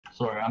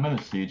Sorry, I'm in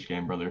a Siege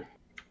game, brother.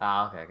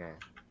 Ah, okay.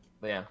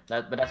 But yeah,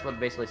 that's what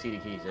basically CD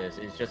Keys is.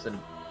 It's just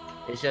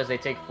they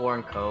take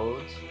foreign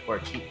codes for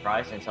a cheap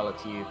price and sell it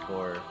to you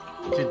for.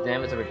 To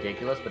them it's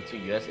ridiculous, but to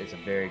US it's a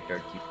very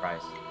dirt cheap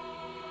price.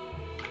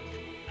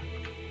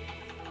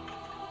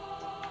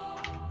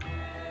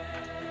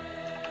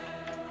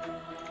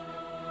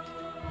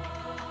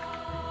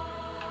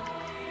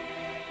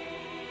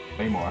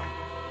 Way more.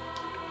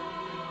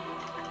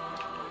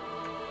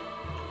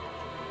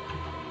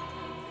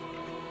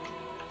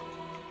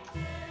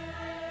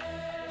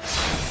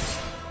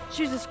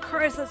 Jesus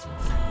Christ, that's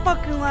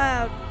fucking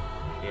loud.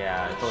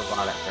 Yeah, it's always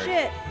loud at first.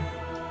 Shit.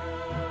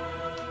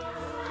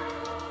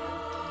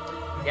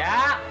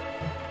 Yeah!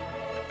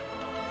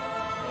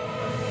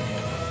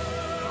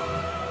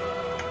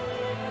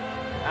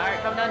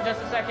 Alright, come down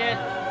just a second.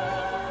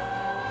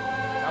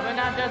 Coming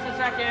down just a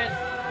second.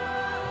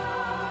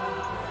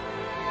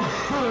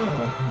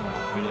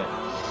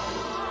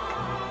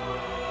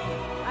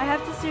 I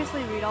have to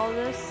seriously read all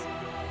this.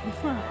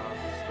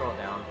 Scroll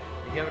down.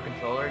 If you have a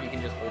controller, you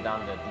can just hold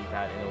down the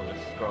D-pad and it'll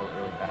just scroll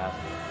really fast.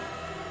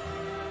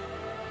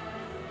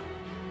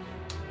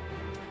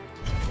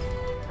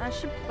 I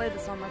should play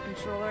this on my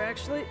controller,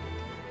 actually.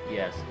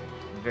 Yes,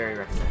 very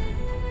recommended.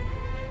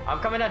 I'm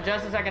coming up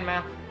just a second,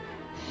 man.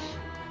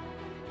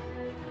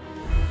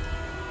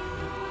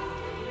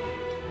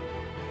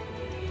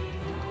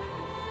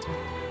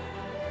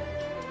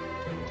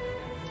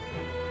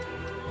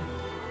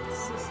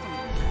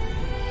 System.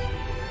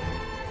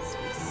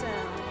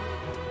 Sound.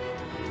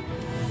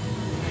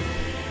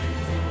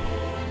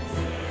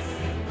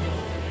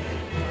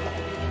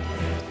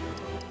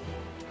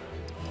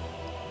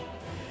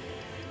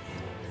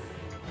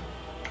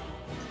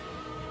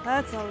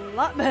 That's a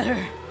lot better.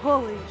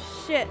 Holy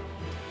shit.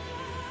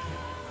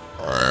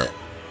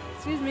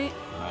 Excuse me.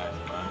 Nice,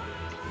 man.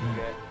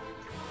 Okay.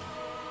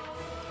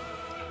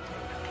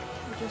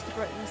 Adjust the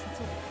brightness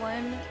until the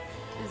flame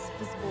is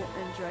visible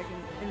and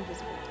dragon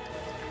invisible.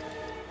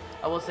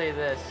 I will say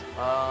this,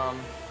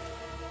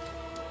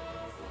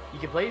 you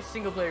can play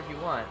single player if you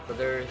want, but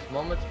there's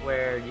moments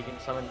where you can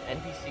summon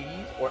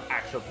NPCs or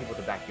actual people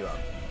to back you up.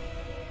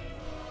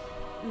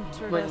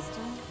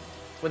 Interesting.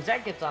 When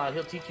Zach gets on,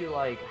 he'll teach you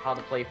like how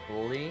to play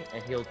fully,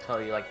 and he'll tell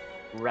you like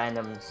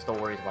random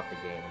stories about the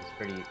game. It's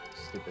pretty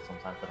stupid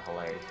sometimes, but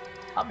hilarious.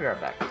 I'll be right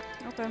back.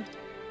 Okay.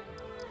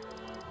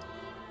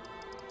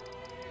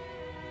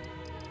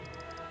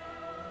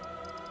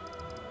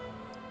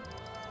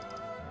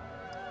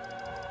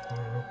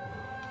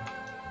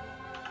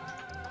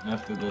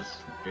 After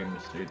this game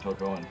is stage, I'll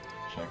go and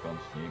check on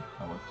Steam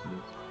how much it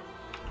is.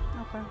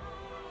 Okay.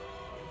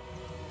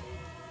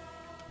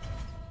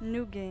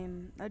 New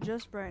game.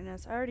 Adjust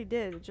brightness. I already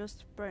did.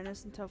 Adjust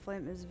brightness until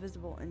flame is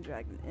visible and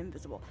dragon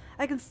invisible.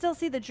 I can still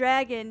see the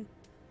dragon.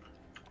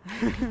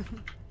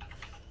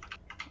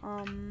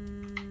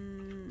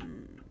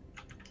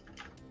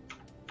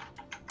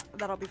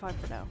 That'll be fine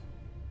for now.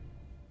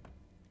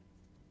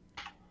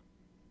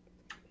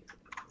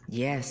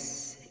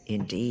 Yes,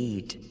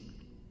 indeed.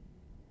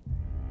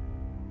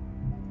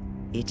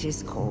 It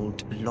is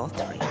called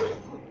Lothric,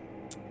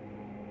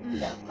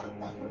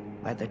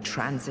 where the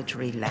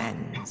transitory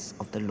lands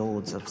of the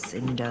Lords of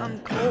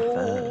Cinder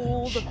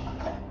converge.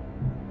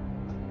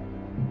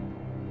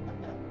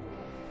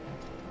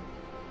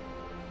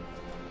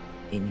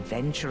 In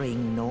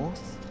venturing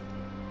north,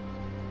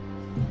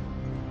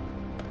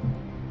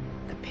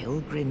 the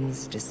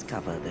pilgrims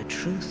discover the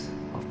truth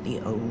of the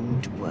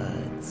old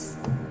words.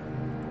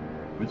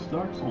 Which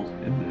Dark Souls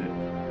ended it?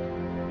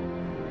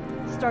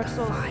 Dark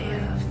Souls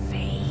Fire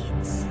 3.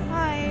 fades,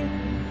 Hi.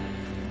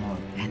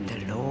 and the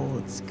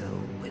lords go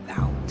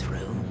without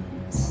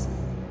thrones.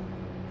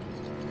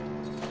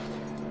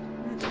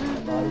 A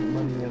lot of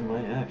money in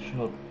my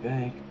actual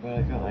bank, but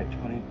I got like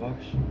 $20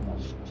 on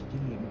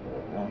Steam,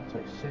 but now it's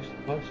like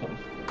 $60 on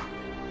Steam.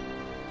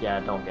 Yeah,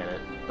 don't get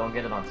it. Don't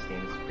get it on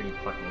Steam. It's pretty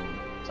fucking.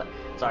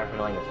 Sorry for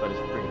the language, but it's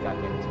pretty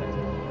goddamn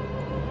expensive.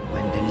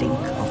 When the link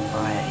of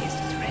fire is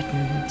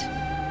threatened,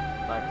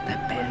 But the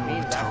when bell me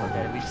and Zach were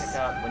there, we tolls, checked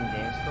out Win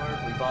Game Store.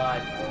 We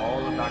bought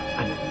all of Dark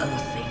Souls.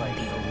 unearthing like,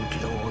 the old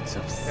lords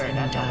of sorry,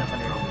 Cinder that's not from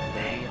their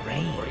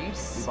 140. We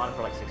graves. bought it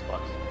for like $6.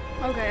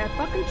 Okay, I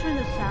fucking turned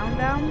the sound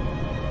down,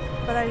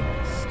 but I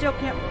still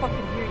can't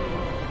fucking hear you.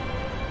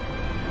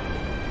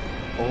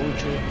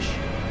 Aldrich,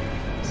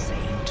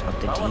 saint of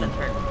the I want to deep,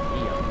 turn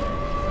me up there.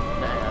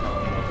 Nah, I don't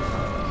want to make the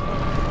sound.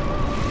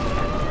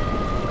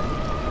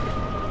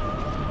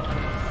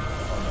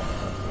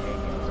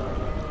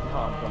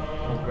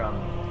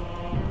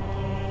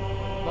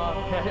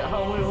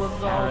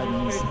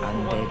 Farron's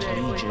undead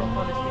legion,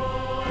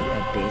 the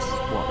Abyss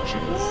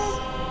Watchers.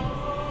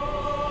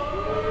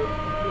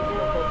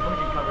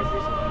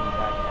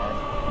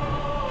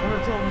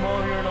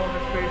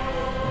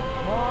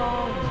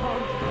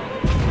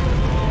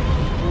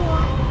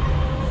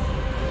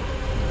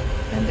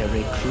 And the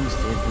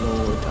reclusive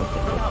lord of the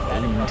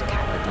profaned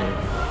capital.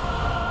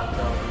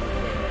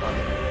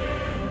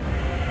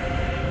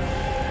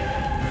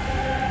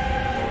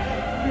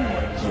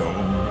 Yom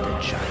the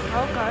giant.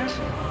 Okay.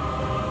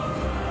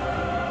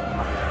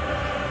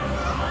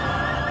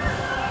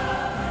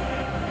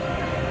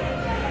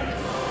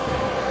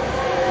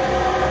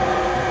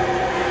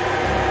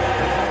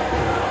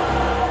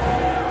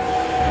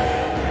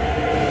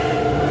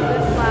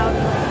 It's loud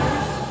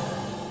noise.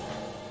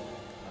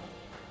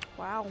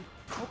 Wow.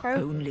 Okay.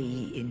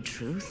 Only in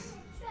truth,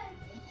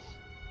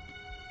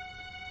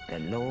 the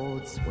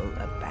lords will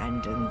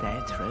abandon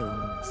their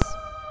thrones.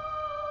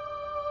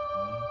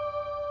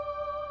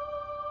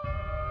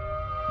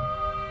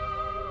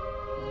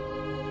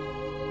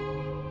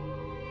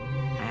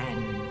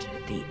 And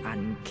the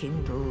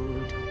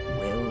unkindled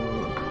will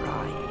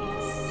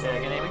rise. Say that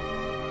again, Amy?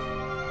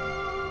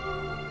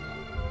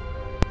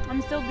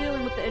 I'm still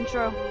dealing with the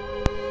intro.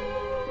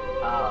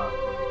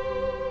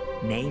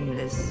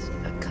 Nameless,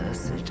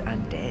 accursed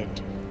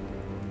undead,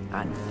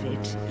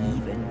 unfit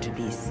even to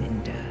be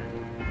cinder.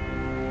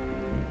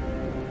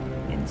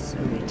 And so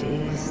it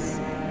is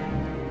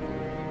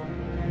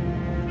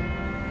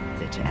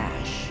that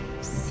ash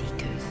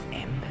seeketh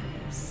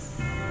embers.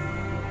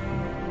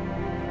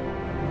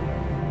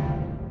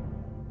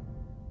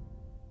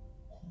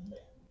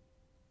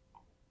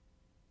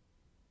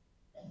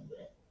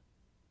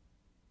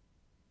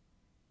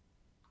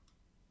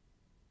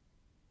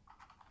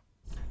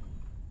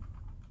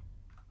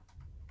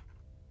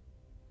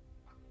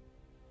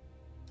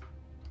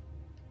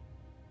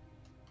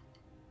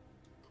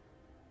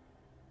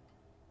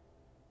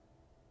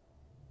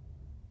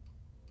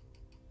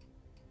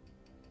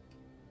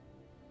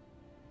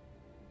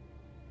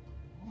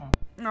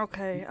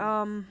 Okay,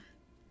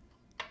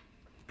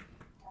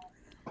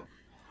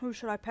 who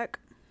should I pick?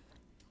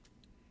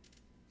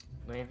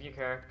 Name your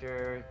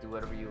character, do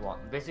whatever you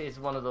want. Basically, it's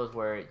one of those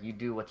where you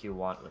do what you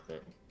want with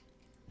it.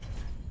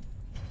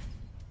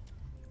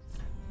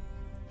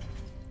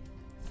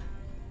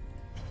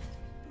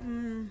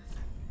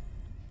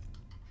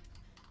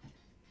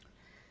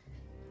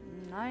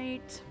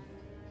 Knight,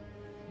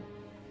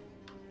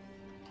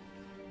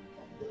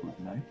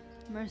 No.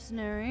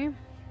 mercenary,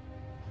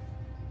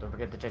 Don't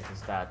forget to check the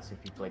stats if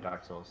you play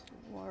Dark Souls.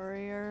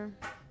 warrior,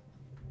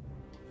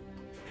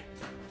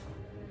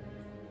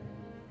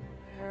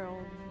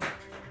 herald,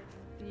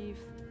 thief,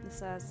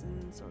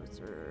 assassin,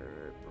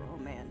 sorcerer,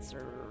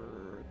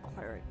 romancer,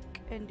 cleric,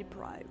 and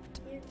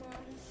deprived.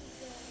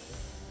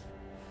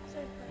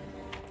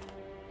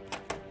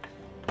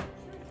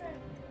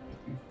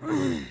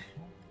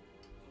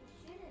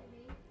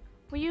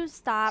 Will you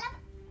stop?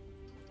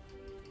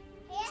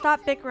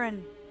 Stop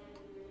bickering.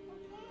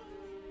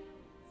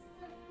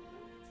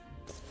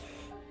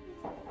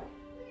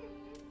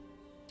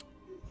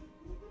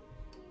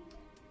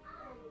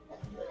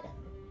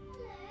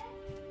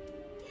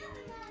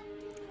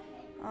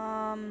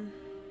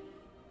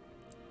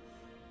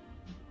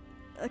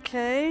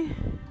 Okay.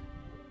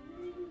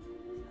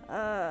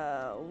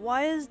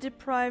 Why is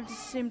deprived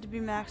seem to be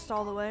maxed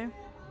all the way?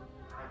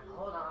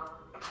 Hold on.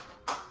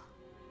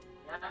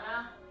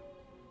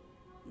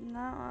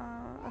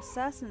 No,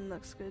 assassin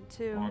looks good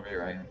too. I'll be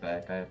right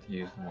back. I have to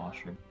use the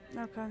washroom.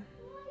 Okay.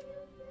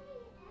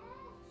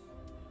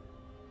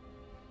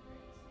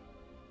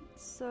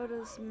 So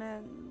does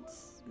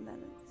men's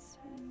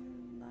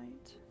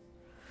night.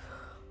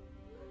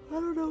 I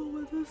don't know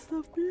what this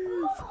stuff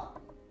means. Oh,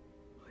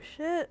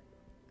 shit.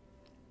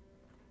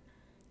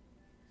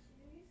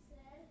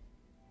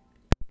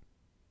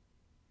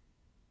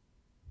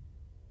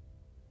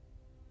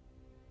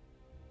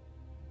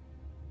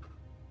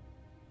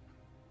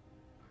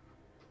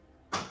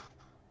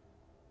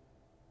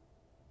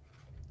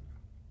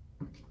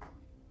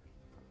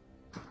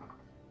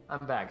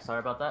 I'm back. Sorry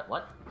about that.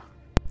 What?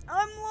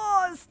 I'm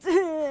lost.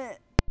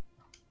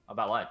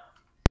 About what?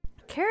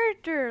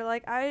 Character,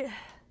 like I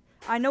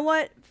know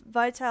what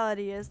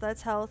vitality is.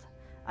 That's health.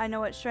 I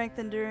know what strength,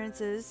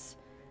 endurance is,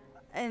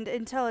 and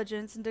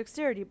intelligence and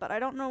dexterity. But I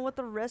don't know what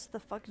the rest of the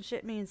fucking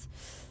shit means.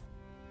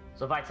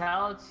 So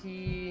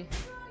vitality,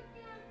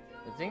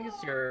 the thing is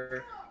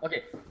your,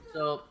 okay,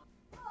 so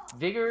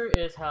vigor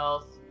is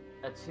health,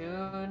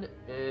 attuned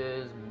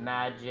is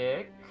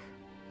magic,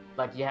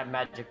 like you have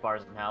magic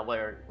bars now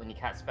where when you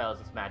cast spells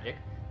it's magic.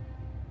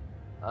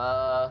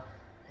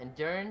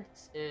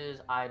 Endurance is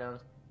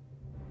items,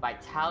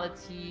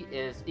 vitality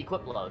is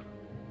equip load,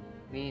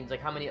 means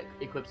like how many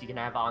equips you can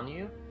have on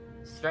you.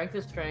 Strength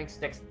is strength,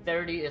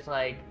 dexterity is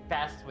like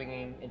fast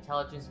swinging,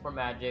 intelligence for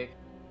magic,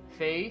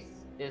 faith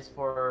is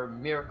for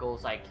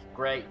miracles like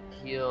great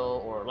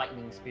heal or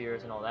lightning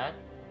spears and all that,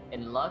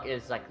 and luck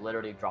is like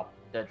literally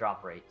the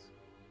drop rates.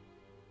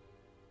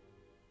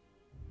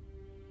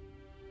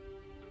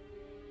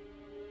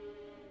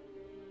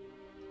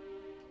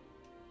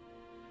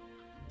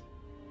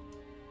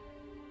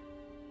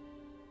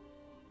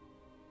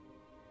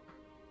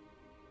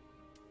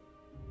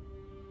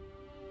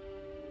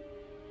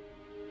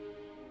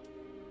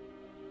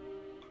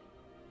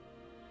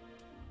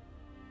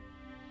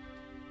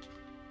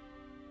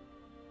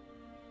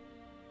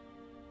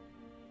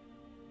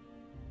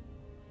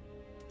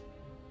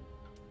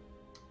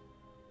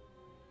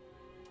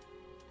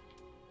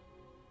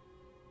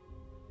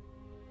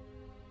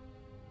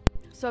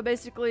 So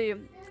basically,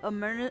 a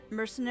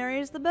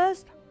mercenary is the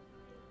best?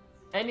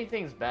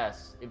 Anything's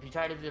best. If you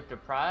try to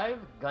deprive,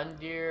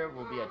 Gundyr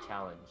will be a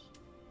challenge.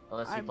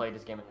 Unless you play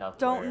this game enough.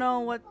 Don't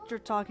know what you're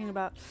talking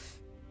about.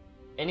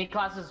 Any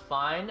class is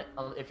fine.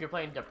 If you're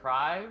playing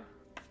deprive,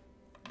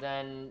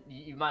 then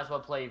you might as well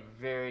play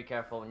very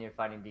careful when you're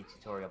fighting the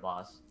tutorial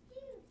boss.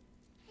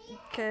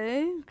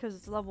 Okay, because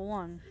it's level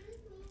 1.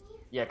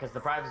 Yeah, because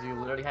deprives you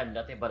literally have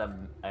nothing but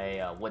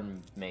a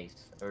wooden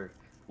mace or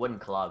wooden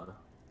club.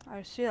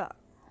 I see that.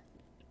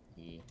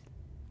 Yeah.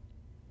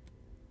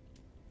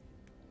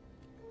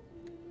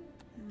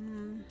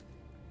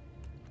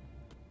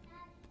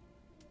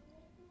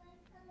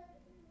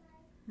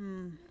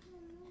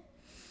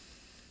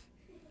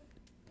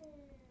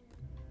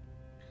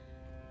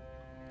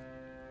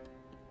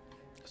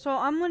 So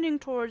I'm leaning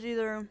towards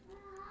either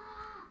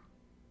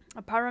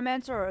a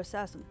pyromancer or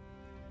assassin.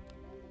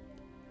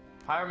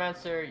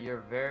 Pyromancer,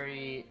 you're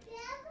very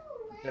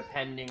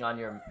dependent on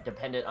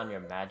your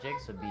magic,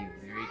 so be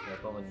very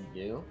careful when you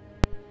do.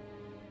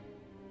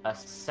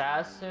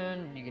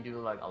 Assassin, you can do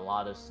like a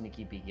lot of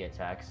sneaky beaky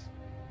attacks.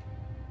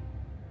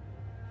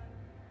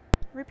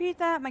 Repeat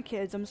that, my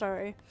kids. I'm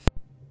sorry.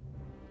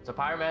 So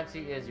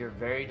pyromancy is you're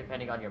very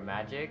depending on your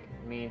magic.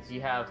 It means you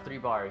have 3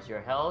 bars: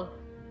 your health,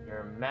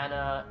 your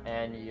mana,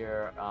 and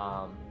your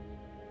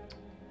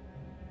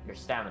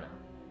stamina.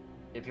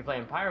 If you're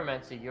playing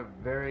pyromancy, you're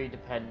very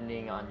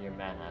depending on your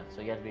mana,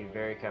 so you have to be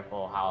very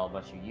careful how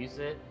much you use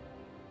it.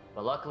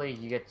 But luckily,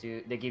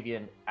 they give you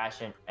an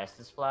Ashen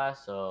Estus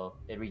Flask, so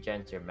it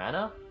regens your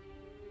mana.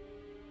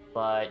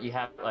 But you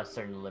have a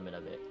certain limit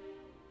of it.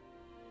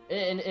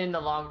 In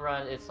the long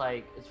run, it's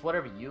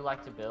whatever you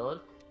like to build.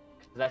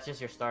 That's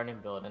just your starting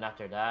build, and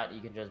after that, you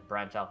can just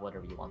branch off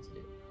whatever you want to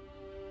do.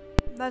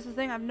 That's the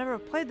thing. I've never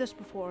played this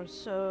before,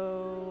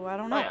 so I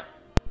don't know. Oh, yeah.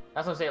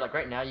 That's what I'm saying. Like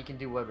right now, you can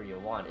do whatever you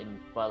want,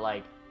 but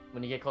like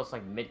when you get close to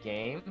like mid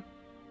game,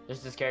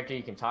 there's this character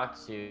you can talk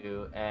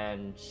to,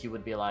 and she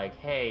would be like,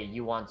 "Hey,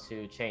 you want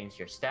to change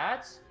your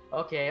stats?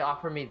 Okay,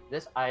 offer me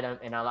this item,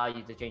 and allow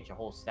you to change your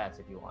whole stats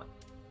if you want."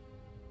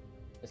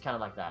 It's kind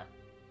of like that.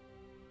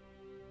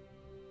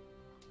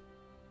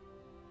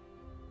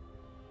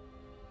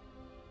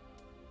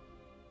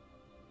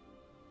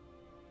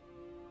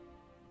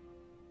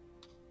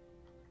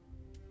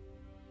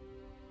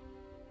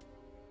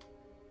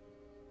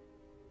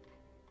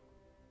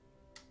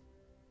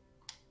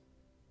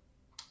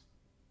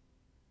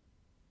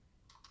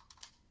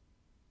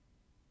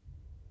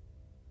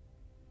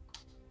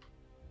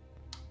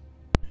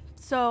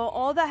 So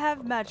all that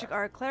have magic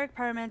are cleric,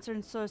 pyromancer,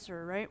 and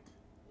sorcerer, right?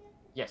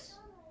 Yes.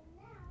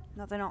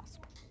 Nothing else.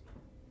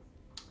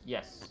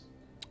 Yes.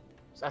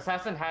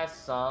 Assassin has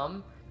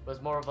some, but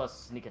it's more of a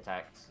sneak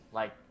attack.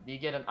 Like you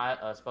get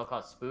a spell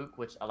called Spook,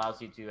 which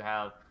allows you to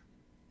have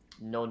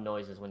no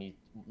noises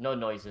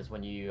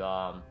when you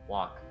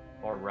walk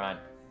or run.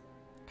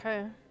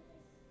 Okay.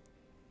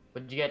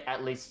 But you get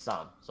at least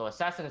some. So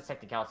assassin is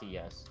technicality,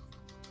 yes.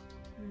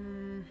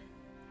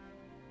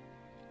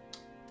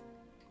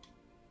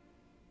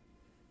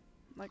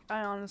 Like,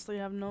 I honestly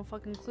have no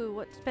fucking clue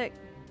what to pick.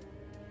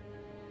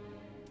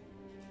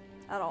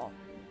 At all.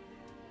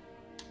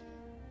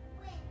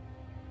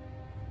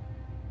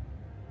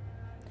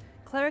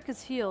 Cleric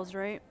is heals,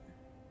 right?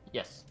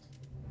 Yes.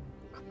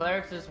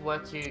 Clerics is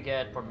what you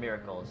get for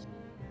miracles.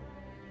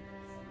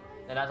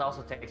 And that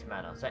also takes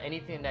mana. So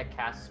anything that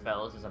casts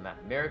spells is a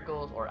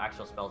miracles or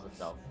actual spells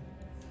itself.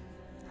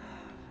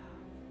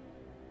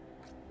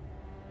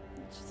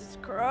 Jesus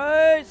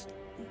Christ!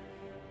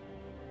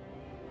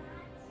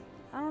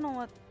 I don't know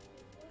what...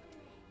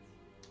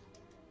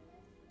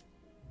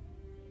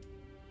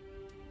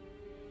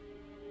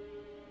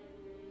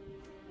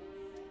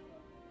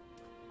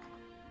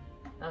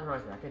 That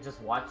reminds me, I could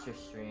just watch your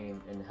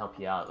stream and help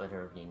you out with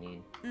whatever you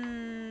need.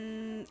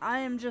 I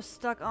am just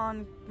stuck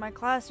on my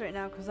class right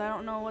now because I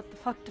don't know what the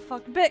fuck to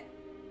fucking pick.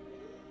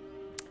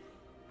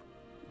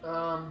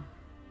 To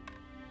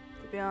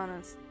be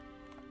honest.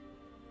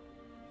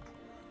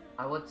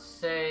 I would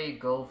say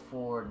go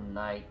for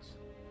Knight.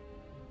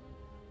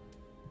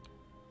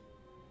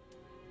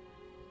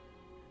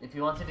 If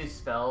you want to do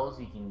spells,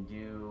 you can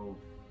do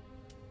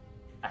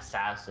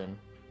Assassin.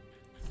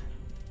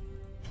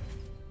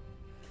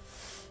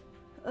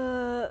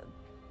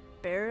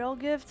 Burial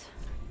gift?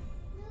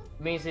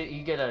 Means that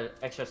you get an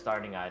extra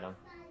starting item.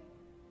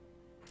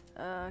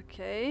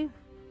 Okay.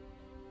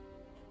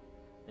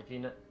 If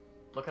you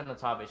look on the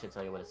top, it should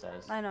tell you what it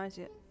says. I know, I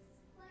see it.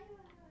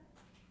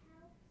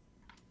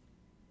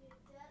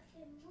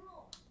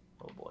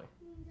 Oh boy.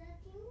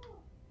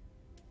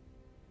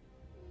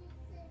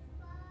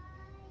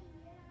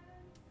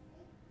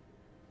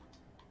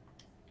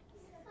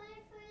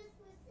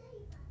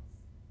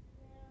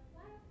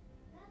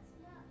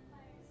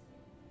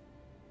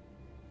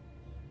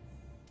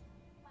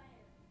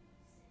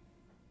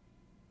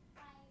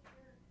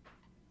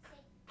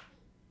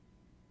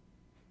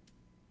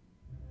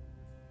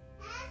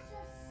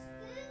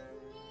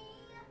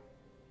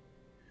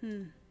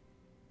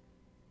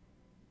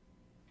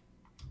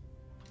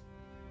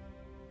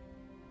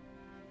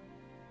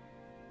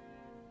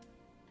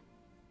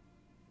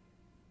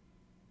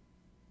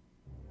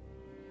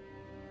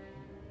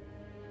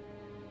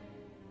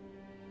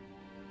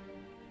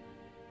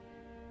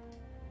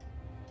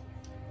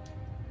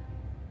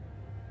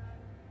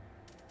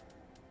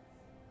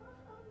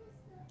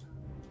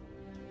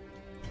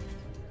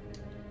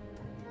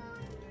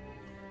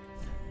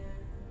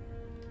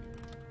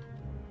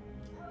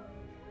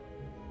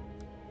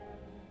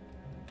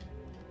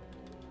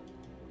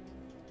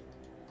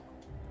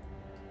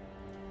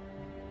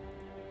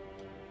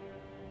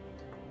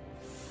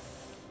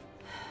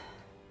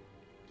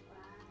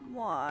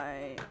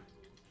 Why?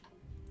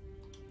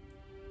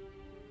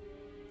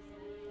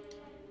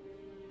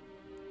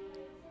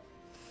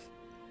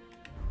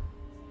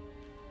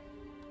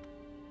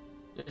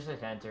 Just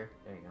hit enter.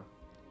 There you go.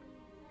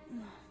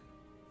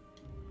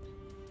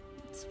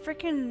 It's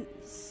freaking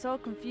so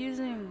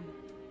confusing.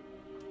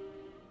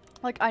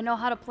 Like, I know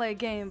how to play a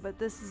game, but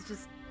this is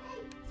just...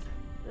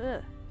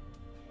 Ugh.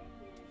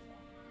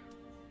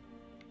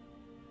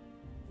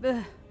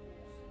 Ugh.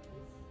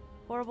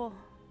 Horrible.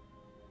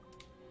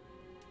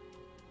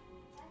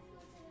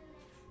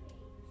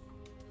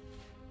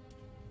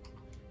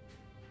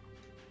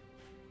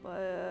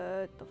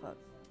 What the fuck?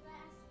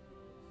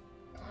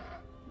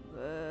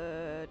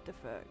 What the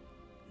fuck?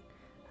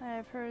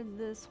 I've heard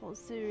this whole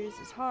series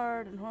is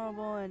hard and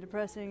horrible and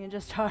depressing and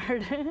just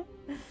hard.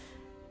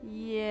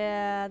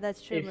 Yeah,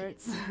 that's true,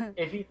 Mertz.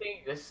 If you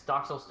think this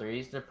Dark Souls 3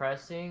 is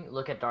depressing,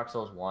 look at Dark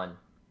Souls 1.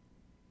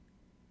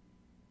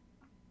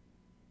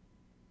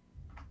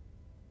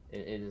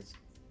 It is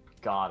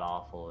god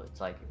awful. It's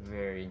like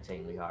very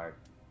insanely hard.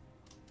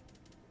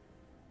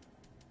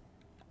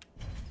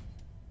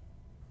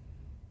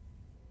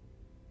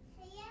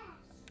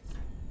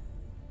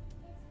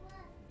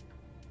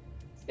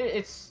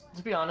 It's,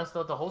 to be honest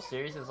though, the whole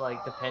series is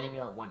like,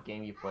 depending on what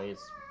game you play, is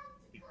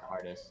the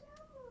hardest.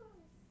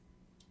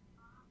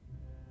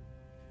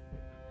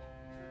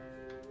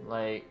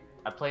 Like,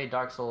 I played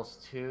Dark Souls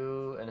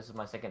 2, and this is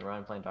my second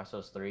run playing Dark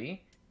Souls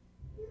 3.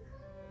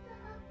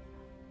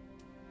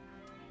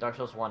 Dark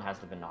Souls 1 has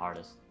to have been the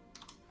hardest.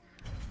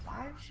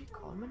 Why did she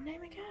call my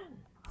name again?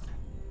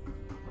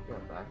 I'll be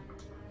right back.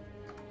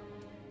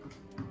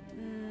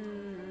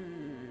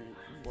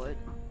 What?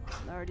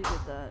 I already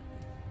did that.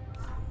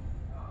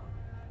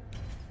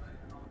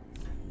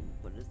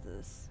 What is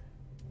this?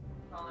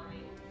 I'll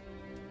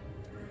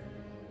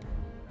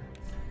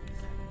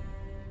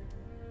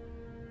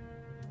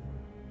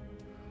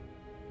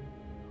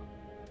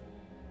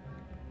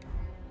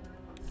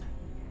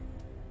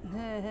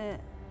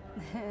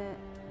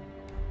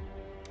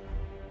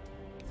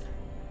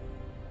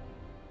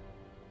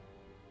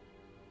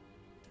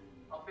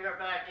be right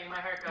back, getting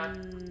my haircut.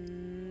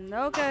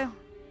 Okay.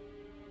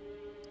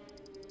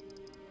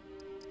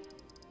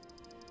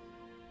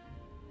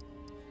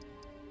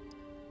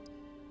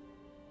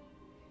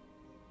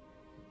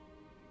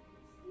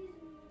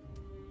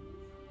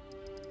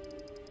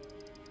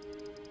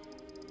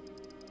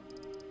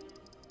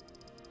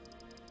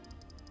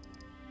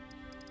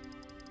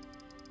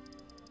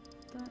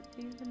 Don't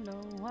even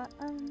know what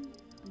I'm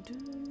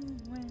doing.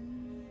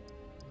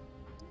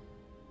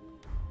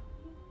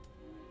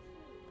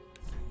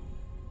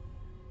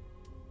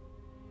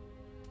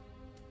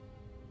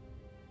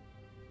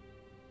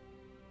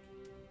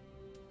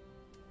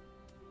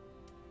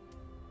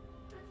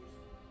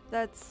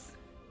 That's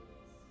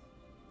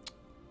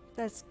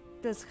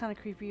kind of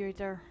creepy right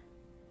there.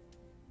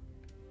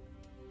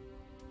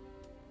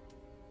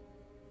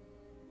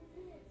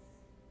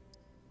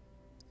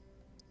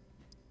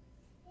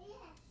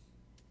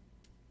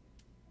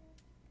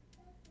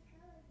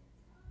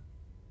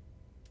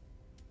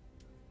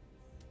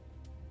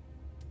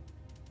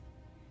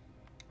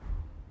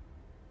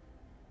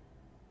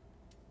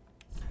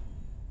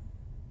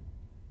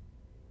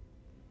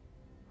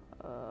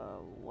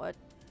 What?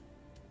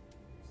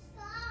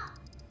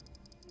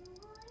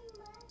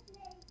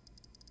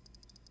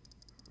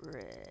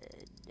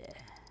 Red.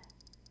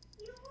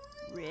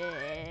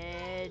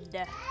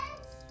 Red.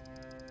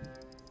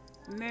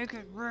 Make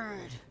it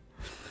red.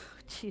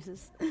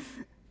 Jesus.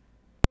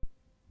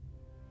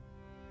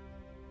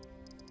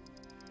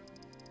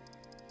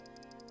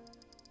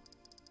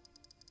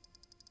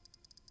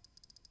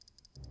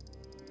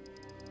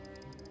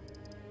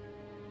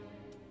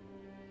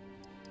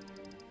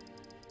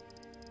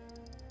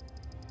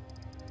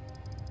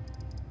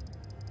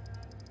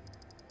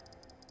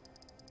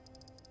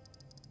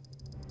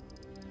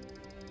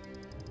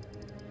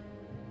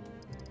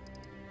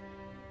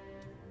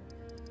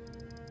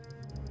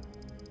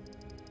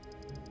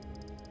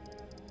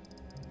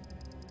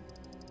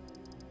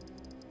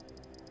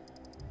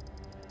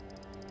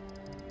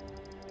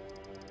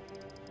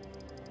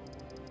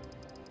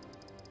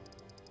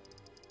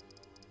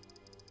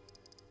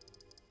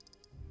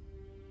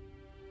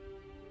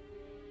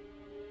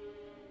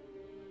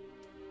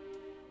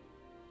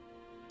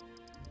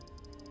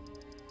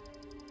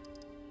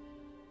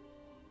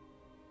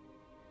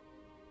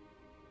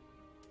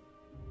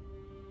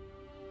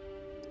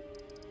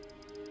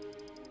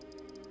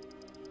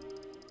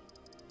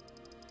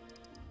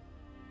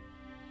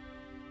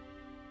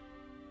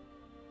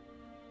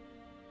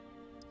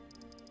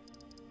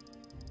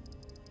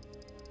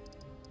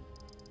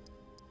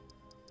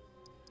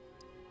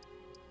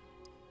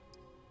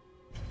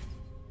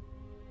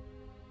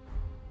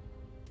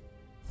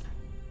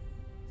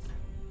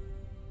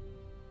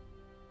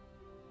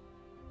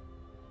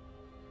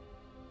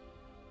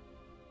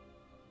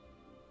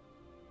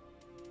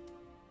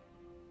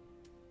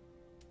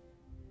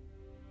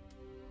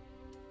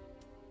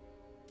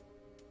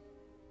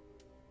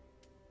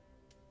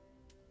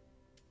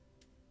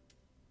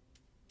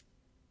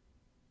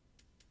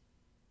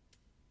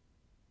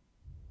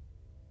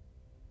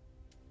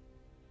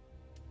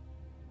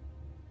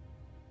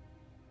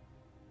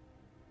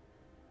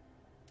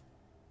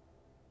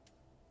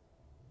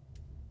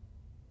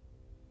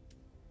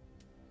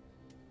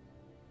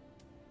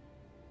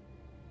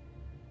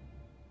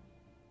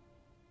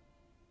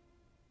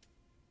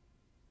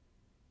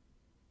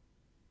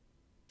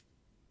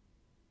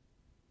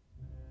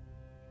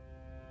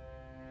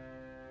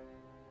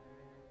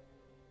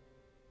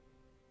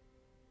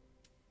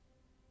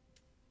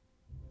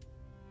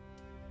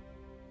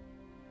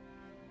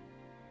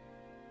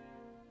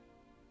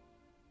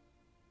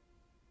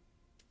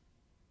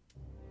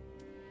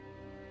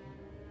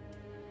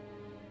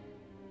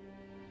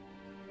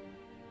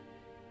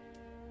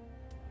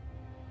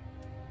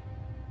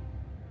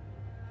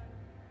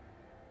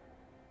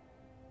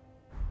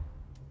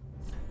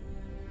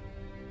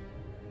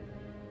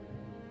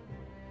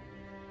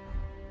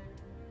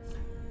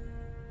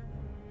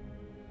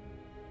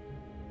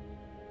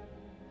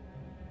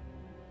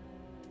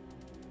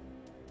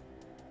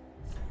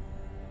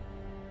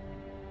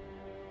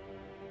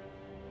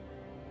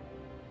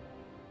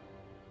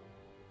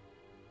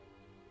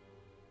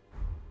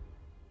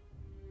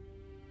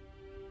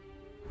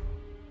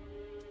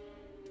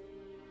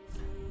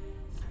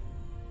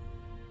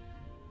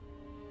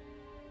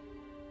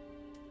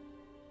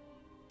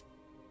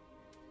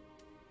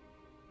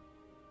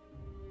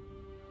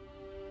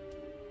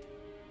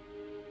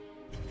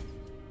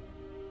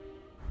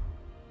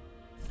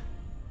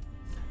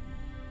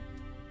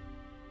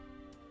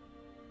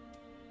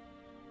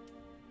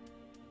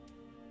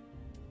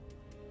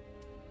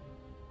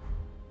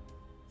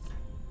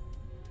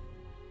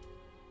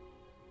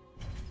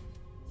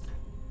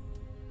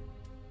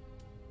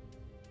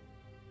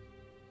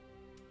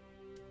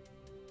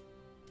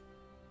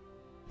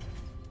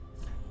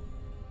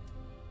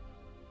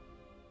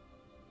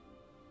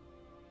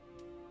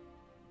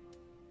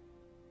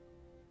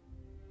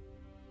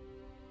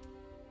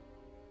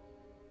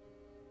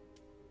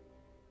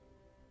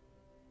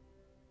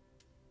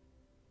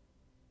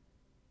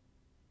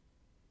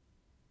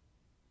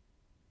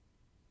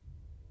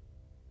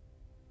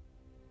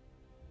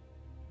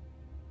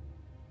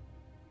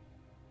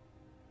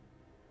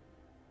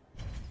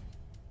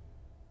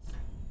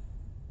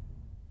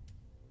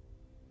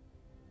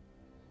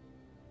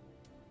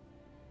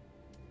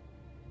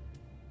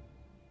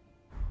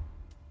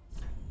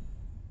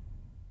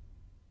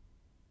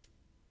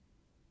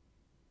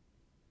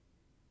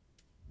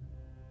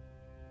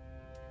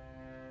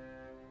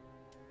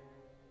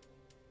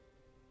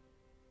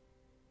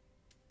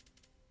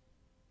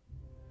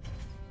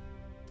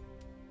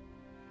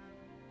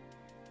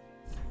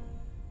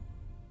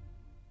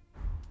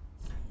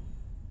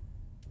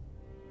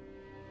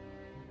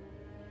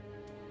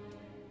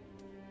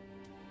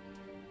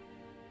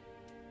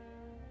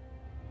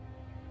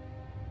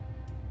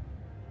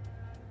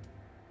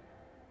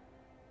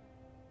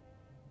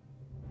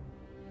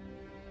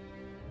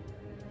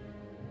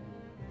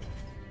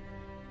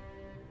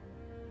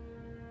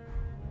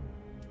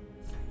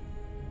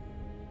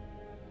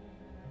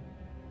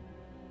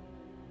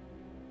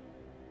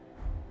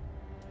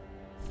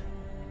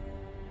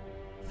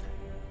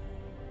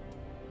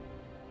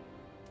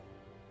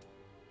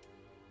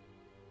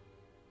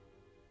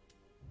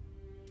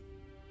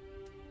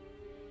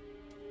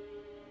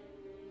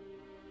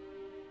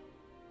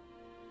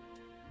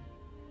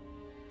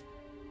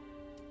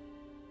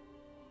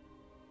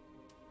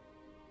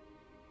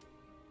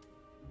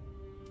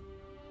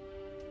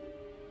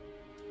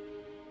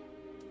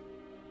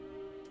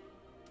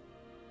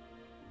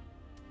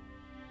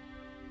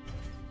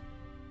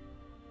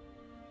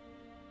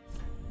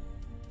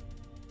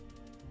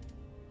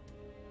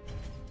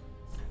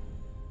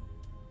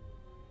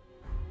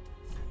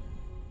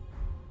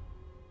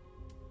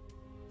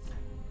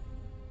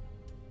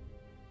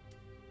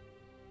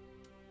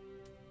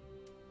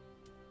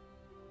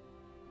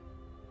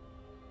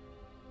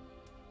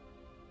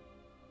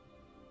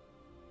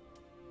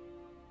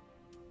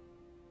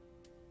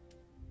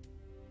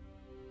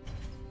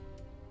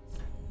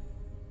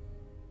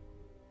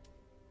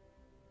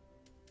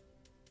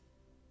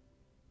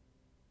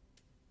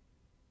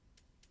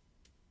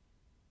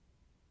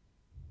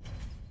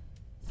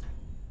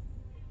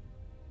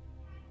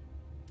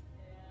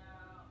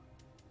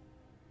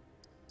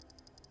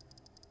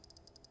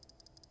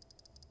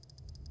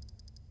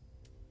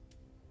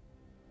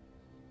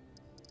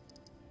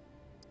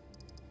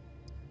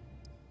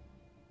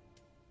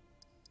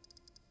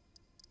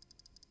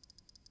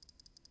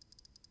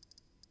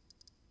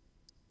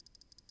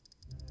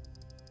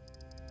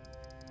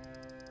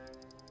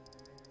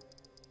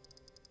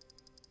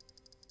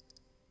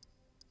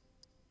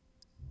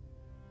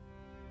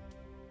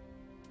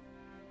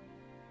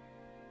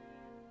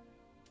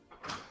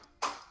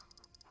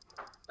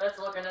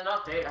 let's look at an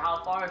update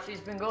how far she's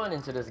been going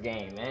into this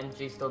game, and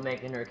she's still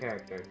making her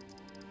character.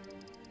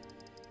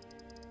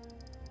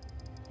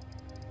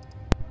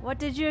 What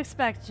did you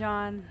expect,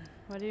 John?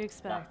 What do you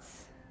expect?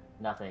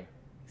 Nothing.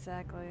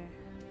 Exactly.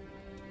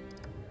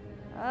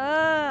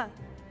 Ah!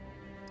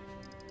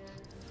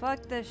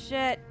 Fuck this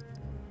shit.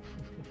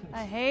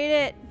 I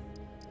hate it.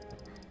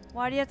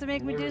 Why do you have to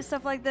make me do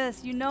stuff like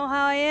this? You know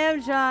how I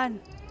am,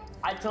 John.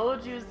 I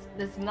told you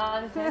it's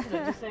not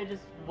intentional. Just say do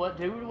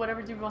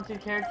whatever you want to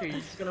your character. You're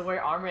just gonna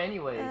wear armor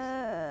anyways.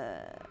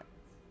 I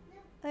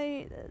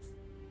hate this.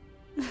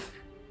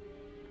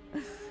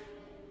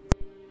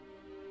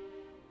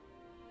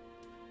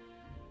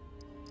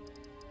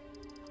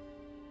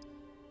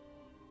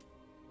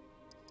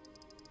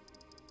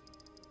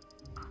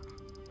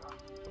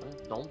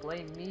 Don't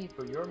blame me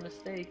for your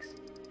mistakes.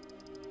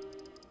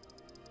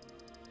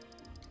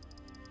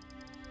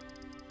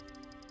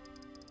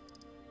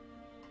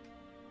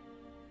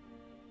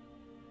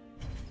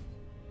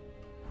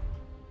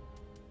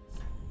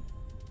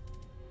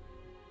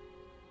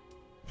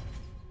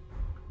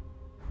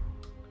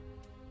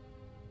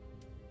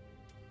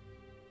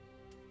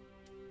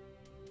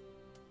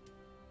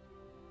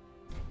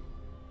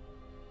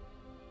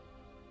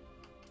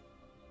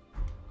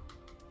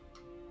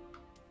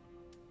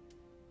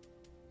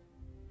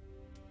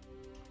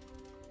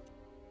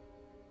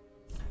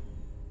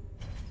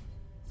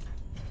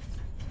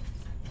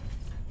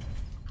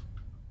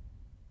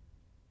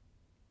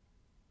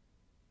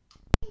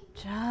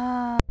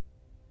 John,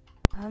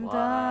 I'm What?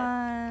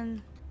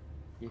 done.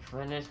 You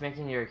finished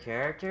making your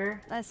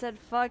character? I said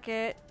fuck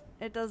it.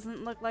 It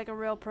doesn't look like a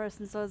real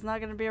person, so it's not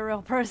gonna be a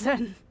real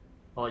person.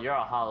 Well, you're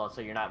a hollow,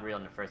 so you're not real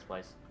in the first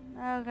place.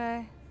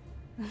 Okay.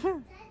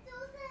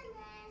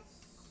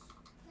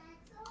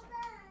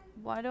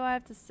 Why do I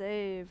have to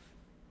save?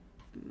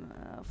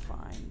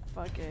 Fine.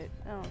 Fuck it.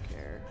 I don't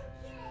care.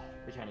 What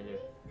are you trying to do?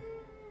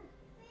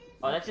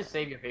 Oh, that's just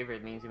save your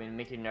favorite means. I mean,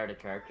 make your nerd a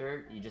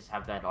character, you just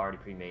have that already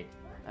pre-made.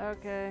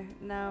 Okay,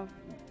 now.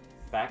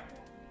 Back?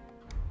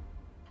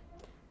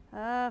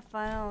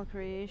 Final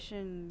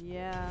creation.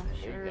 Yeah, There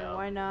you sure. go.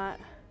 Why not?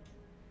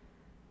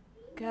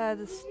 God,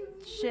 this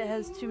shit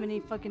has too many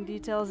fucking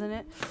details in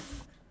it.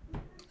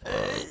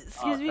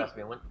 Excuse me. Trust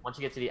me, once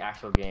you get to the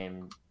actual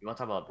game, you want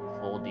to talk about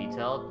full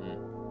detailed?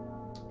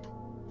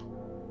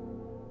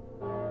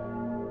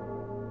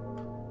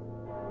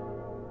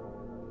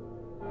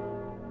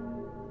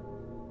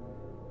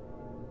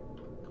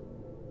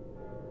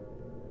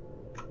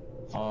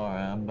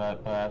 Alright, I'm back,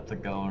 but I have to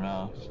go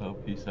now, so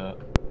peace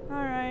out.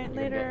 Alright,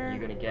 later.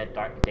 You're gonna get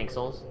Dank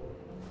Souls?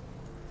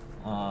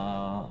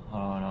 I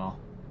don't know.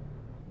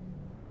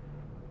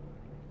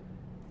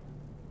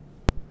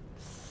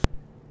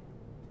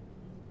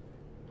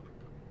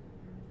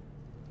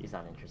 He's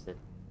not interested.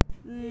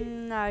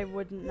 I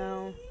wouldn't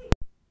know.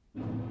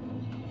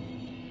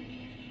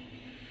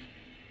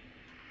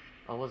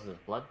 Oh, was this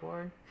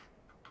Bloodborne?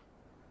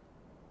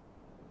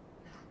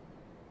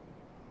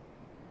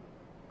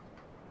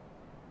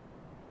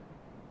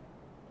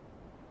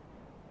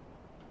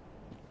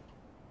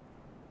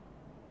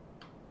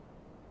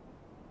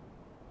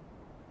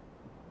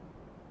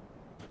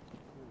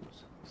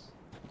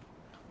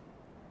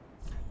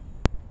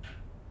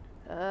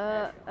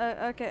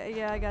 Okay,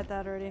 yeah, I got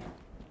that already.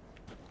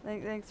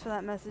 Thanks for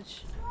that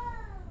message.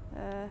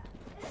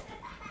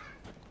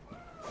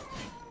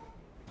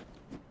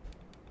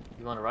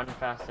 You want to run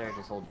faster,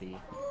 just hold B.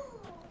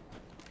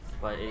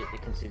 But it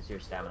consumes your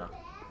stamina.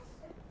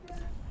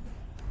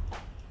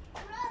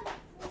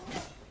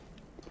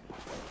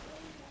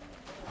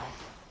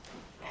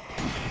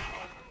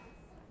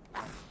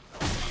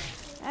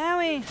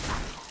 Owie!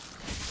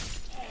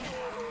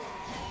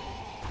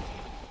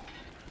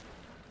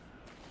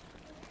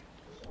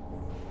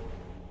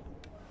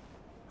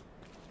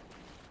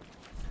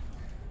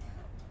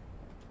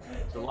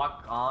 To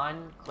lock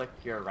on, click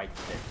your right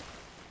stick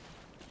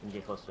and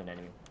get close to an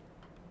enemy.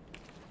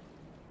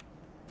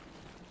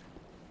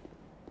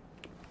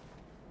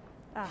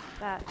 Ah,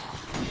 that.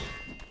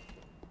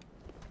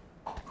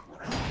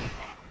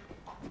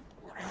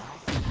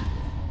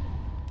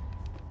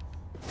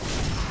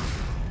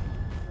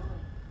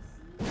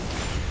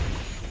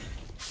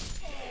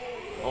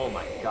 Oh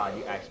my god,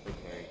 you actually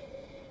carried.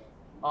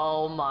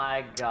 Oh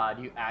my god,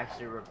 you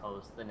actually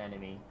repulsed an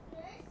enemy.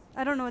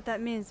 I don't know what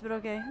that means, but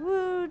okay.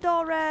 Woo,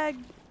 doll rag!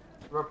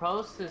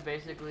 Repulse is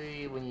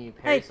basically when you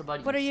parry Hey,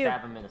 somebody, what are you you?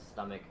 stab them in the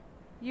stomach.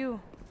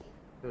 You.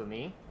 Who,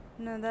 me?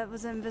 No, that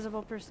was an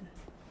invisible person.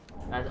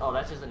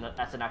 That's just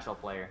that's an actual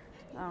player.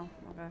 Oh,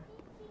 okay.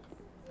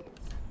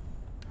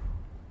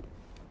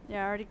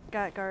 Yeah, I already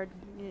got guard.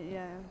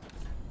 Yeah.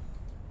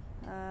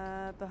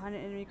 Behind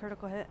an enemy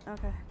critical hit.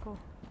 Okay, cool.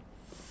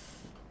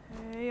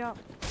 Hey, yo.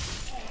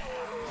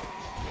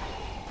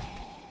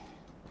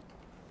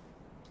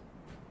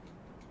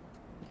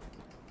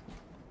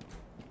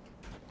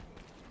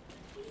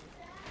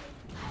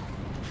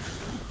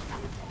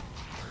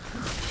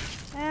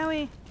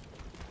 Owie.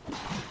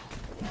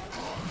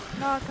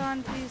 Lock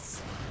on,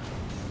 please.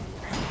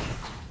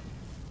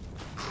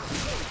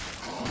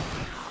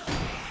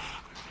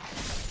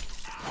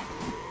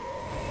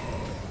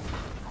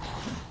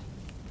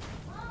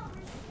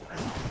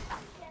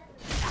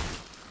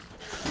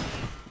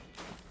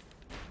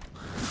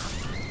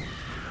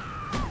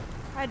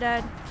 Hi,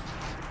 Dad.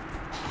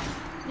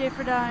 Yay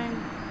for dying.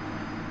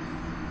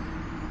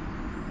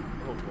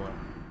 Oh boy.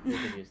 You'll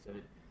get used to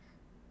it.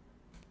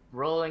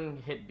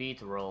 Rolling, hit B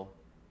to roll.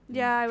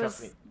 Yeah, I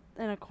Trust was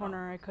me. in a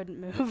corner. I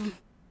couldn't move.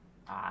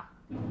 Ah.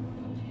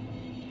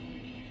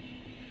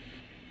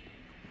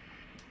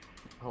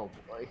 Oh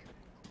boy.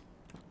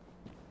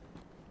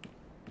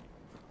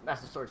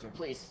 Master Swordsman,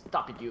 please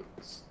stop it, you.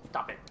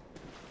 Stop it.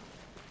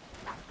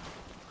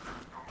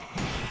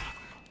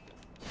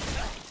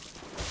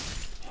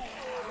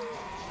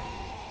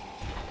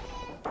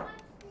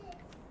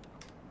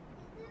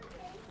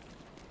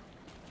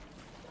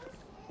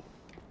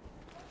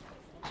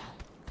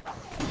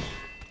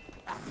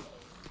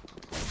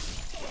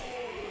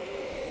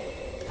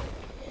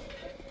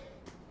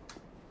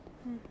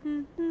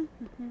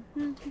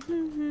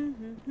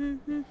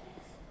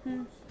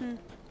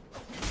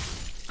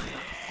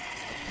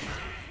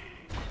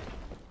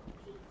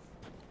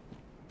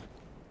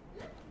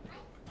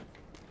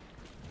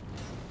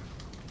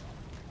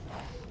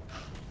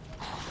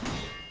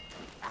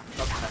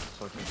 Oh, Master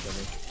Swordsman killed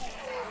me.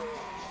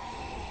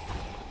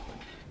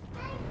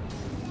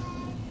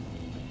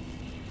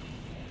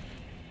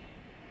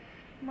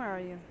 Where are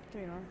you?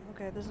 There you are.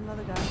 Okay, there's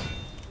another guy.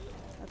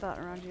 I thought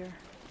around here.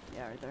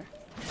 Yeah, right there.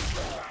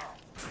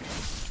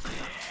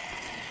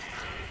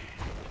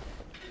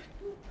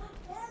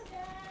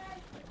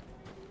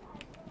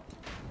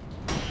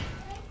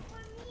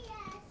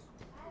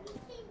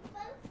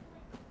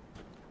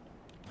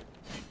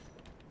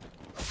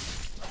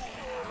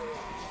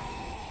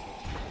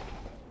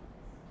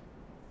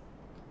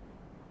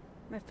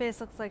 My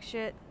face looks like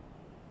shit.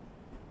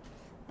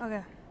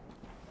 Okay.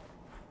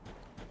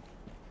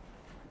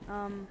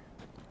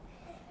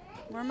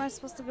 Where am I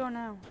supposed to go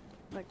now?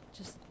 Like,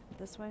 just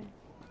this way?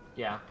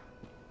 Yeah.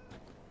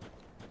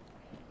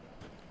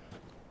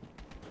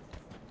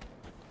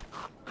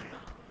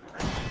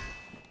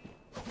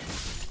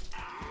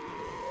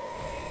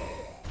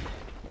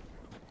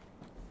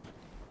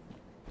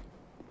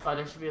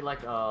 There should be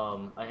like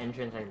an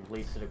entrance that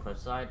leads to the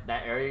cliffside.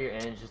 That area you're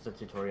in is just a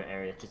tutorial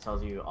area. It just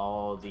tells you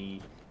all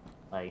the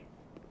like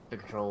the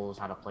controls,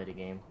 how to play the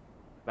game.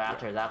 But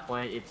after that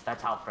point,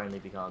 that's how friendly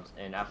it becomes.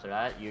 And after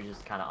that, you're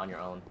just kind of on your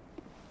own.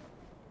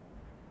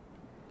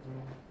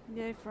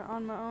 Yay for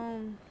on my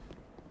own.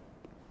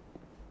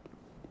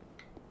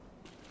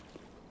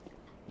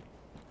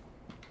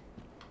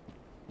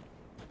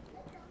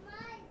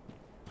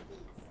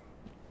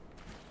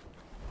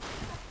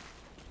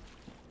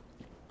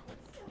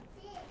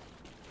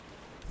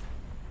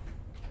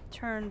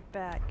 Turn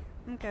back.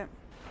 Okay.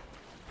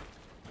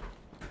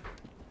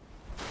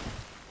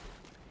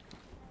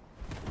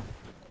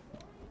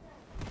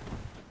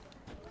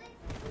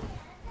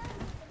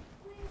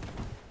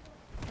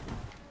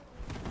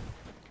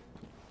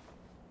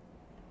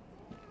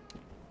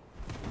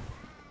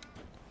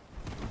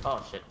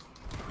 Oh shit!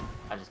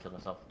 I just killed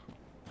myself.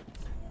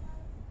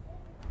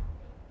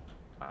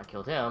 I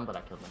killed him, but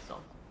I killed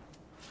myself.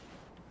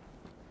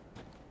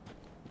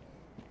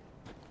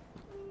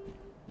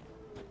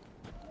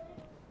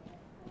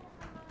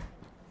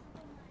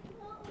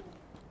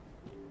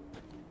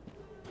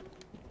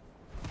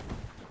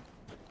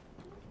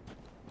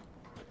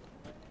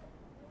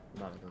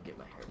 I'm about to go get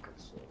my haircut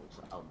soon,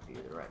 so I'll be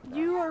right back.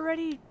 You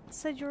already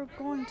said you were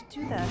going to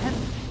do that.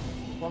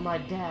 Well, my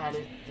dad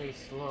is a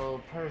slow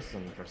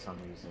person for some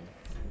reason.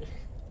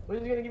 When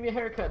is he gonna give me a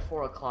haircut?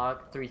 4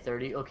 o'clock,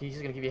 3:30. Okay, he's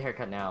just gonna give you a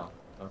haircut now.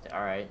 Okay,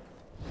 alright.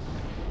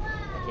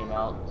 I came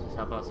out, just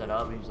helping out set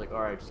up, and he's like,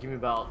 alright, just give me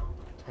about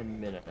 10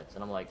 minutes.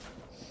 And I'm like,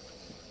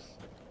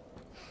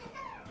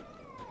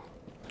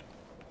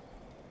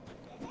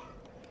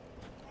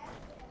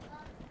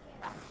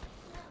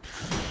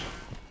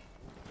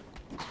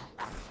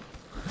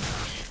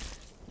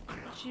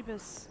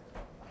 Jeebus.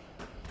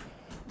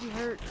 You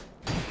hurt.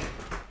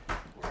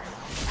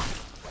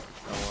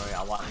 don't worry,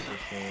 I'll watch the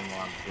stream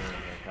while I'm doing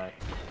a haircut.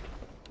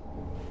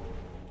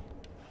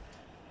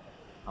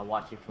 I'll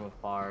watch you from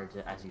afar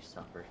as you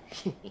suffer.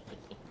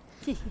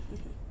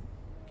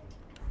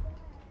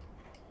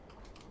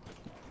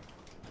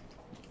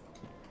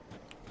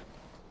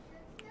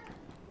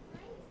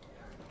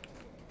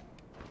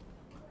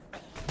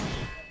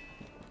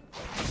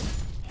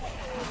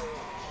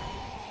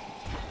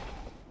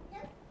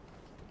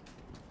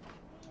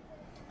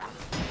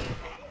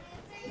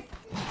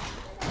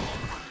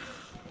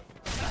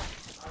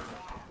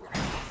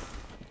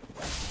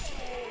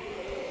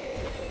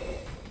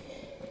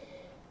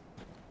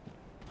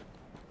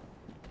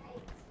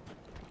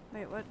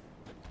 Wait, what?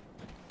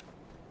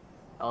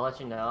 I'll let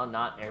you know,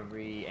 not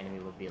every enemy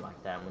will be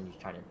like that when you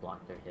try to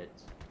block their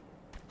hits.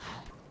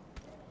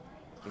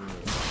 Give me a-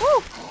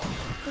 Woo!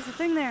 There's a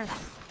thing there.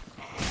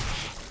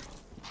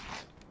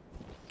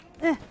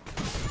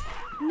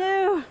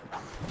 No!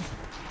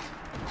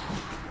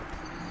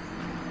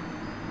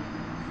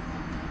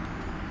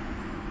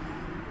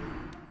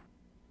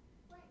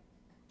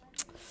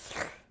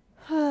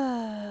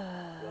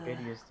 You'll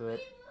get used to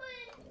it.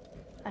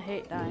 I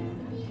hate dying.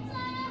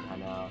 I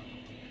know.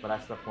 But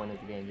that's the point of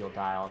the game, you'll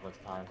die all the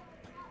time.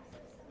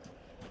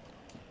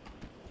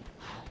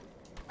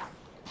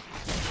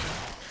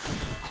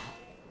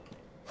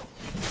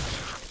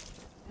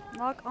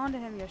 Lock onto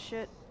him, you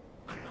shit.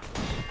 Be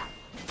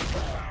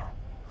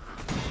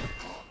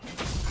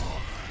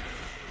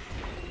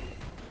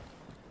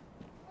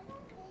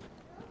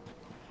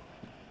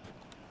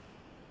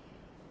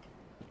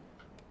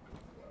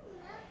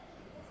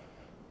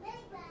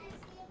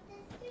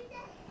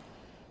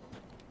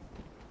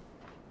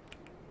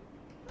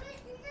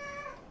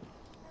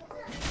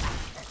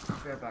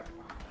right back.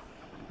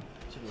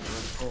 Should be really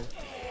cool.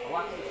 I'll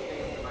watch this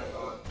thing with my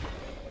phone.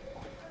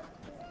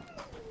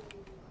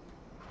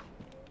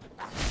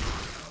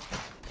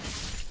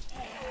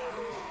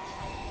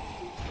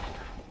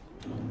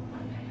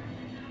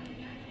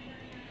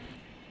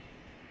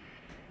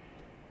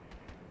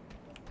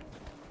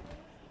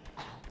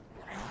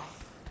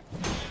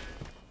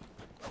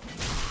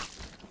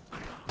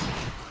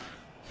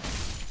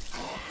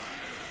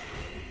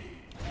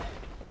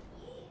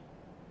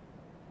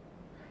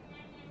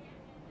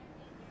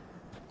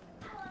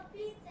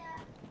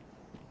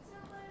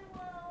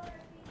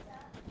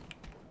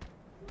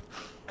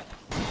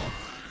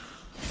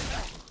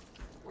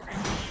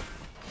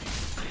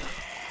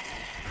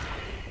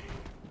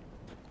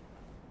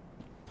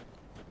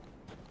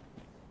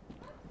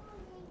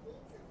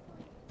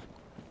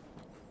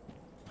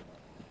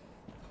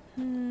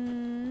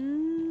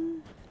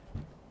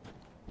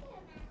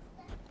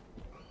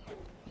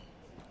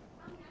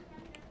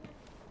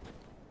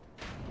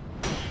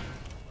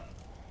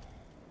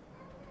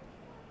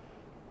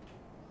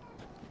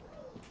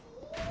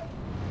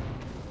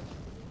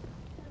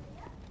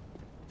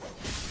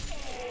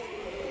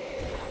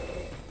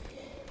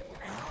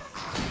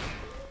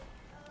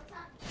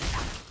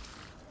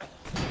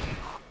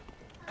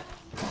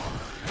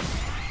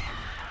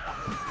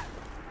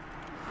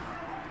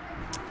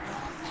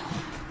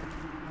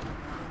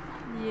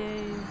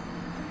 Yay.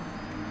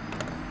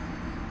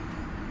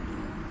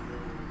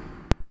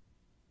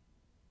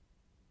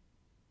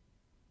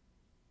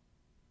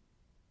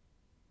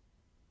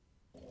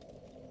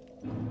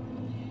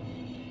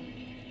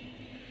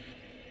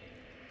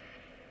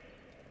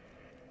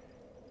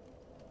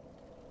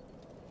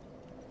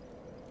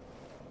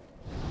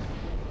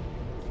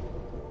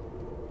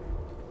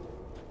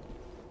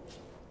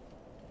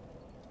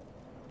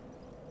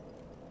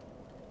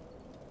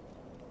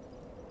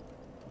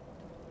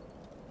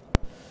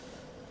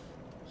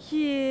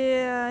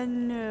 Yeah,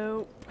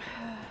 no.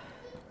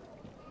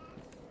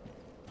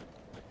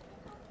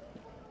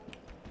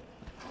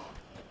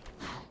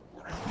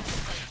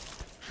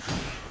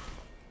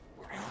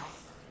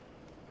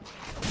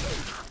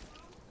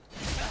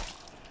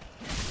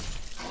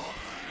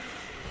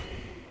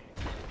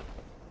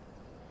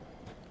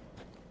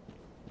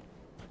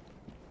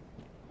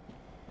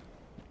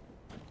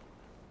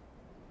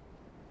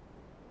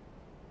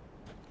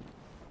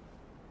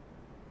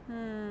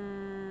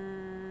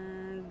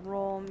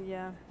 Roll,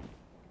 yeah.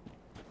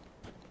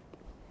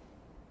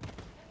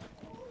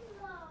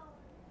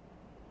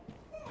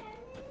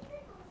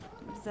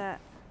 What's that?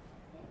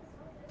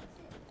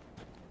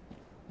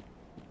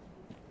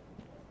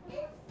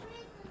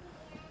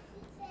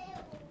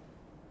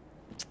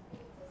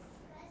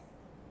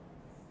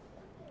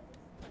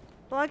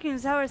 Blocking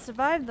is how I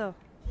survived, though.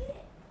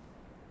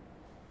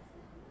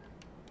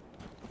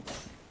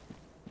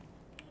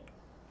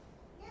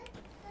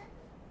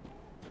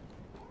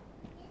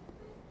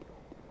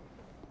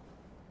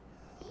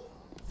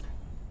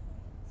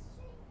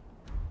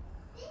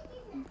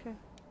 Okay.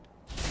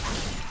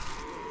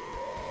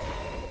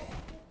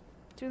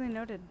 Duly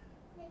noted.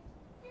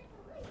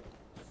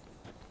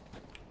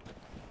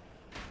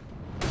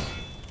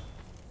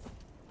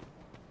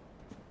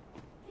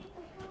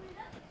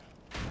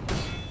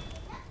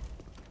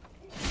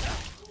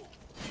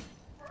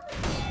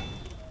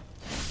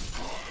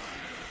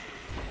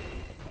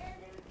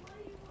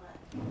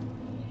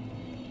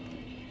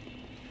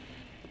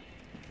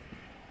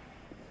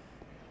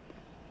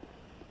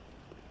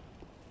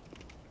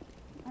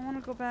 I want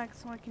to go back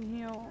so I can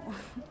heal.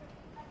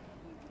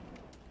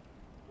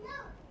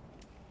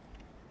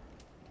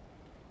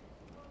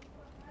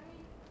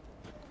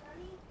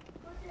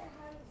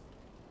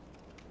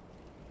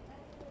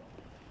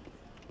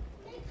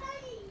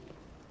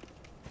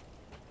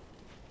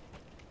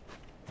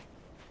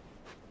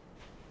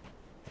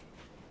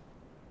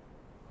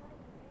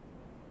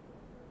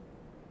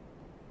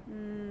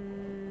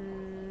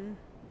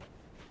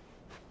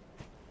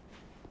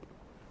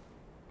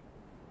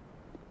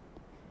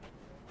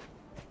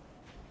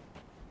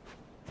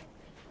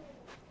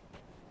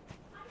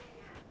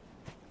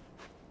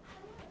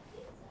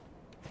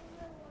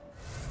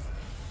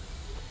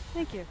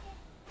 Thank you.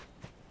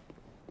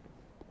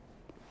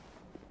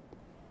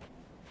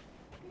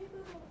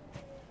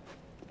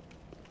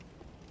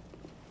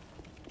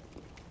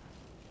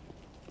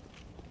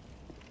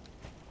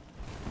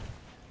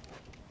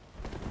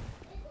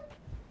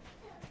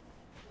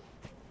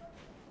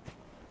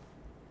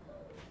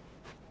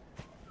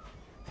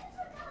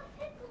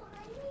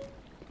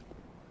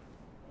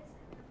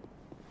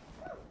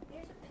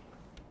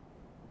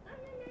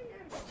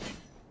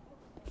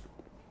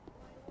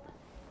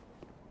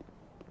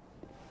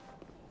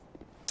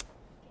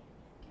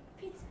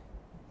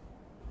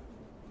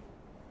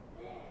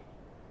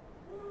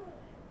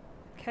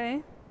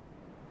 Okay.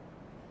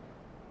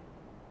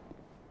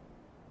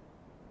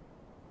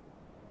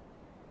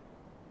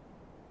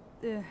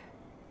 Ugh.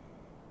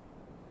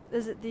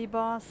 Is it the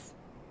boss?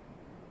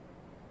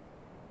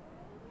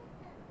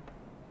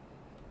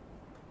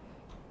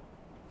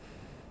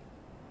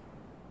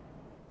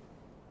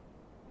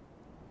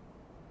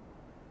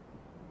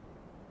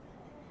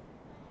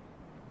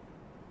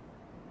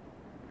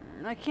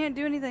 I can't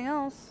do anything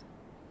else.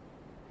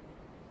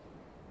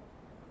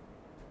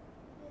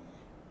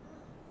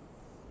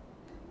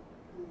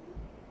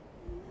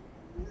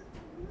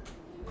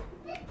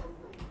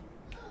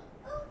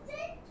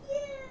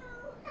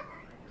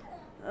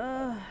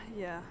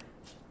 Yeah.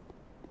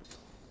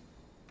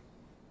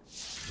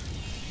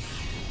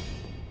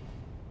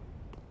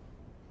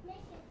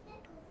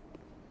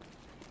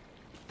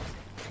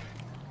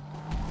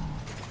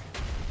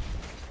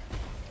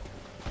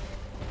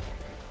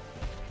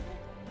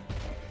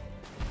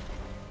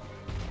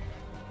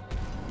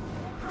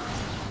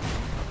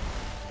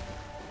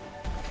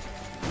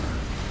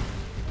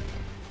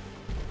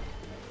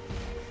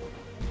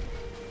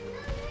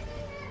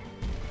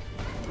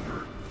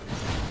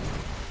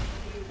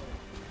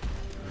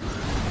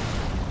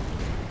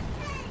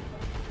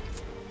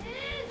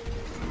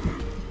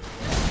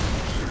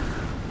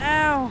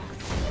 Ow!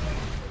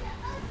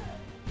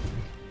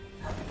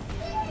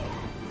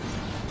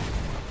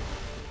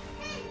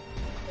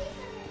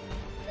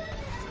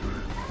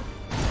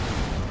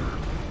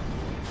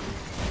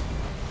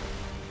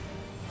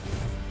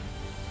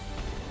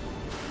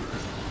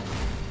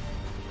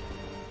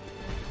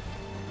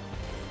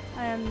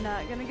 I am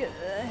not gonna get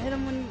hit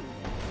him when.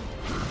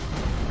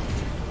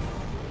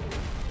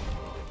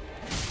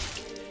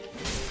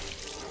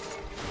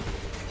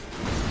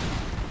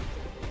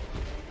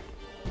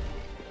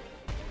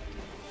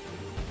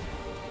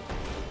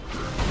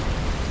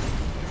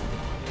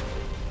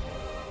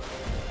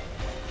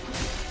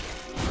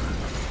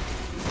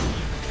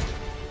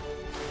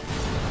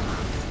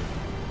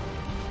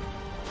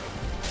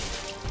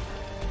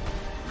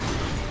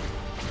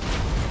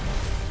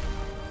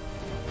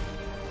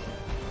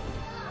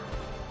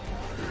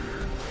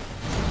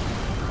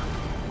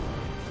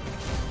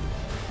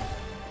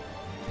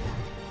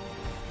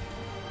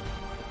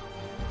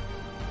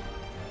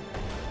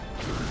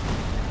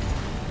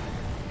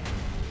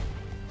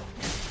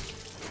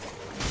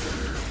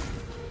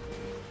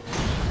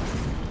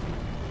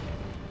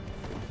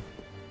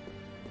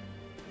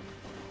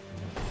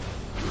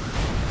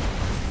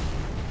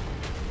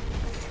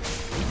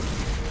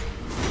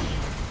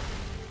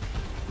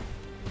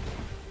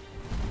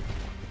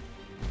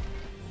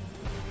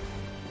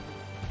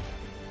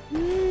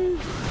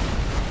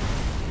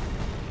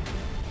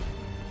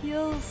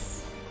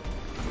 Heals.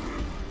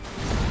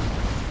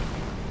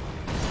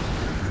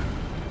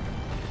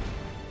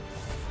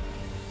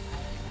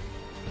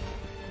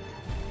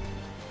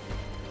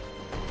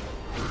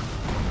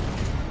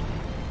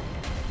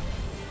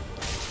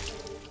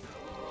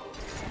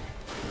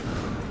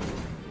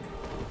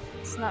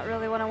 It's not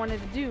really what I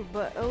wanted to do,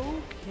 but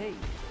okay.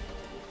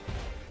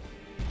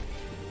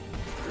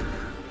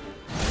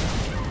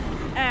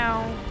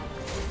 Ow.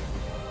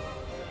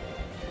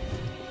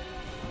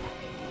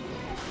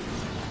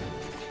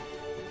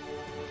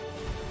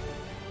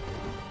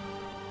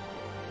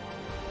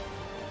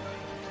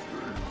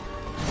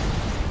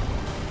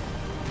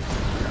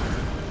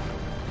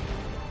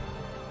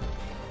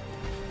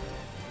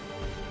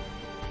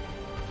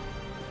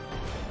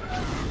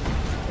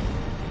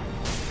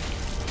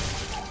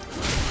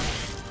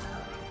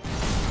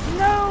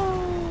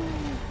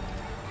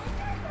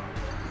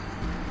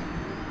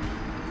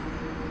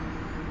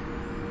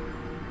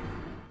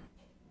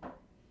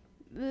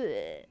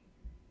 Blech.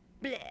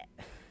 Blech.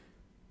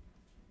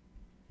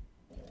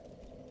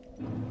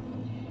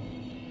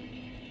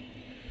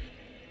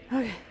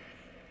 Okay.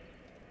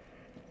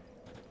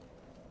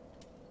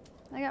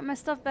 I got my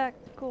stuff back.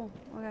 Cool.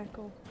 Okay,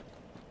 cool.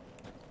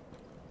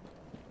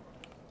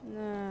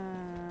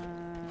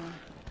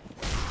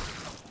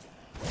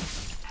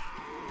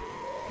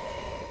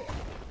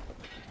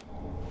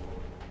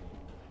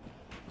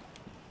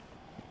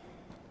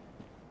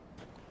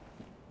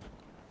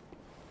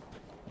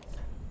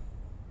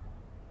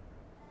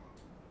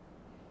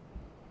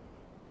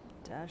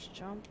 Dash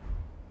jump.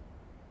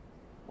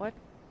 What?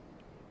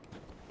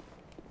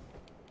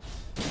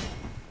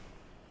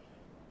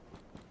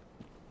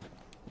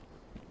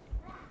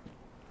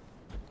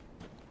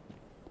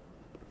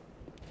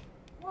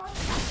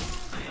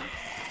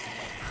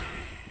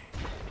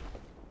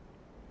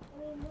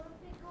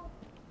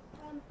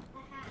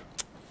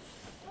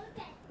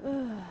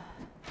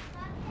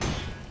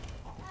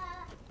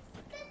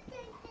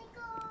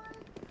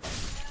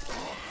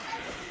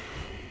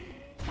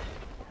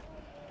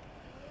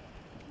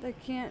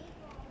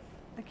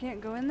 I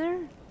can't go in there?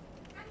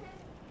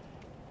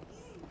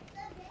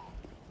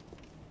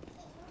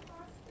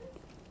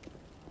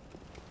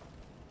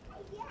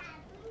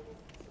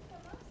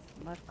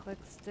 Left click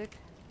stick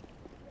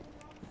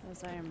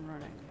as I am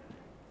running.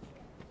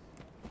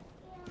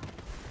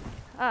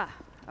 Ah,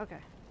 okay.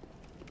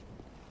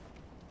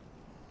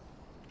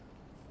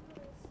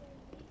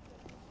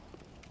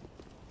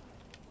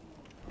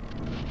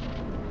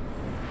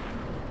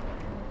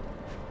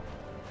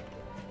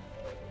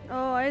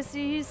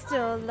 see he's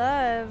still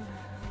alive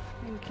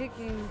and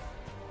kicking.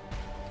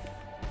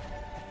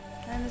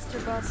 Hi, Mr.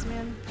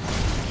 Bossman.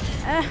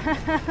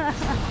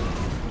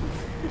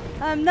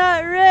 I'm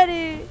not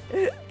ready.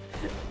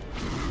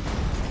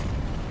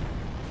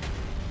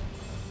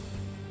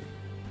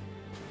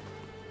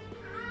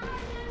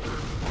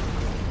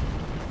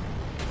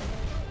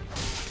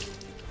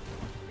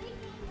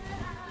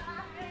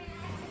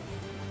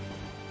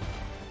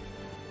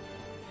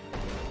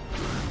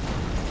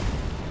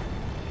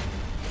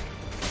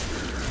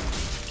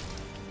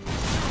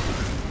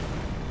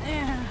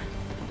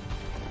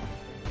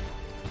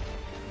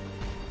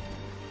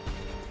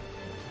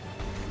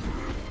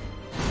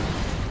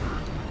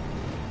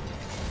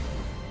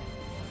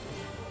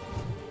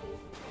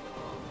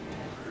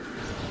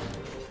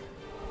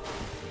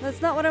 That's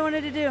not what I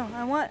wanted to do.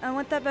 I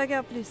want that back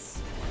out, please.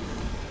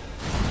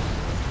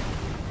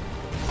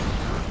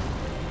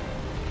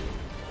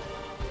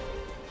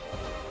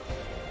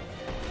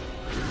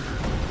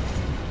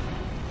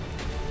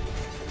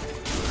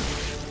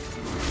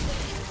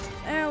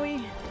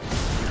 Owie.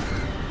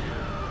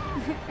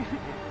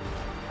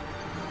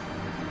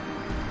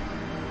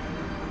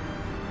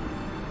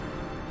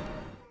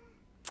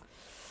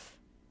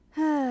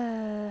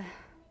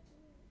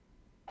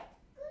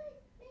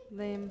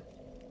 Lame.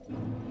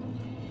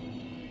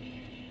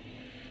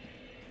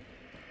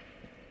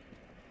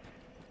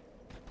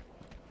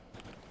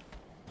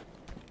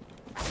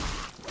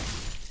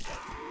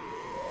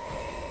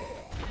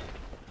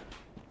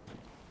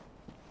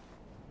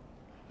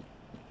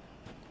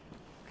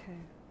 Okay.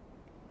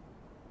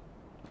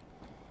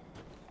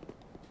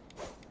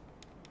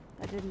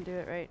 I didn't do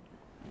it right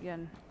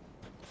again.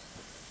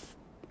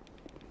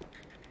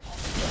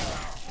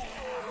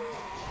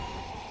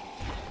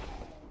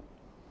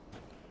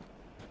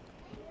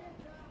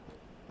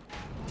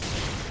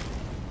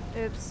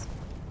 Oops.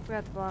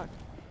 Forgot to block.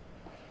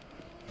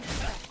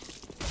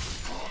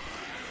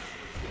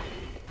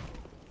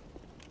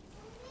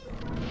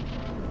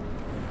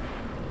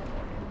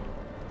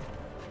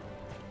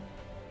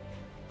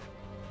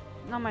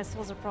 Now my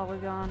souls are probably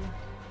gone.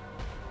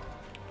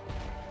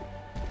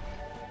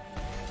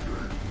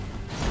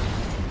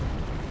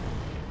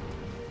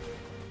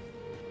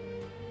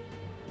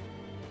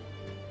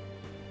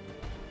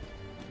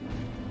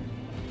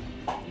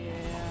 Yeah,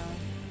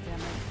 damn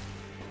it.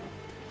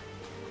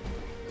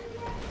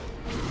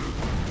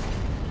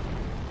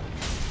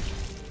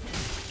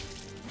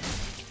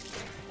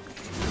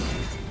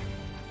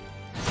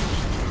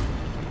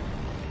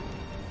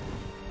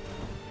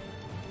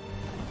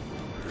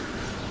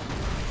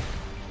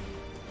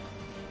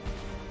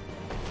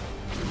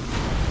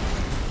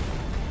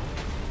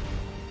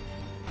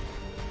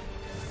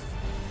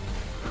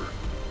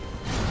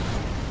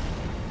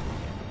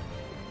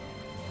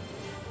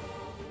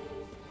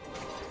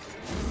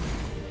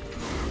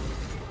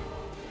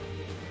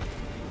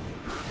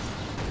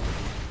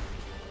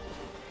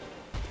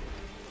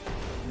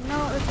 No,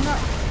 it's not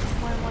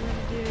what I wanted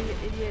to do, you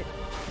idiot.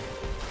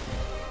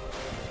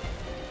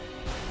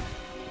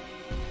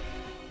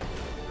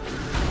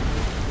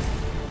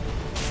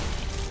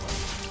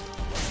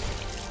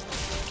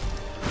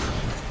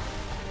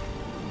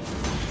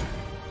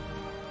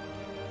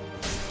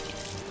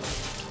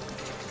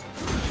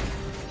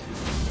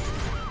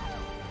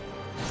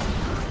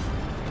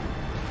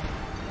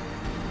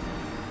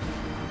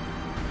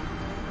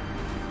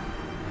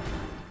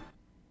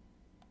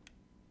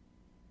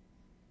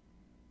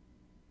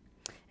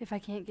 If I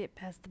can't get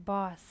past the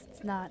boss,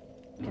 it's not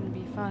gonna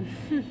be fun.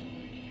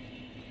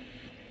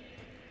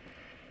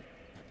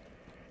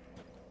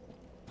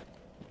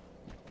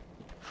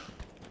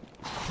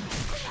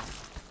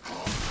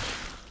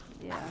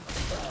 Yeah.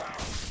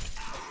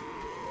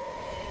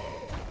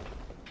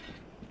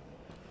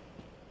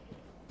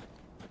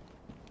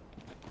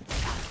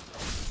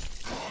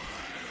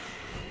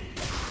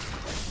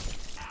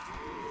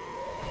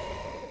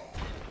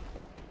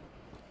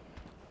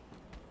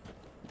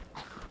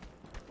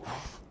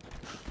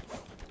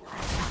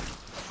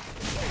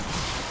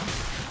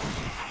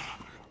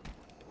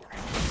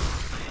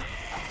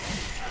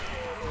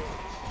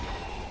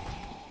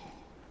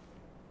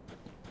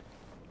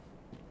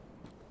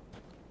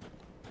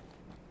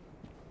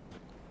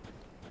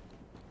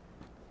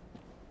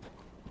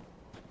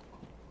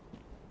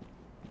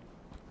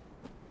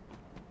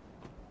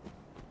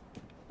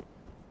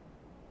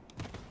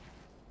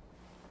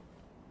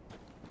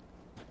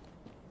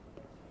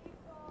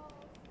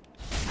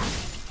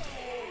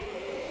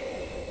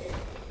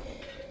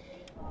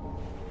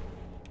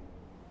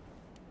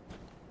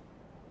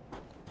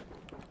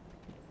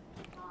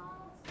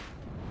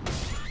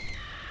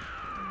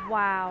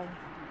 Wow.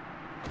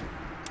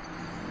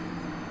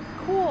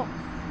 Cool.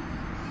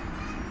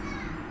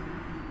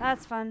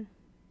 That's fun.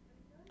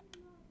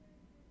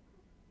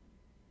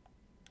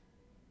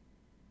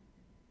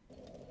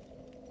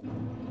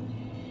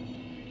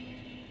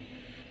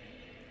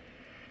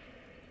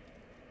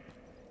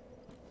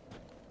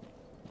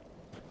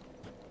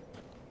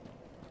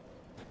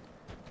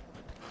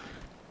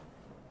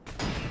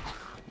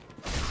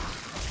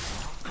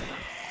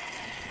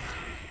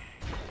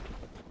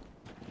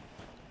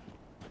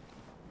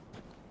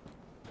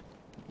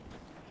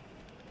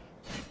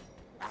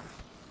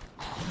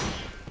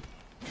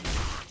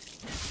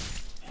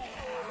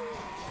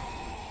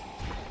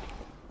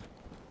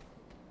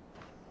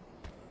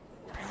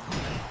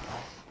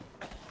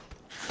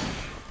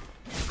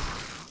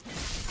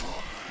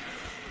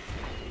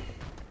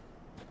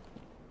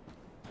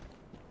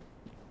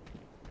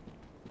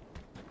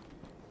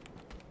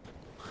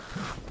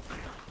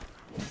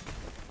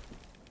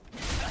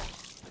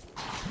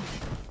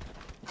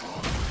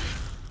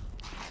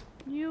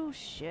 Oh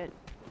shit.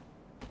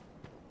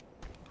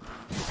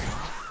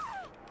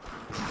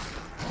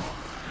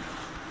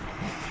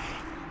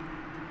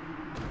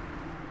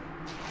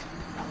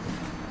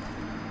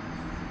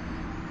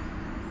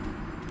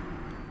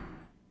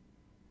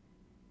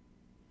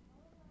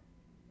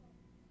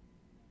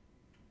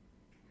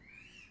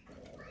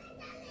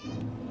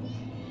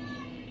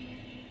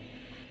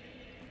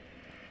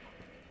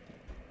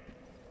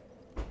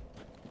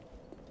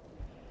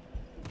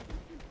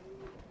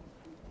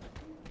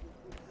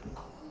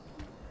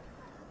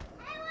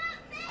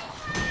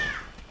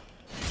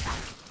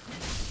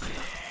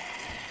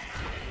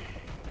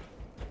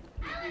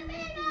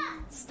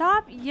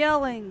 Stop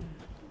yelling.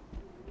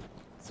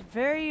 It's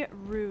very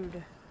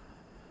rude.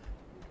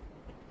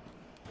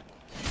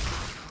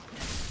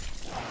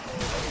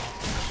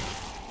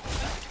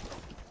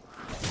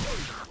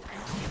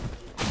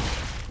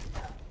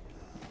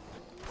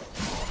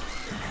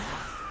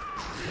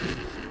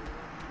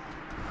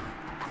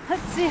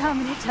 Let's see how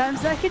many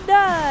times I can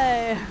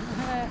die.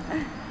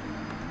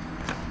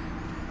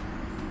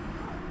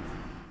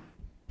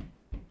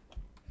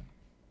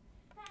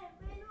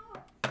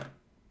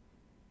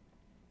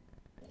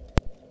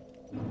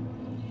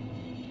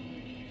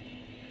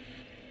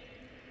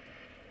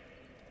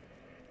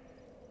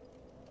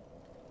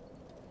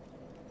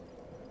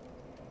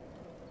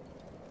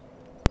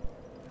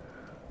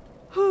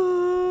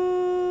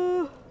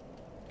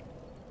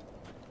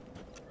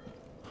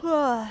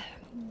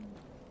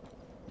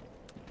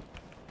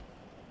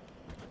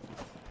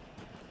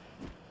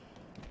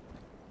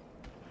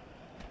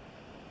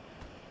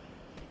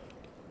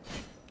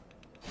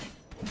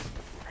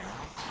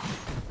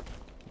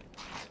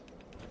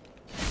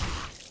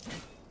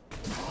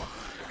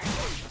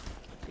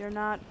 You're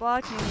not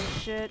blocking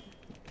this shit.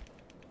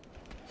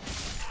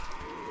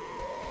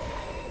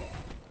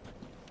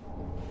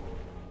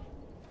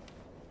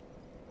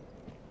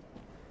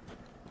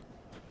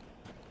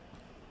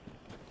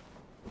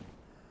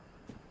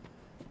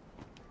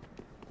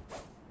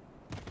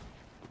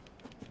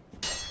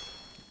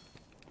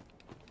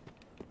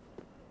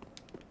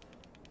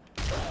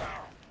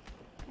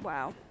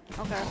 Wow.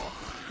 Okay.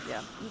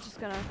 Yeah, I'm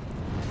just gonna...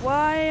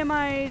 Why am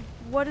I...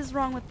 What is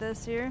wrong with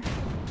this here?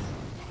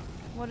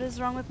 What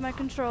is wrong with my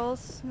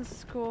controls? This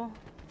is cool.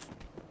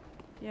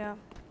 Yeah,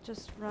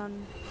 just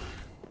run.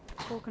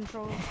 Full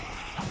control.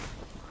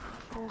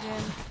 Full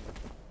game.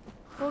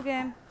 Full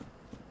game.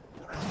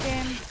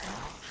 Game.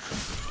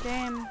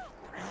 Game.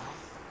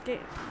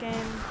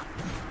 Game.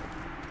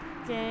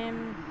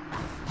 Game.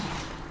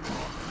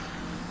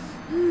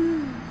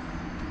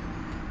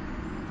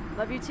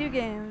 Love you too,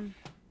 game.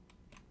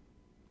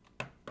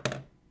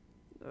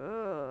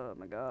 Oh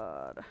my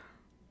god.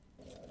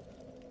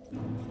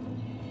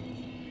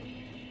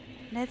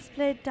 Let's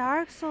play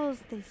Dark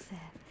Souls, they said.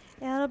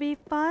 It'll be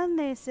fun,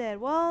 they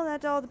said. Well,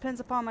 that all depends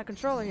upon my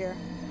controller here.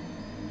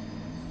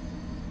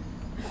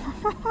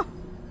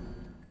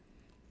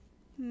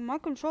 My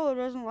controller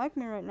doesn't like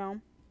me right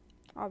now.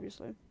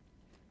 Obviously.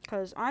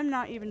 Because I'm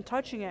not even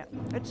touching it.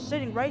 It's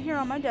sitting right here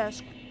on my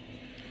desk.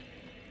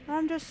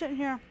 I'm just sitting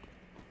here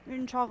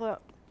eating chocolate.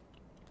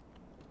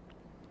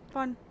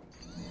 Fun.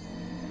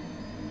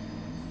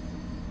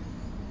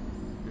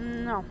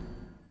 No.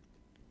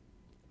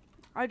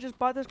 I just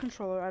bought this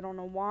controller. I don't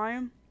know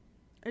why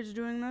it's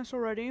doing this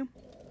already.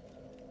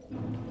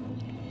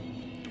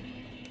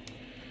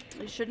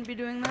 It shouldn't be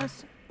doing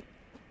this.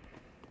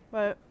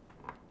 But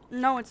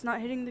no, it's not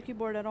hitting the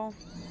keyboard at all.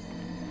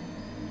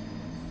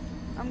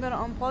 I'm gonna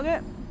unplug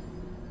it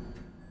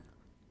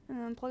and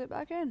then plug it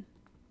back in.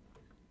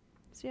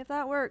 See if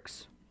that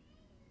works.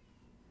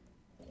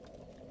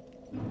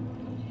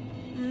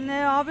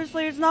 No,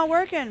 obviously it's not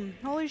working.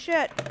 Holy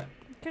shit.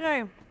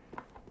 Okay.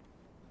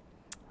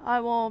 I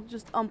will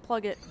just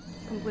unplug it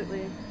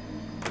completely.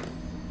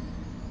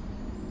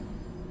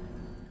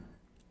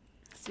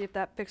 See if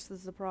that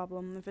fixes the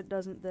problem. If it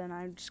doesn't, then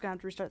I'm just gonna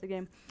have to restart the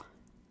game.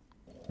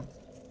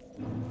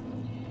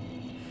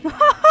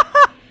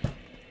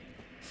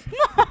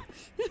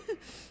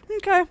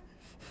 Okay.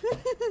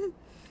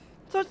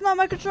 So it's not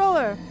my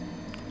controller.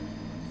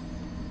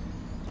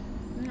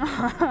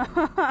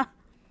 I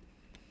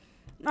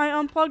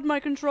unplugged my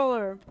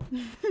controller.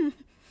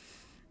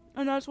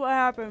 And that's what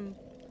happened.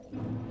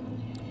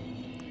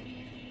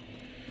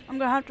 I'm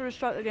gonna have to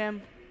restart the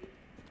game.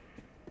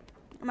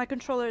 My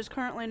controller is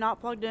currently not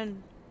plugged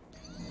in.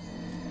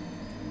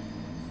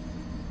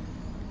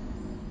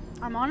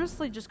 I'm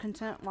honestly just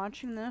content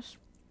watching this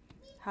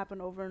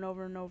happen over and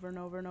over and over and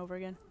over and over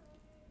again.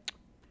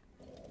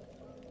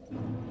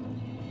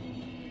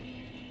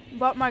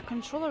 But my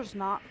controller's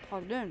not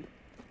plugged in.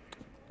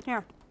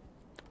 Here.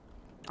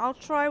 I'll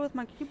try with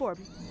my keyboard.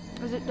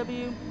 Is it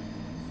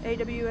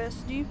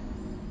WAWSD?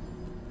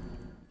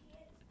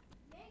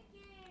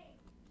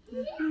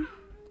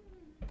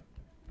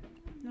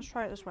 Let's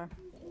try it this way.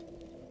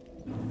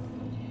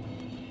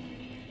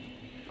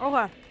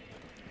 Okay.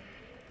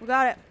 We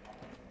got it.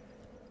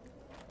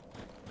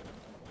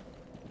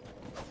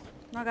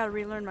 Now I gotta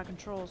relearn my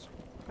controls.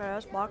 Okay,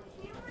 that's block.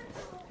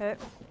 Hit.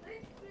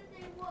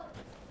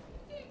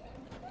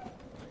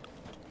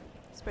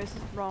 Space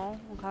is roll.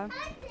 Okay.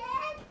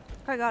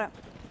 Okay, got it.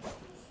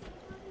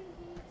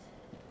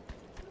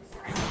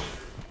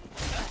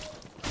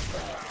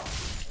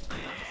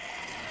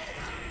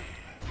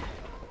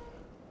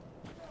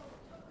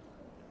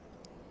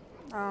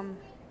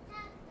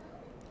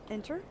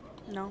 Enter?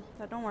 No,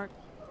 that don't work.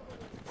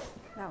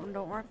 That one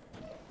don't work.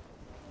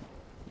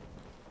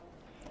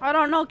 I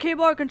don't know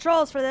keyboard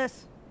controls for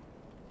this.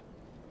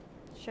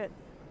 Shit.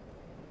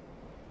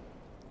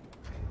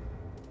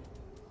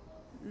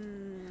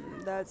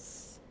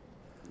 That's...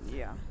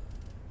 yeah.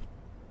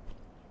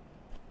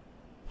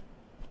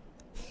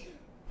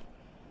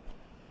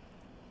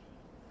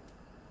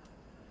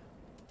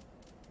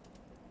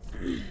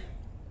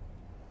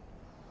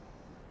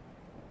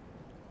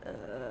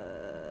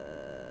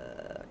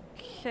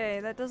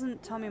 Okay, that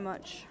doesn't tell me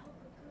much.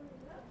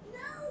 No,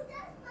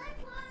 that's my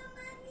part of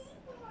my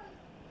keyboard.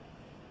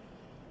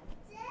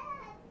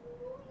 Dad,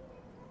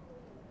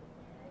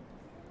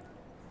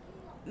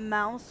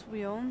 Mouse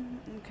wheel,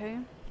 okay.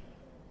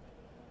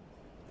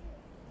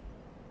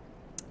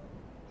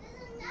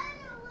 there's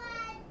another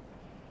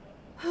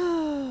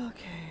one.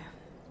 Okay.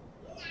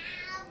 No.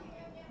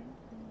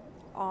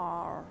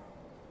 R.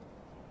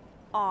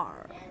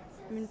 R.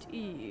 Mint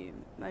E.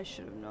 I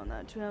should have known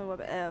that. 2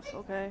 web F,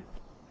 okay.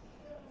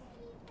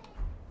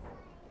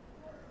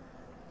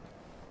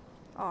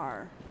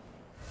 R.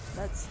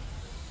 That's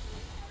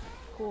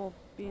cool.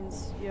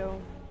 Beans,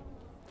 yo.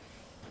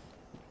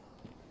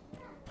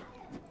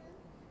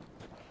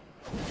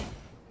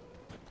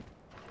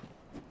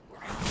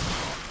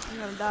 I'm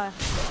gonna die.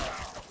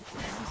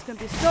 It's gonna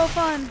be so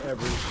fun.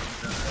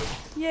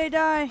 Yay,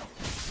 die.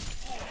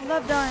 I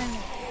love dying.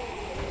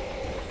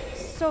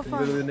 So fun.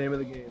 Literally the name of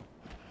the game.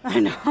 I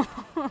know.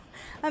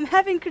 I'm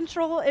having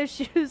control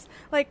issues.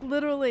 Like,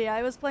 literally,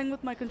 I was playing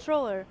with my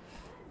controller,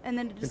 and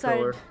then it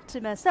decided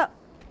to mess up.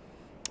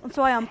 And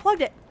so I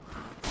unplugged it.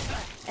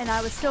 And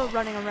I was still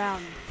running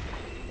around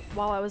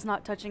while I was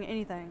not touching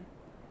anything.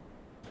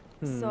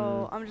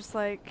 So I'm just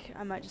like,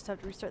 I might just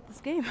have to restart this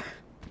game.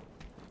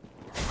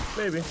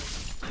 Maybe.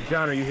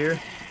 John, are you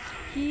here?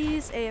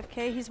 He's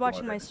AFK. He's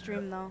watching my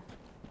stream, though.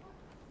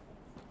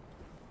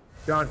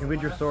 John,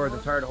 complete your swords.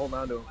 I'm tired of holding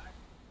on to them.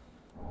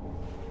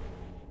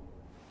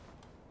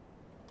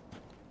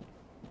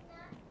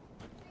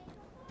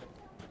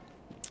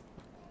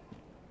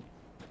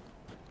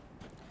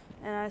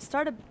 And I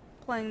started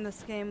playing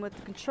this game with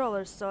the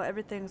controllers, so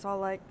everything's all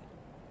like,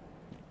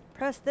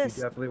 press this,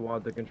 You definitely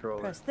want the controller.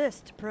 press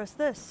this to press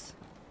this.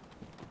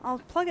 I'll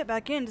plug it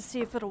back in to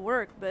see if it'll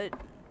work, but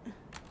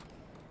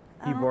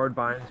I don't- Keyboard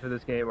binds for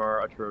this game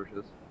are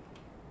atrocious.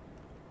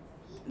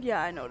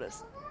 Yeah, I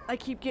noticed. I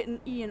keep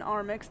getting E and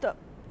R mixed up.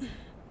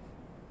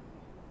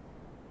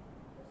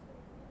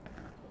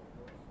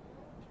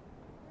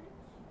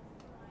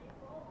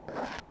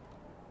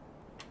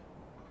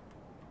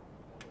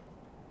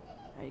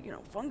 Are you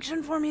gonna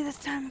function for me this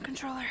time,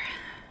 controller?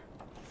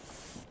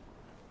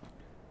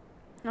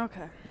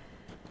 Okay.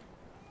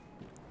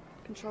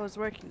 Controller's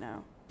working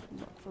now,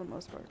 for the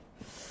most part.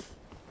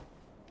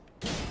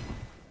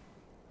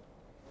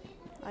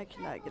 I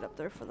cannot get up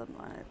there for them.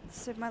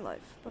 Save my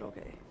life, but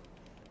okay.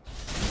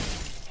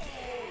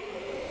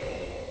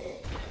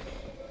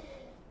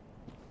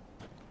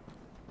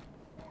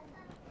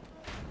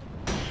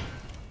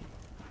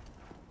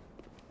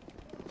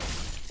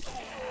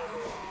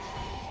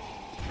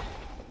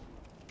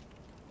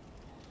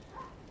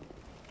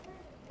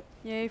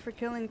 Yay for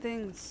killing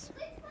things.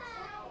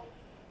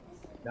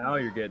 Now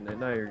you're getting it.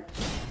 Now you're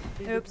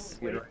Oops.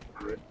 getting right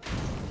into it.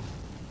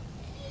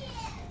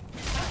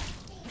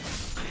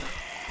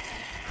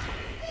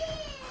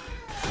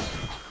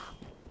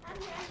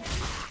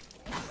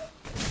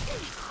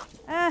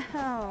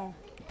 Ow.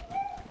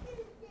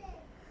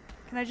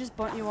 Can I just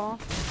bunt you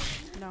off?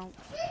 No.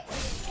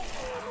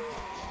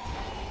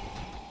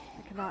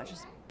 I cannot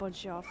just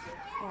bunch you off.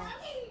 Oh.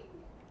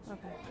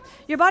 Okay.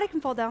 Your body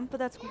can fall down, but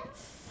that's cool.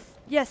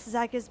 Yes,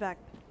 Zach is back.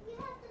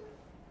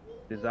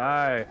 His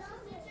eye.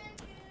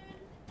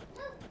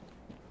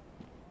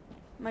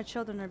 My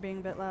children are being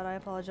a bit loud. I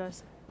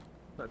apologize.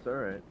 That's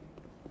alright.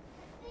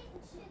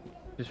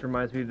 Just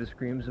reminds me of the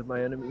screams of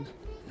my enemies.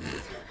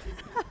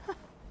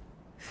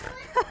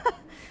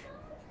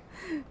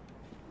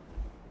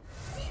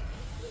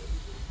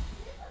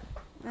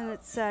 And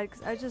it's sad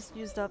because I just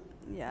used up.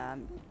 Yeah.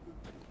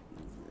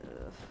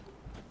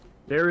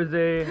 There is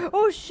a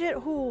Oh shit!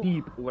 Who?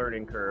 deep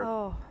learning curve.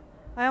 Oh,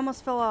 I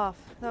almost fell off.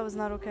 That was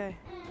not okay.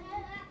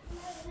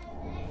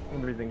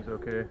 Everything's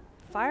okay.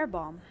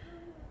 Firebomb.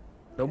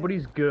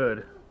 Nobody's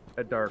good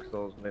at Dark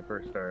Souls when they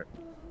first start.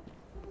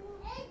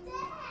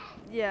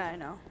 Yeah, I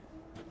know.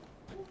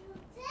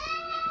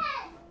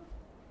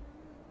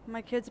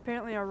 My kids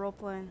apparently are role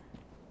playing.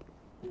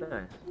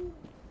 Nice.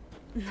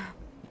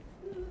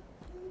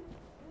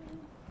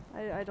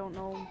 I don't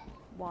know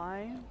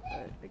why,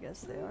 but I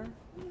guess they are.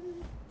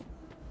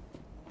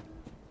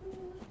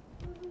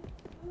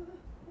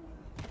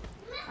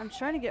 I'm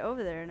trying to get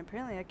over there, and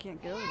apparently I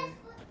can't get over there.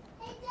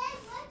 Hey, Dad,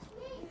 watch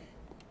me.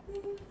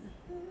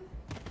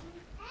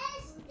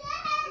 Hey,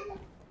 Dad.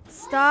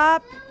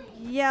 Stop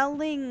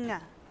yelling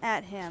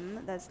at him.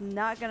 That's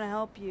not gonna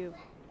help you.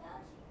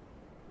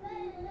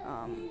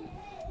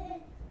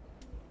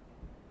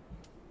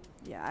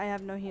 Yeah, I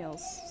have no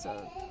heals,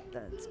 so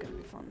that's gonna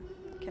be fun.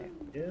 Okay.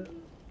 Yeah.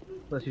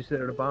 Unless you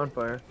sit at a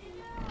bonfire.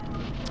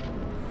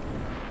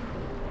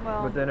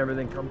 Well, But then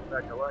everything comes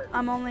back to life.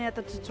 I'm only at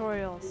the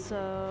tutorial,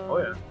 so. Oh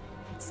yeah.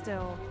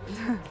 Still.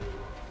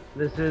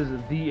 This is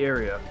the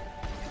area.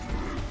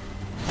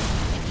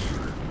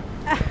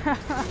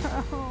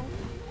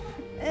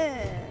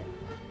 Eh.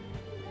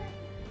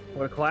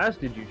 What class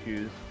did you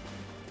choose?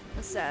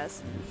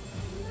 Assassin.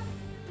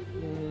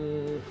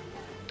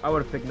 I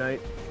would have picked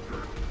Knight.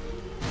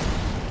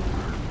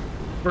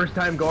 First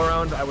time go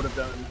around, I would have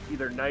done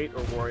either Knight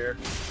or Warrior.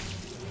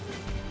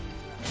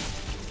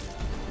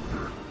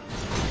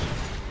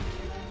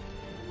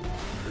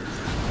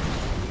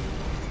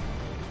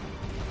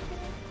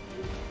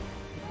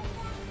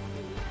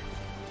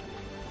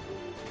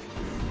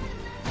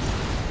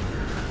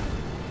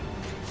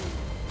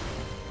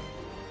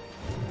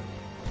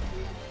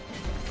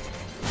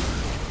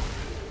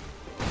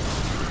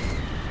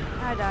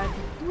 I died.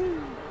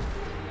 You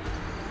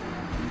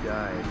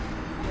died.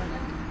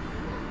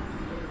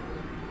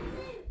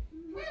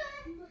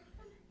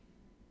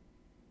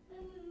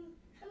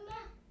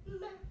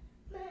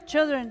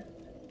 Children,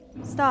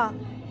 stop.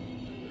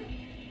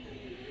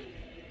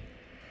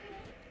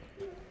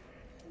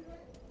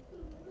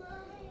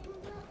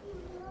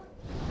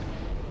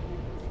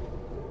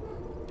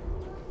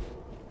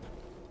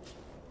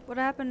 What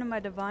happened to my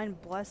divine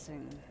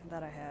blessing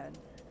that I had?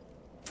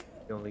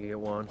 You only get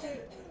one.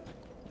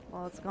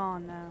 Well, it's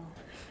gone now.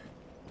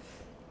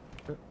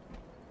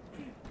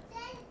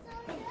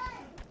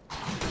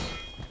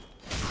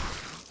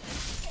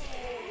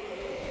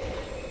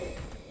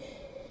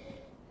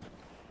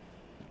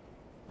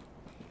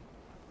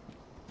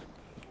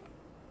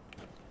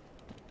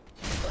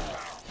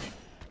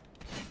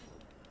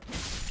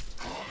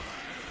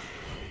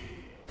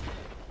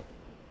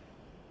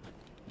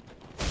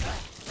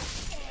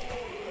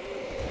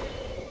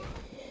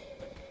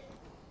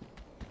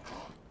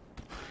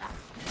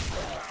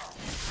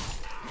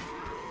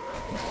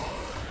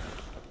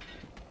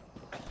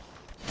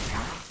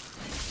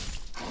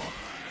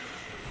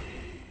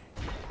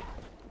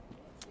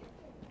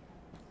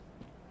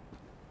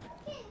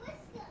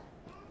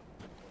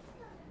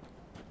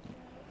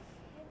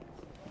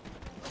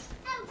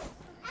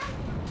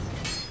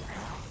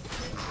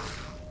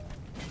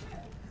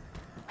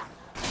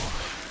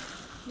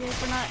 Yay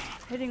for not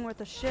hitting with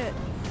the shit.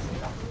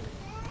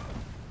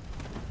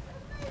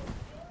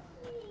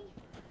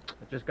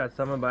 I just got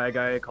summoned by a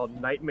guy called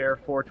Nightmare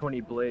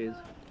 420 Blaze.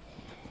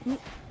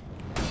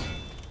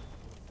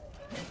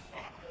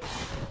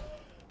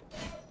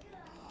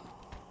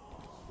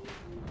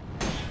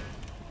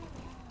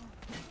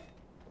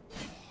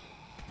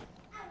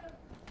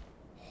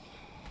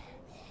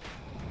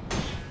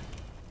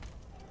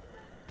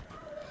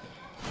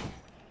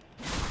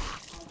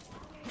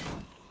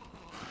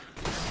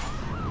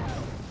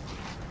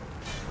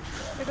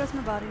 There goes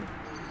my body.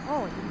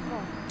 Oh, it didn't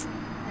fall.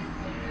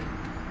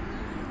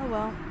 Oh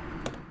well.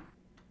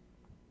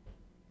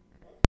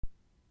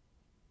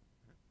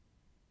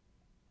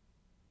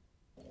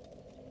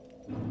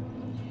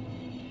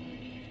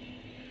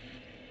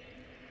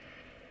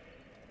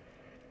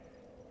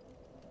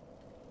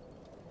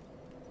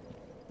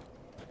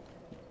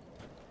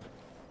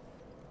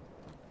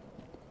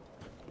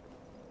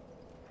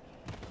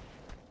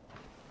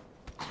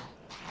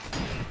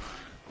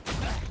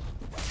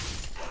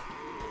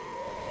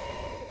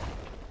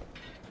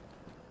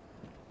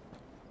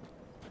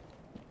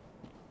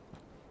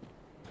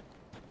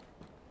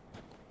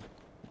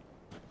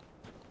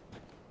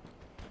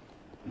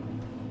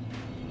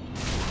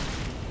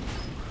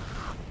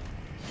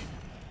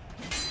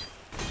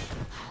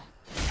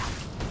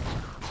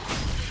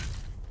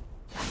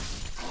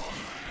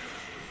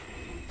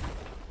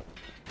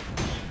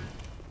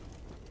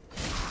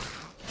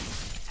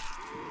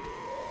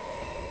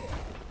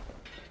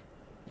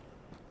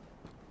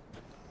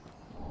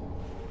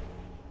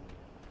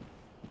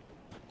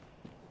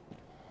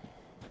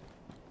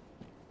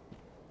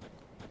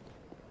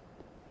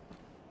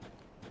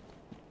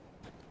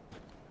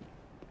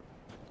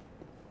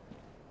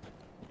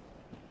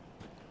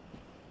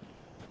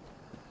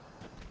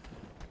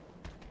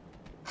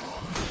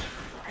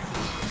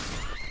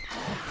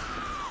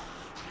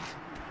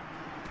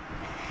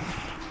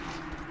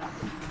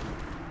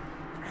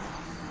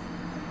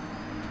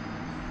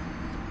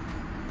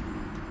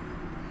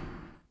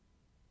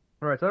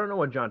 Alright, so I don't know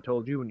what John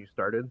told you when you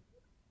started,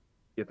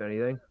 if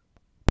anything.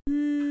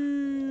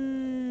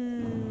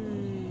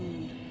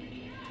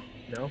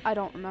 No? I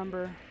don't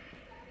remember.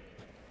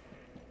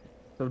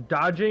 So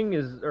dodging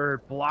is,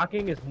 or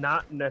blocking is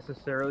not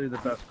necessarily the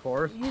best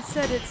course. He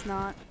said it's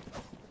not.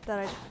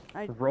 That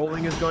I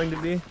Rolling is going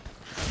to be.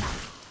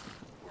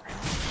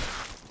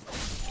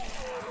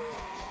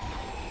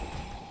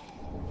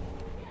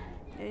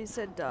 Yeah, he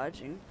said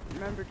dodging.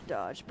 Remember to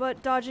dodge.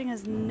 But dodging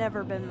has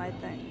never been my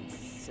thing.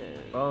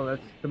 expensive. Well,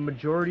 that's the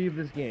majority of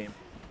this game.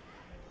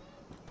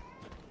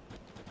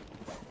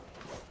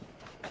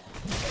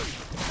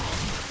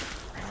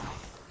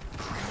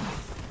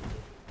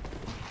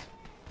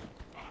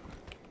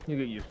 You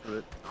get used to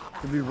it.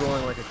 You'll be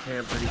rolling like a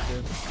champ pretty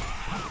soon.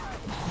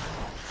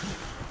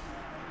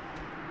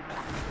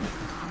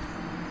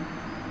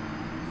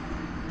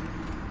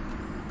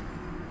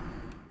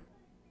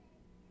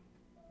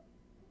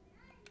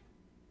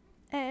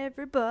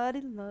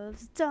 Everybody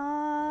loves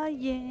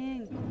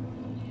dying.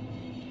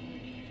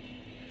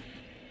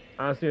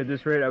 Honestly, at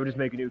this rate, I would just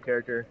make a new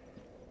character.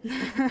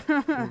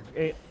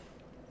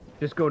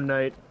 Just go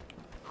knight.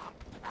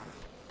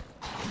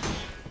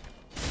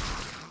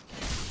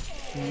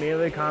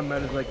 Melee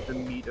combat is like the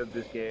meat of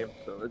this game,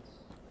 so it's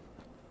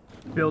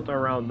built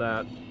around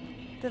that.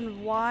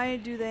 Then why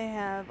do they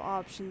have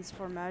options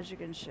for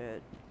magic and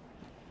shit?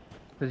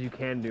 Because you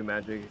can do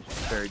magic, it's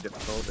just very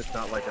difficult. It's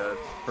not like a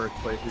first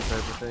playthrough type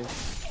of thing.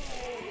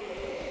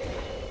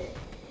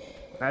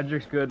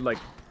 Magic's good like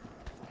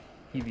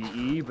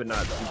PvE, but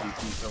not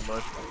PvP so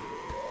much.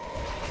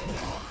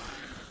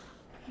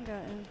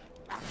 Got it.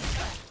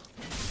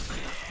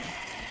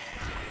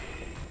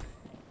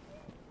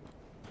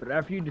 But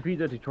after you defeat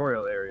the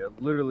tutorial area,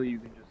 literally you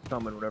can just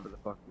summon whatever the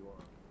fuck you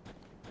want.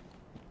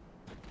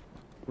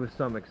 With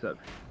some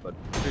exceptions, but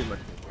pretty much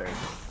the same.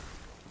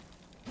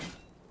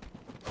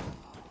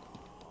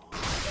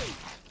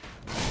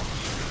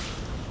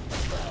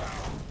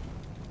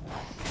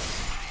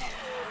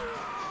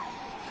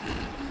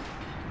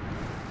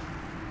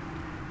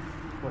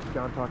 What's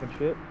John talking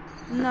shit?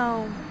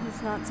 No,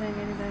 he's not saying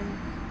anything.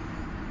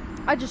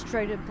 I just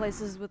traded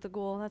places with the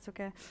ghoul. That's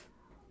okay.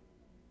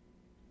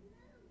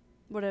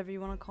 Whatever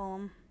you want to call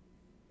him.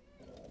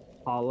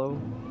 Hollow.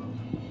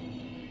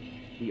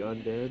 The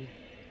undead.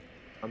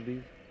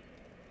 Zombies.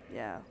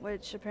 Yeah,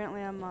 which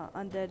apparently I'm an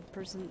undead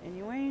person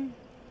anyway.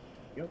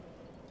 Yep.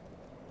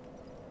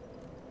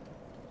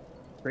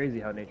 Crazy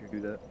how nature do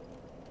that.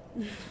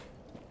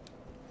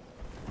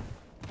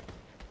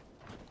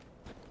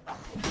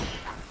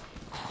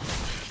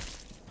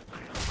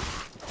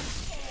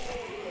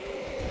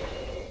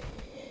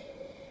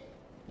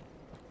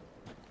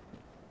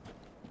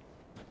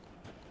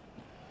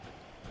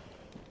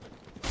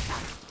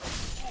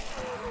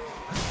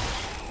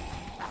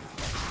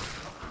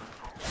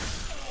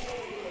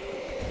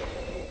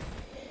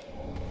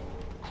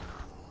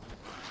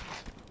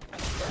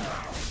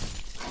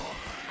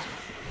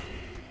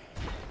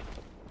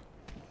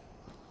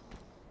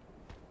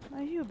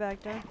 Are you back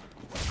there?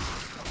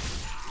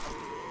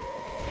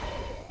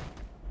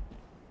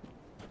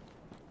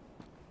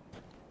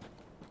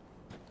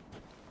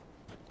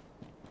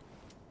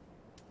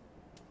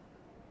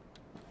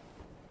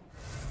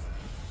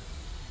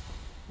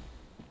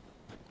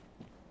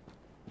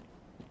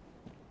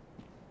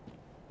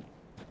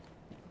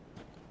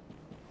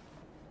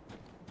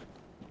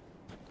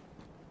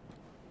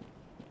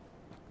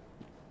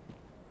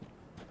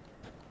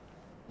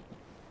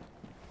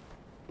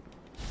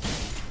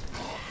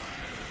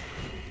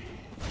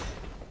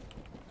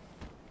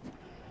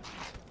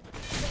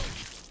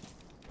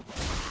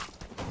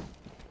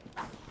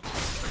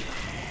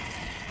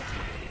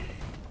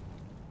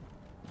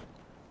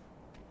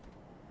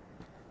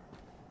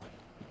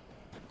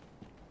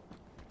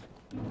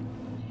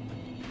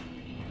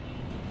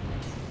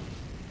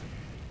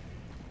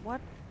 What?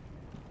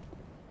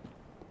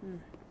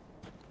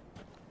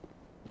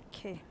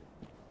 Okay.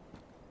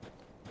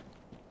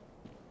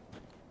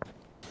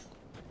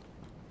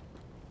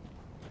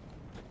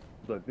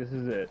 Look, this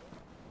is it.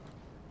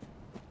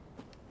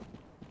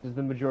 This is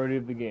the majority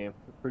of the game.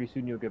 Pretty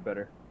soon you'll get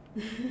better.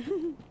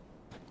 You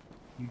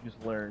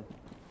just learn.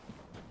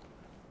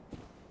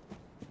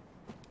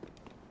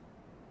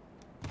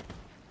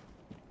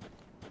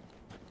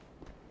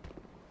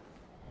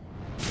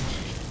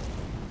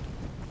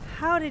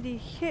 How did he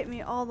hit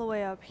me all the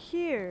way up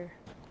here?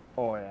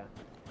 Oh yeah.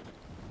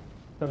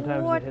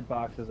 Sometimes What? the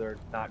hitboxes are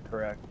not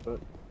correct, but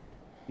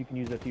you can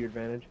use that to your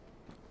advantage.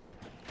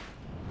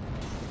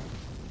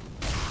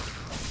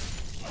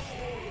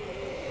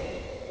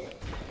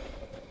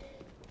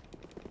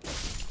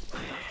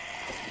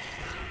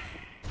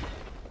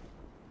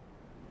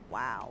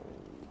 Wow.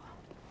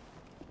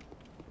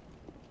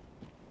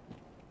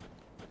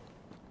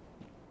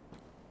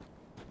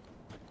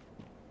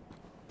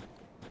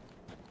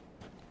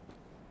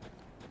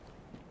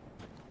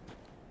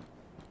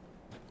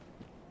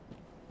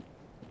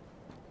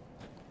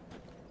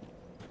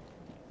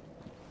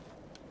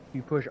 If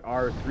you push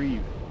R3,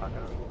 you can lock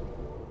on.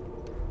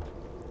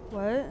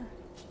 What?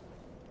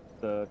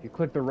 So if you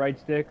click the right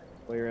stick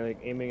while you're like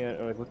aiming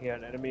at or like looking at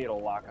an enemy, it'll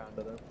lock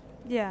onto them.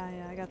 Yeah,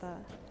 I got that.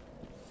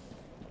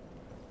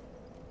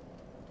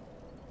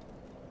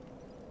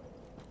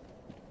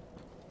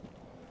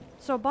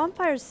 So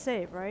bonfire's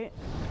safe, right?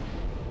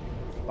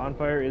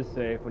 Bonfire is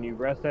safe. When you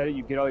rest at it,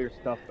 you get all your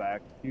stuff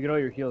back. You get all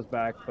your heals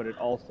back, but it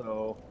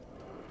also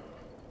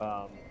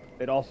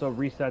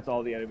resets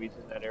all the enemies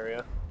in that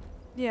area.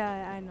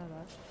 Yeah, I know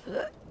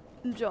that.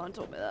 John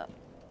told me that.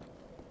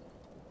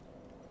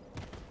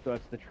 So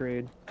that's the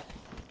trade.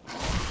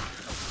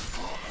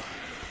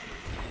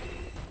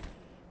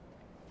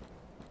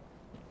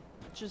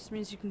 Just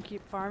means you can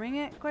keep farming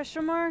it?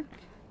 Question mark.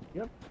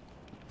 Yep.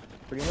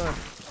 Pretty much.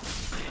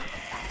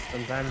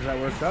 Sometimes that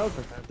works out,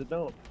 sometimes it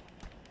don't.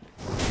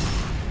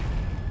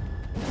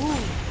 Ooh,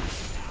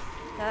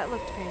 that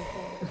looked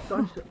painful.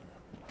 Sunset.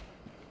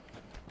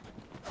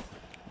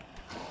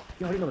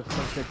 Yo, I didn't know the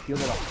sunset field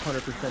at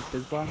 100%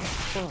 fizz block.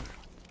 Fuck.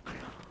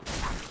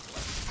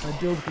 My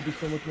build could be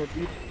so much more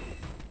beautiful.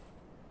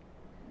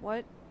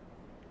 What?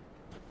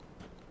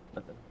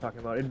 Nothing. Talking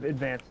about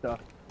advanced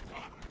stuff.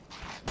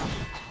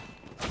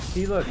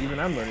 See, look, even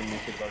I'm learning new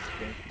shit about this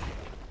game.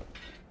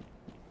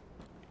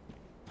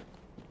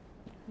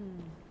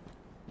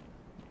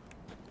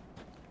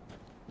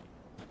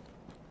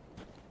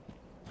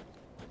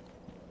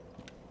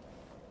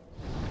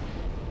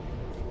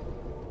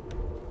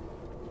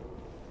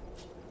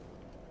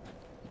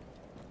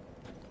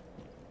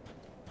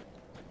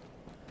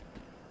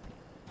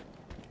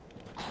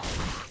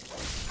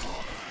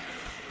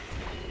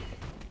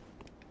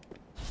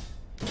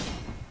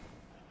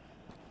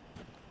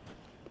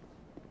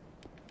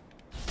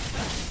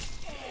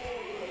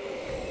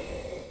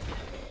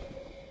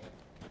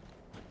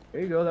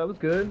 There you go, that was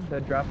good.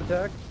 That drop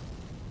attack.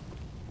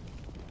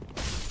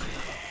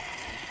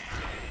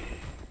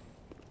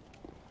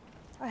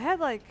 I had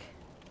like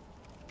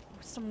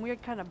some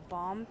weird kind of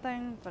bomb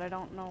thing, but I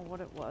don't know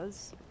what it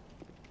was.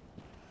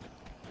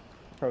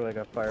 Probably like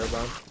a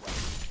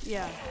firebomb.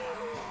 Yeah.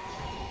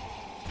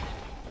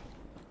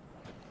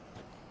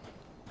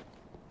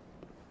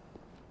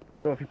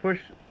 So if you push,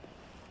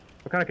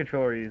 what kind of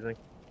controller are you using?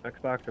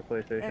 Xbox or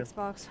PlayStation?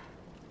 Xbox.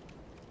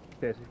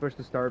 Okay, so you push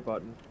the start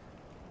button.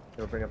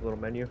 It'll bring up a little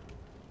menu.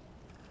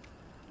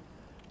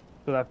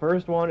 So that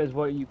first one is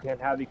what you can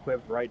have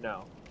equipped right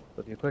now.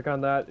 So if you click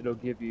on that, it'll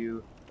give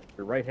you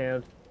your right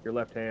hand, your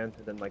left hand,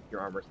 and then like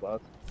your armor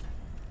slots.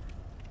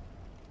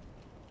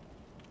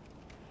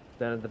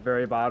 Then at the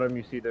very bottom,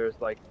 you see there's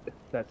like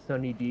that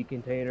Sunny D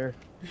container.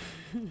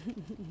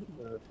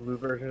 The blue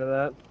version of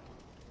that.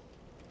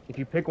 If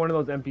you pick one of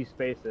those empty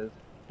spaces,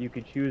 you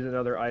could choose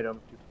another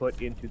item to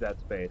put into that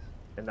space,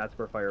 and that's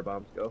where fire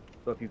bombs go.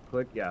 So if you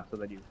click, yeah, so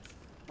then you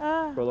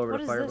scroll over what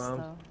to is fire this,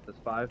 bombs. though? There's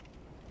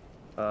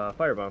 5.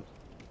 Fire bombs.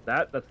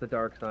 That's the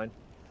dark sign.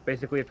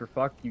 Basically, if you're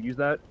fucked, you use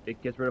that.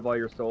 It gets rid of all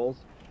your souls,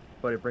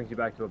 but it brings you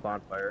back to a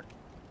bonfire.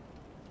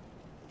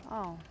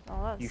 Oh,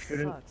 that You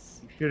shouldn't.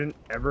 sucks. You shouldn't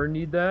ever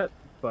need that,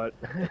 but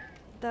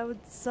That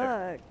would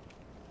suck.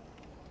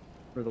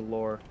 for the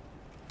lore,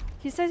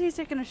 He said he's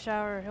taking a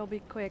shower. He'll be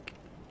quick.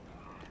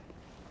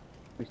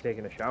 if he's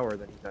taking a shower,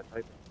 then he's not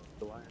typing.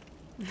 The liar.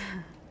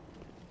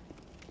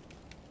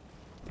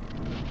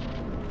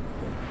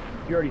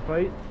 You already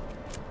fight?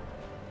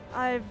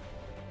 I've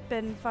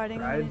been fighting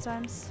Right. many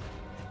times.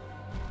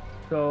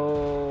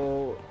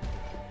 So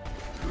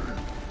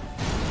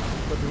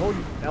if you hold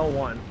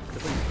L1 to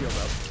put your shield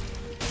up,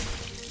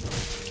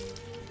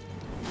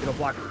 it'll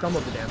block some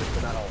of the damage,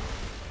 but not all.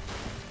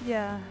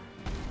 Yeah.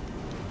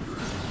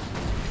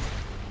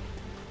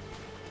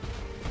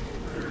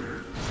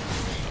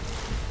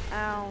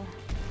 Ow.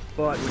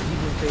 But when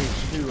he's in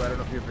phase 2, I don't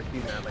know if you've ever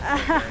seen that. Like,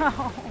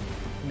 Ow.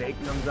 snake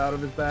comes out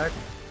of his back.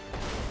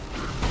 I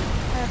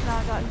have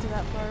not gotten to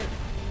that part.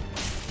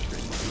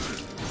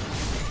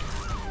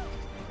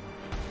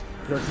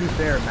 So to be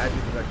fair, magic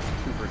is actually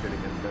super good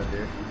against that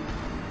here.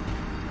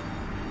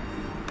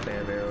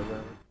 Spam arrows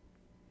out.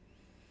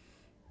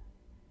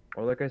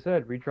 Or like I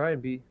said, retry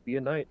and be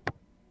a knight.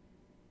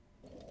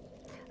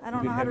 I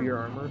don't You know get how heavier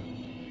to. armor.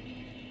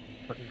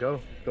 Fucking go.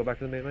 Go back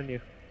to the main menu.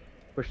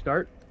 Push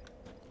start.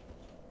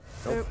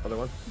 Nope, Nope. other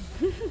one.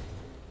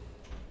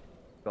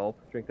 Gulp.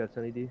 Drink that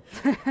Sunny D.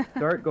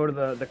 Start. Go to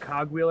the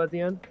cogwheel at the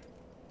end.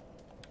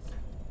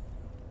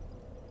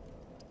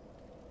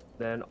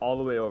 Then all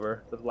the way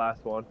over to the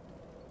last one.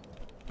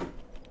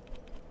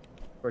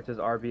 Where it says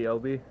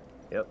RBLB.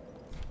 Yep.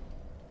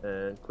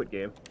 And quit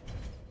game.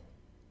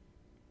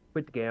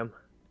 Quit the game.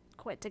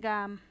 Quit the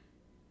gum.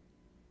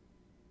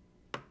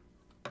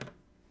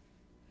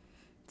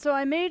 So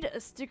I made a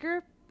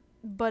sticker,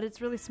 but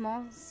it's really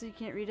small, so you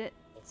can't read it,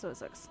 so it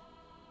sucks.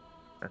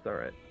 That's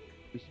alright.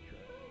 We should try.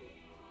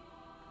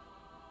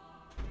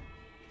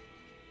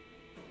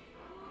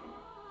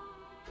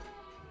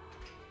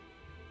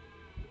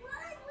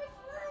 Which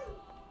one?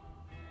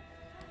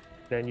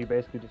 Then you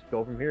basically just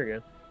go from here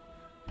again.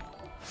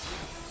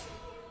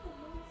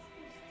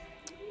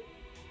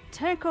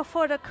 Tanko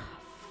for the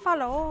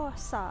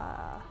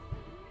Falosa.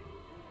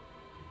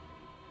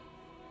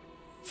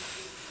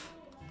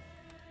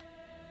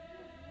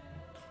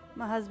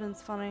 My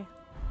husband's funny.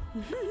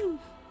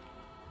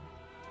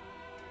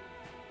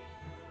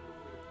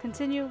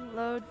 Continue,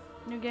 load,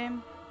 new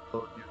game.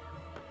 Oh,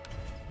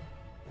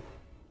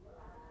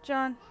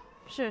 John,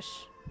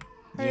 shush.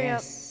 Hurry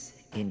Yes,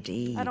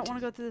 indeed. up. I don't want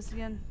to go through this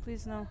again.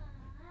 Please no.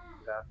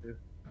 you have to.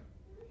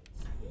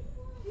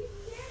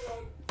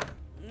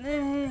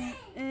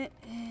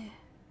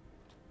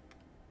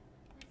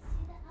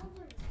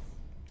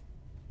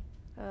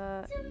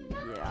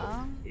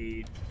 Yeah.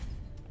 age.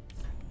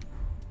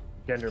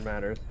 Gender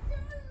matters.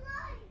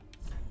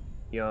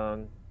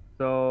 Young.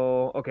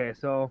 So, okay,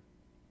 so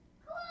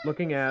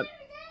looking at,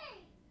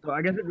 so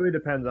I guess it really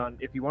depends on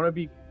if you want to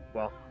be,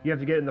 well, you have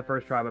to get in the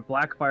first try, but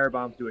black fire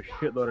bombs do a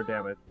shitload of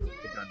damage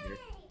to Gundyr.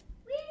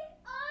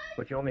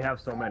 But you only have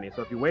so many,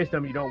 so if you waste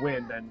them, you don't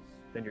win,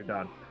 then you're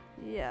done.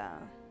 Yeah.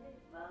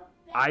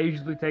 I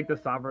usually take the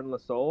Sovereign Le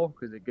Soul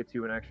because it gets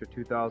you an extra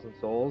 2,000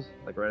 souls,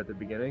 like right at the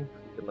beginning.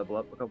 You can level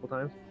up a couple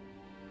times.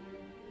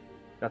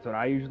 That's what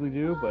I usually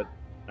do, but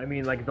I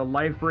mean, like the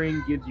Life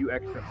Ring gives you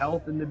extra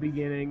health in the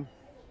beginning.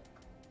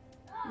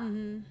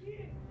 Mhm.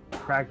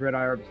 Cracked Red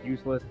Eye Orb's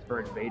useless for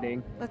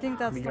invading. I think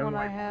that's mean, the young one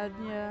I life- had.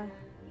 Yeah.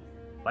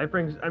 Life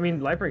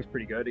Ring's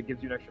pretty good. It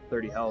gives you an extra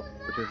 30 health,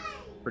 which is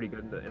pretty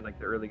good in like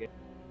the early game.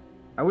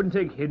 I wouldn't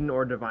take Hidden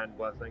or Divine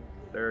Blessing.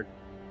 They're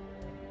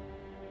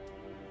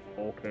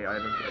okay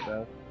items like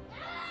that.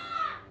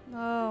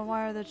 Oh,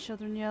 why are the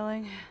children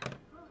yelling?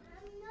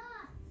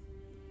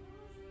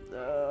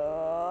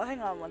 Hang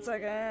on 1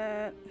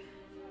 second.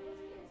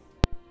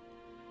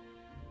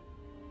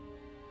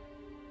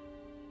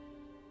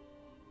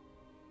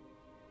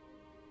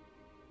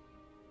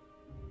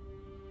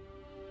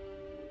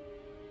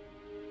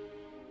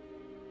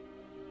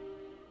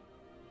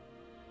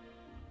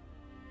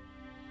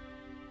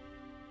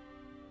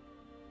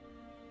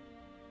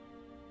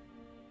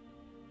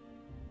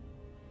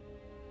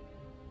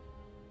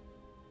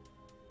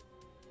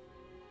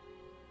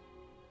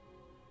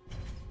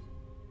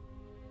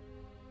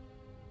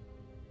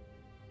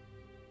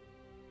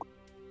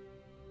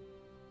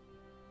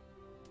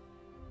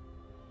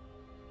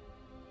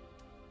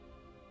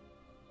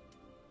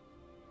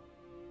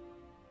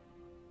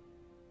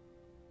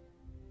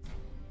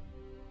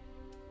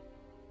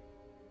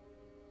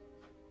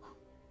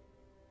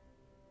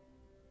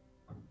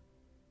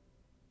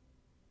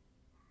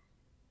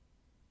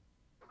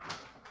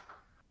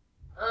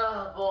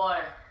 Oh boy.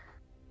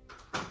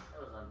 That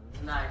was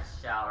a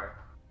nice shower.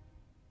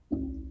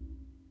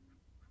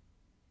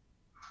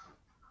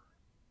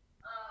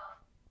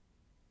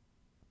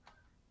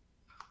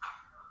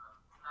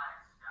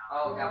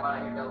 Oh god, why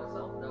don't you know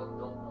so? No,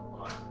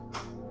 hold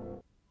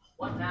on.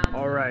 What now?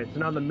 Alright, so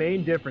now the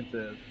main difference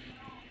is,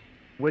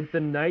 with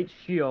the Knight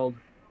Shield,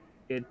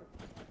 it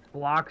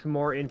blocks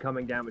more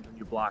incoming damage when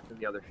you block than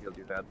the other shield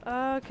you've had.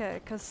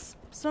 Okay, because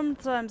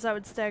sometimes I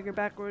would stagger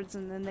backwards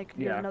and then they could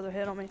get Yeah. another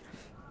hit on me.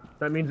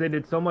 That means they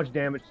did so much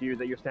damage to you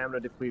that your stamina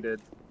depleted,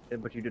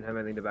 but you didn't have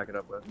anything to back it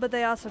up with. But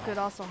they also could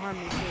also harm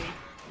me too.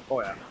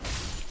 Oh yeah.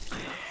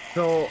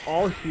 So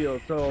all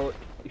shields,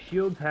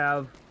 shields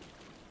have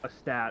a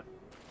stat,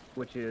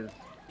 which is,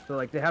 so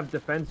like they have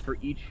defense for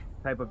each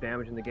type of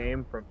damage in the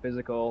game, from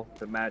physical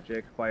to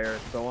magic, fire,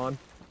 and so on.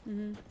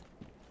 Mhm.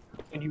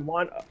 And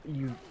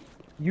you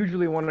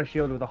usually want a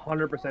shield with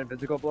 100%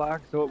 physical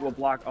block, so it will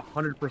block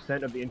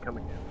 100% of the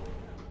incoming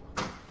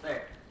damage.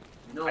 There.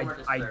 No I more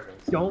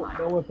disturbance. don't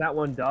know if that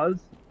one does,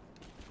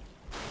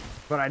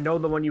 but I know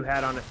the one you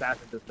had on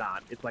Assassin does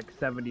not. It's like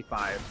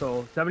 75.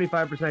 So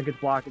 75% gets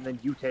blocked, and then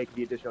you take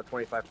the additional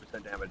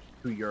 25% damage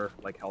to your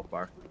like health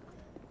bar.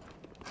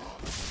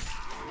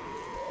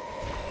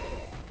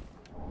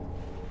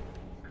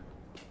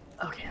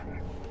 Okay.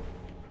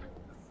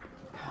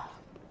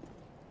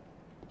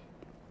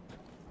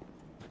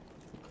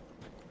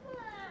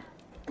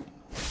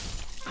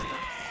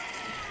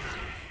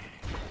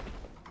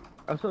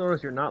 I also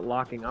noticed you're not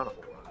locking on a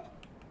whole lot.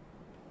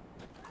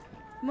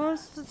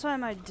 Most of the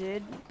time I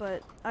did,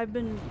 but I've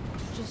been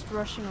just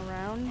rushing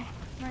around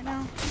right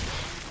now.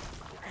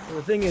 So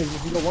the thing is,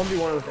 if you go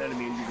 1v1 with an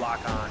enemy and you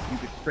lock on, you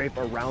could strafe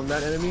around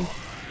that enemy.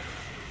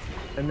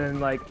 And then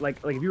like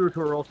if you were to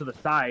roll to the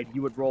side,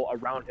 you would roll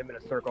around him in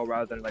a circle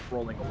rather than like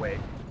rolling away.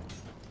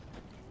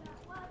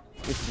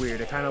 It's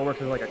weird. It kind of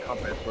works as like a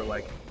compass where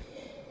like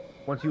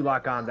once you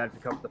lock on, that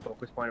becomes the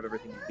focus point of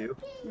everything you do.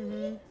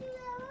 Mhm.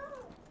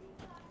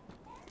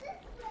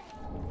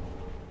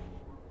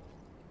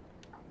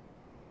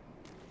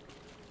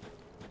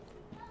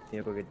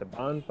 You go get the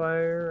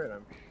bonfire, and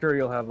I'm sure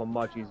you'll have a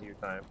much easier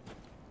time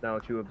now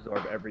that you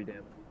absorb every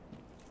damage.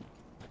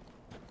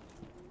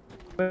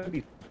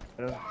 Maybe,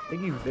 I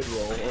think you mid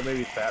roll, or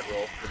maybe fat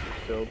roll, which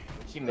is still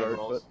She mid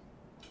rolls.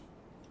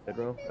 mid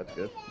roll. That's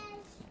good.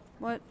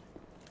 What?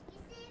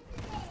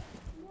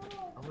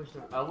 I wish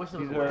there was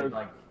These a way are-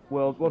 like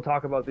We'll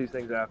talk about these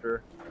things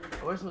after.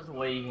 I wish there was a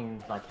way you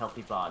can like help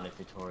people out in a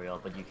tutorial,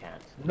 but you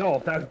can't. No,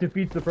 that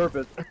defeats the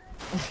purpose.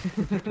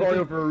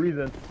 Tutorial for a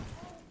reason.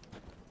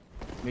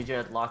 Meet you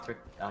at Lockford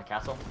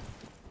Castle.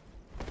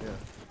 Yeah.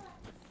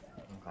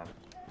 Okay.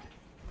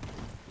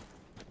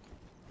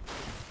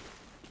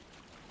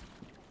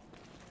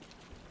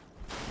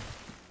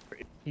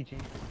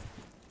 Teaching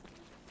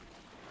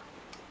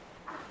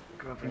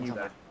Girlfriend's you on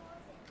that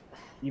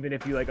even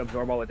if you like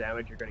absorb all the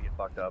damage, you're gonna get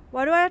fucked up.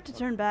 Why do I have to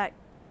turn back?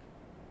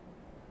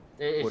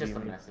 It's What do just you a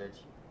mean? message.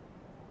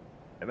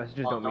 The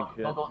messages Oh, don't mean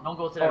shit. don't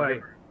go to that Oh, hey.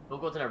 river. Don't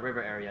go to that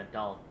river area.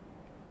 Don't.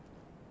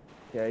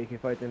 Yeah, you can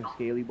fight them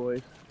scaly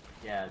boys.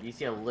 Yeah, you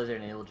see a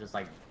lizard and it'll just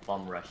like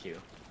bum rush you.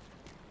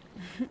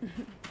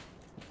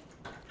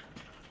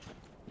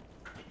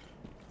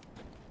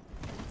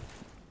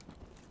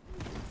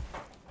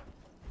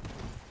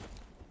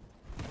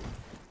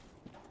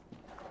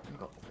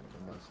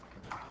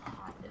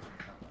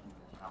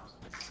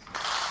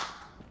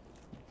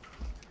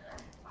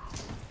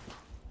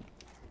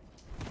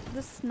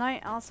 This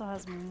knight also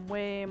has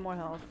way more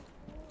health.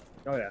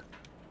 Oh yeah.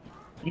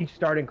 Each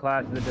starting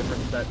class is a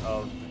different set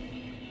of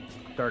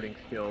starting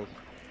skills.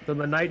 So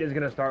the knight is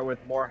going to start with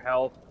more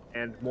health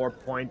and more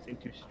points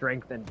into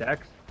strength and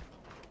dex.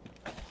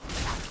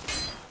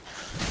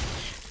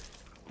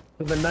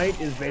 So the knight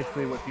is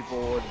basically what people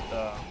would,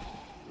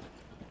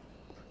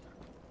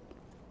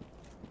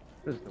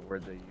 what is the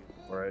word they use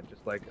for it?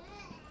 Just like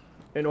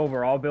an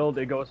overall build,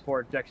 it goes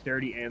for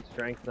dexterity and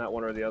strength, not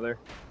one or the other.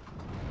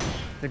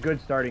 It's a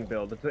good starting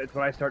build. It's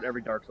what I start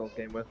every Dark Souls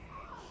game with.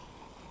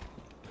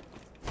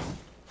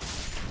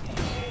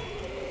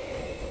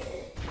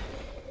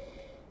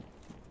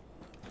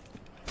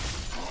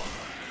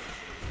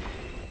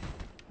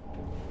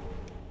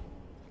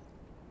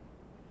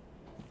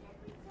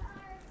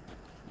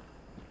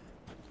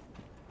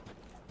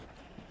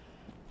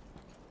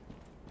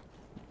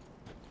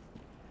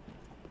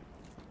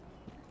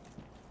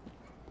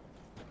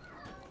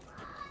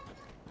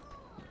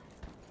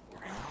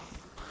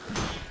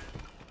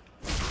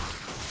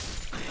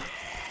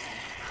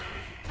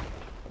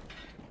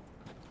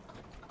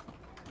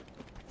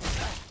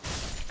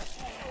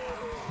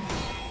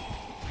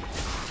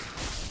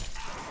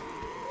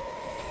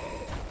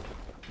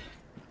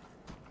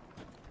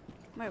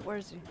 Wait, where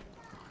is he?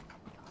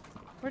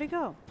 Where'd he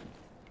go?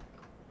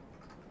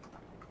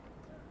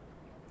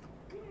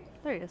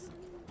 There he is.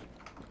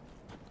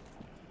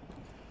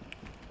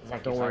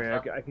 Don't worry, I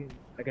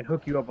can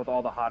hook you up with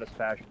all the hottest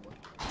fashion ones.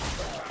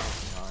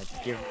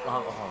 Man.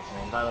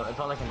 It's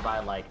all I can buy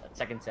like a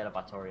second set of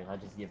Artorias. I'll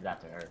just give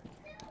that to her.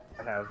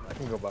 I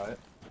can go buy it.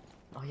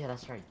 Oh yeah,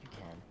 that's right. You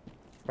can.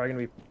 Probably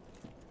gonna be.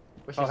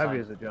 What's How your heavy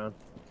size? is it, John?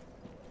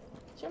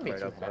 Shouldn't be Right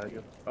too outside. heavy.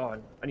 Oh,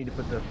 I need to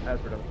put the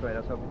password on the site.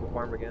 That's how people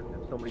farm again. They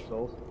have so many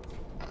souls.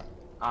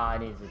 I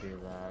need to do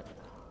that.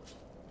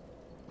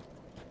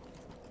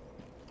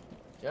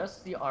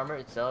 Just the armor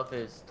itself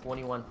is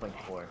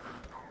 21.4.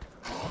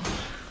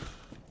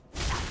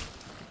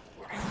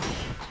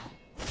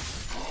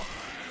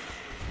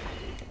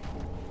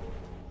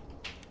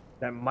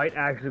 That might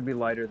actually be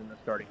lighter than the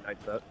starting knight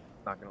set.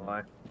 Not gonna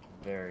lie.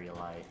 Very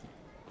light.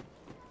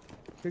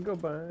 You can go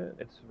buy it.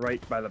 It's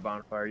right by the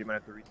bonfire. You might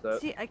have to reset.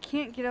 See, I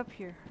can't get up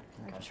here.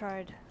 Okay. I've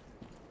tried.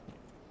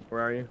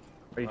 Where are you?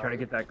 Are you trying to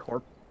get that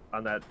corpse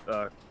on that?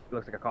 It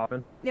looks like a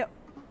coffin. Yep.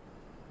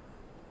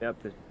 Yep.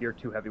 You're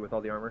too heavy with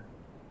all the armor.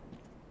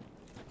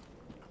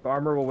 The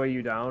armor will weigh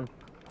you down.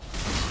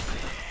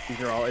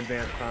 These are all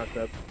advanced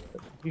concepts.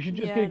 You should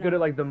just Yeah, I get good know.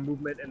 at like the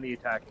movement and the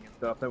attacking and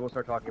stuff. Then we'll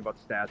start talking about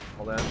stats and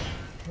all that.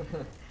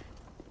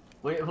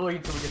 Wait till we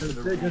get to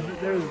the Because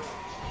there's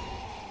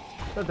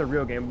not the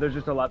real game. But there's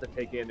just a lot to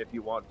take in if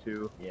you want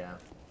to Yeah.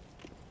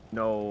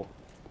 know.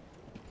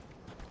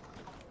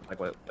 Like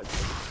what?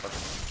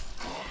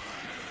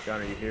 John,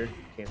 are you here?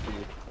 Can't see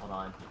you. Hold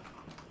on.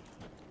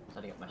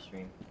 Setting up my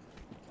stream.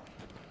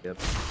 Yep.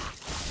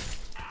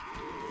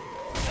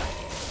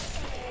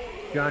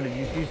 John, did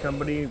you see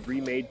somebody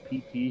remade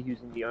PT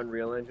using the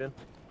Unreal Engine?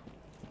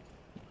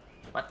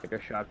 What? Like a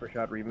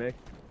shot-for-shot remake?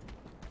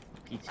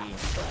 PT.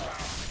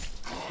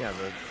 Yeah,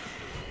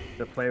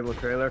 the playable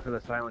trailer for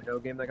the Silent Hill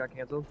game that got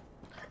canceled.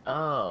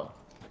 Oh.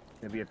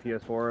 Maybe a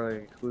PS4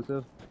 like,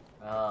 exclusive.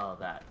 Oh,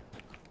 that.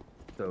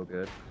 So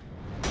good.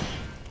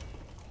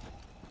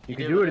 You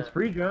did can do with it. It's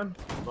free, John.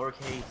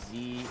 Lowercase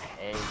Z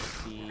A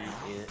C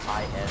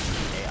I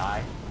S A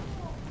I.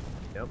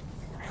 Yep.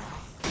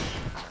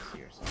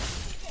 Seriously.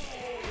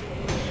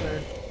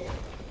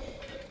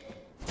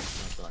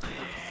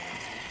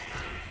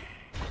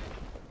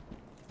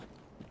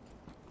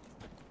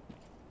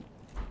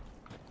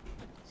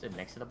 Is it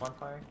next to the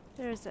bonfire?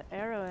 There's an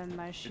arrow in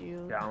my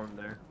shield. Down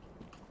there.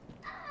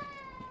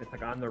 It's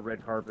like on the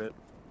red carpet.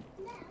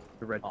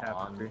 The red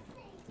tapestry.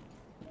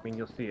 I mean,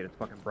 you'll see it. It's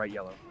fucking bright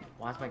yellow.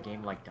 Why is my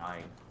game like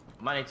dying?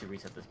 I might need to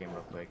reset this game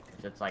real quick.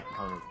 'Cause it's like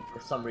for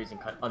some reason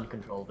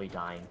uncontrollably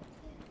dying.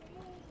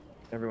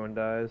 Everyone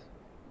dies.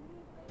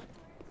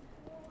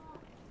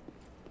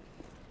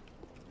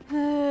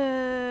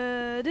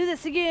 Do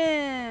this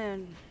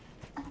again.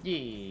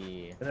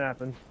 Yeah. It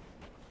happens.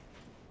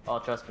 Oh,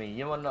 trust me.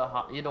 You don't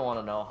want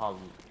to know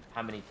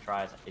how many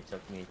tries it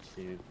took me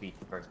to beat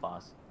the first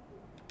boss.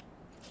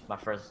 My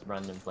first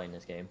run in playing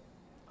this game.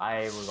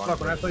 I was on.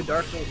 Fuck, when I played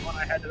Dark Souls 1,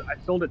 I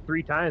sold it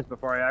 3 times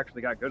before I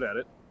actually got good at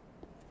it.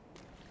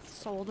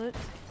 Sold it.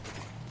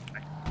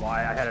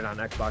 Why? I had it on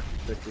Xbox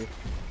 360.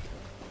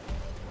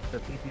 The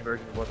PC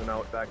version wasn't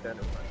out back then.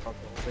 It was on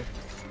console only.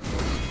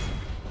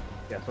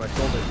 Yeah, so I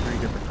sold it 3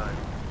 different times.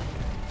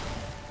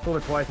 Sold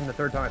it twice, and the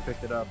third time I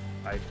picked it up,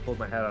 I pulled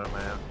my head out of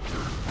my ass.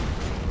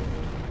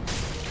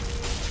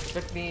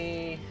 Took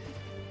me,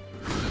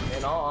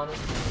 in all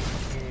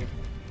honesty,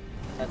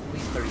 at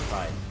least 30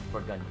 tries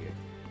for gun gear.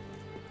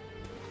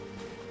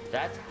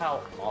 That's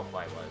how off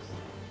I was.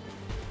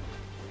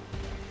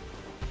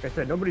 Like I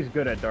said, nobody's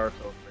good at Dark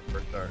Souls when they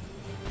first start.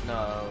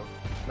 No.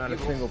 Not a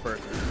single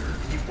person.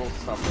 You will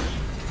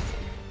suffer.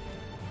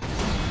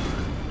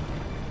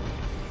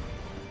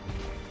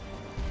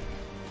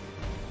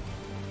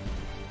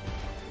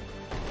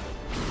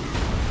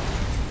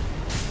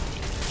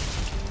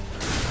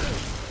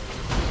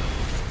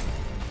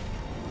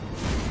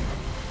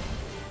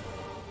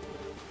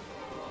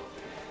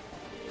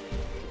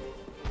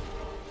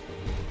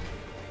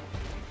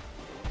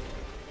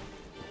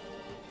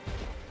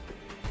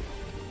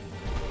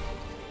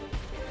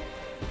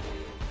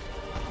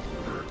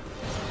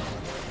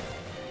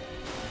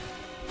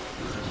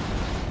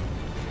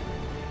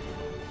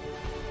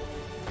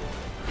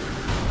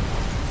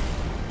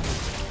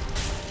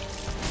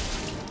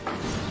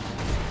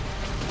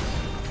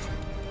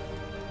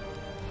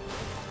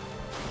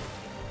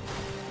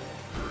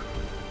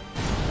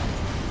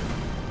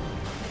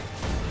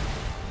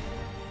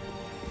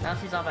 Now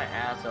she's on my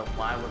ass, so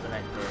why wasn't I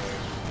there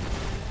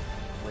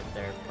with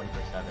their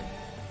 24/7?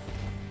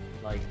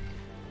 Like,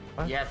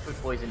 What? you had food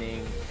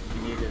poisoning,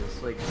 you needed to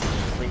sleep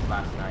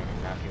last night,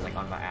 and now she's like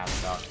on my ass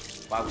about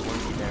why weren't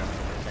you there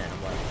 100%?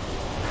 I'm like,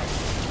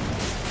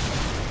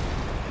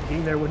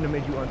 Being there wouldn't have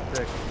made you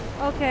unsick.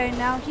 Okay,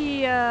 now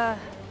he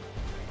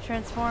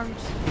transformed.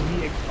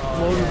 He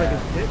exploded like a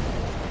stick.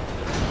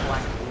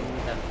 black blue,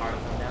 that's part of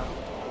him now.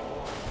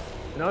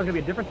 Now it's gonna be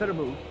a different set of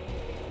moves.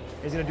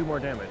 He's gonna do more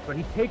damage, but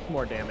he takes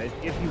more damage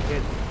if you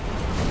hit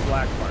the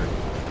black part.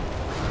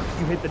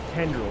 You hit the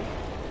tendrils.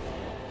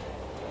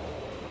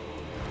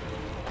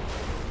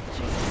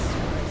 Jesus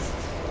Christ.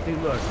 See,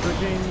 look,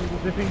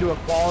 switching to a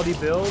quality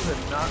build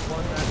and not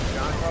one that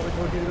John probably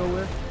told you to go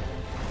with.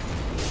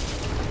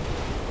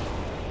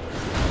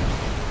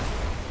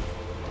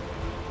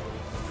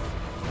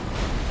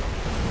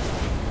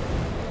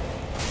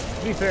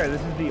 To be fair,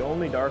 this is the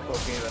only Dark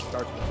Souls game that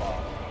starts with a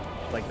boss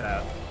like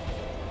that.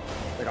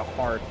 Like a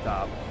hard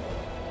stop.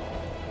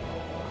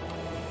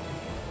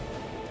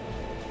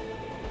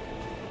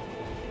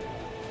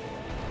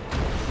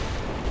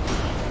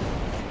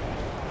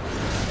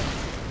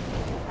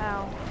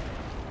 Ow.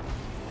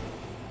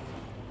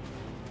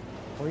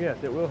 Oh yes,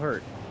 it will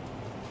hurt.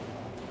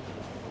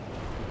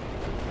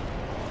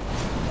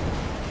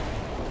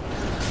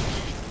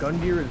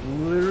 Gundyr is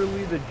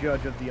literally the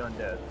judge of the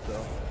undead,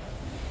 so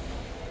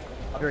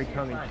very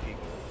tongue-in-cheek.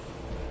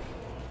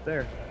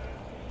 There.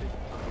 So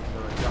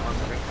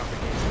John's red carpet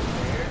is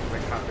there,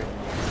 red carpet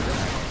is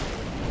there.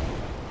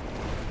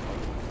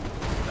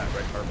 That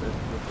red carpet is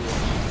so cool.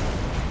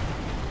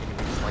 Can you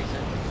replace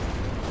it?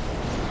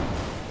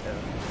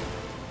 Yeah.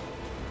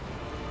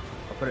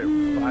 I'll put it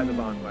by the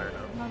bonfire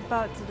now. I'm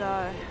about to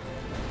die.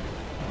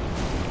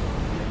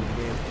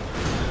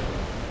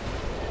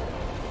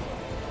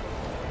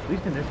 At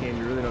least in this game,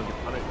 you really don't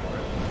get punished for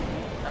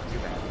it. Not too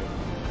bad.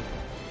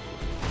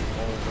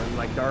 When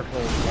like Dark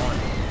Souls 1,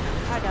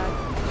 I died.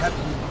 you have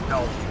to use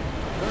health.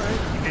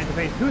 Alright. You get into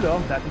phase 2 though,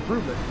 that's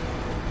improvement.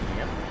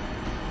 Yep.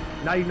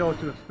 Now you know what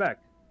to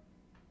expect.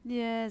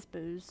 Yes,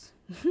 booze.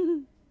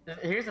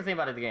 Here's the thing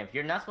about the game.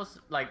 You're not supposed to,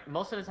 like,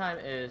 most of the time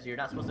is you're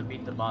not supposed to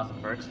beat the boss the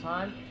first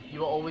time. You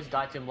will always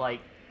die to him,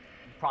 like,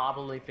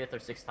 probably 5th or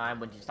 6th time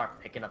when you start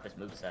picking up his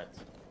movesets.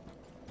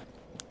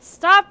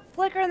 Stop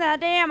flickering that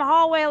damn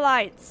hallway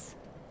lights.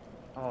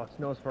 Oh, it's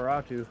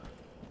Nosferatu.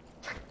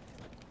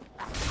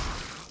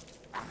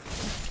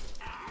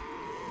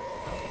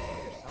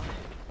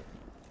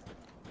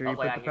 Here, you Oh, wait,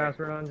 put I the hear it.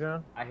 password on,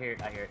 John? I hear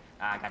it, I hear it.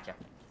 Ah, gotcha.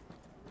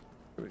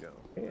 Here we go.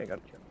 Hey, I got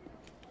you.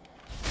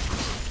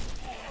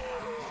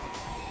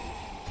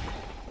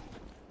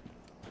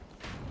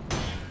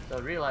 So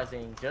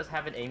realizing just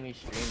having Amy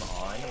stream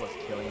on was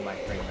killing my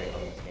frame rate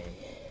on this game.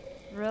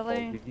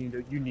 Really?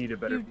 You need a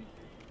better...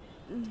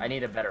 I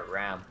need a better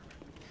RAM.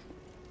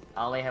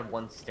 I only have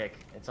one stick,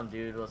 and some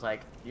dude was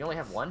like, "You only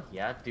have one?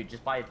 Yeah, dude,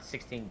 just buy a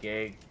 16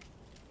 gig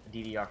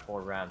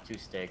DDR4 RAM, 2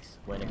 sticks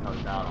when it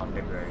comes out on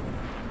February.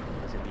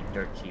 It's gonna be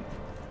dirt cheap."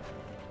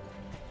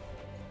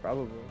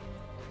 Probably.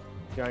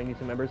 John, you need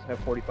some members? Have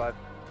 45.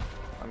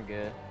 I'm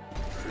good.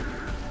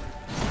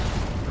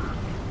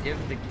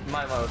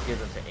 Might as well give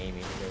them to Amy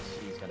because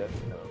she's gonna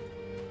know.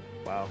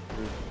 Wow.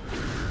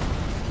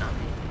 Not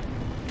me.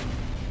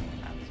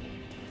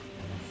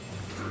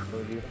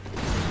 Told you.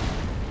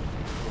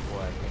 Good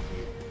boy, thank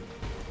you.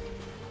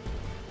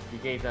 You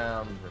gave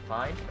them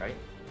refined, right?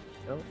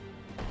 No.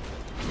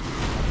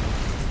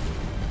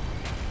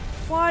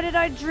 Why did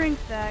I drink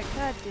that?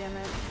 God damn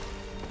it.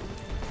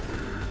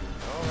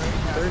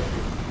 Alright,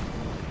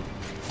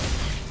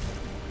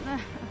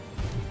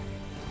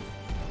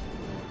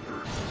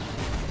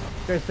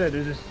 Like I said,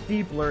 there's a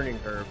steep learning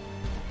curve.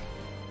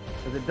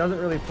 Because it doesn't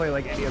really play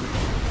like any other game.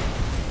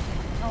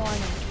 Oh, I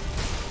know.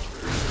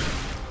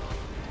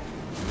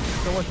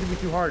 Don't want you to be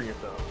too hard on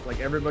yourself. Like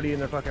everybody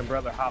and their fucking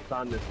brother hops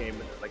on this game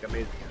and it's like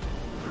amazing.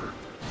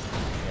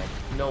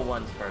 yeah, no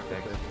one's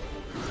perfect.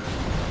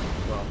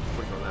 Well,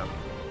 push on that.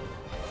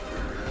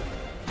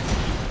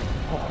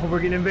 Oh, we're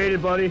getting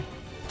invaded, buddy.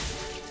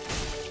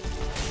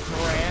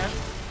 Grant?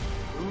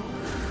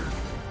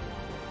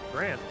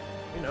 Grant.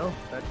 You know,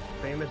 that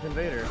famous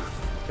invader.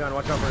 John,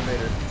 watch out for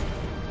invaders.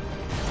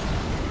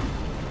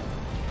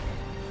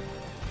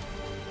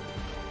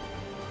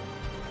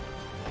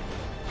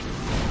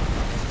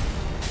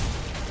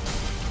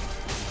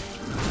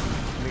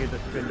 Let me get the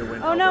spin to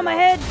win. Oh no, my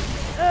head!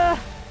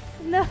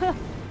 No!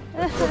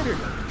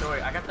 Don't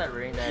worry, I got that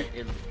ring that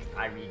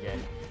I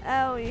regen.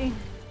 Owie.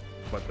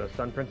 What, the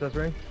Sun Princess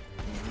ring?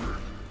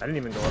 I didn't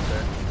even go up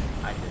there.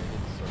 I did.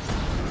 So.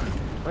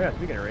 Oh yeah,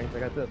 speaking of rings, I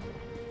got this.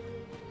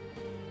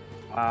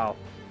 Wow,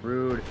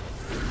 rude.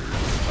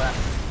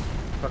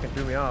 Fucking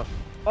threw me off.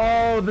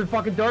 Oh, the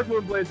fucking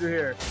Darkmoon blades are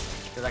here.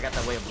 Because I got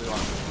that way of blue on.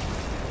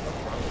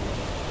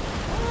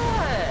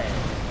 What?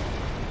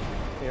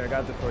 Here, I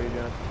got this for you,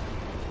 John.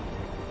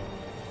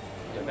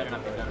 It better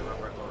not be done a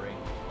reversal ring.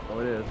 Oh,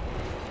 it is.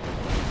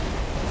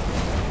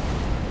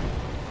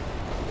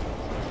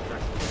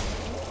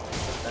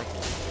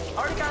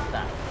 Already got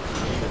that.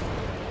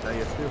 Now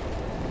you have two.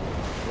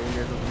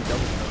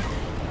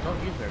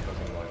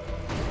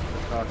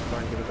 Oh, it's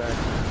fine, give it back.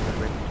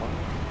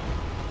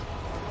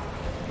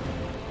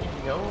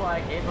 You know, I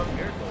gave up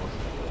miracles.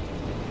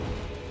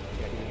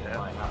 Yeah, you can have.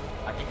 Fine.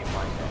 I think it's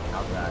fine then.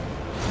 How's that?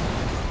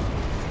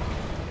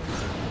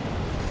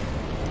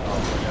 Oh,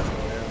 yeah.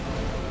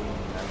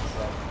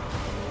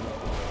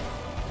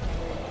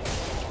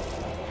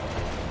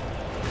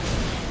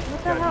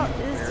 What the hell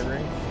is?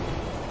 Ring?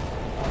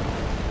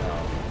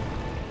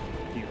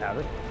 Do you have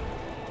it?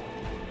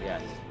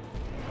 Yes.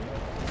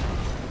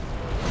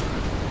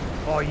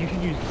 Oh, you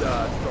can use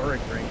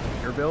storage ring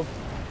in your build.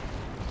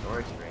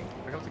 Storage ring.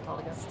 What was it called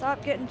again?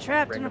 Stop getting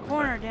trapped in a Ring of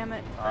corner, damn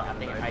it. I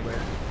think I hear.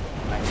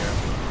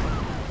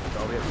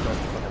 Oh, we have to go to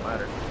the fucking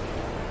ladder.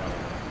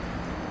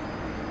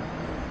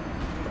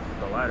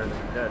 The ladder, then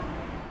you're dead.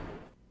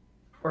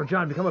 Or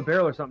John, become a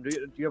barrel or something.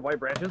 Do you have white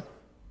branches?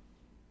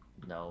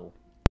 No.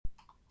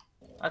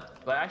 But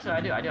actually,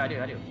 I do.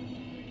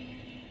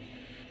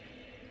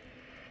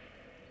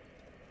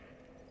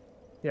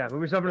 Yeah,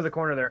 move yourself into the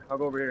corner there. I'll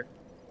go over here.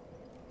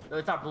 No,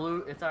 it's our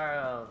blue. It's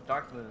our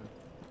dark moon.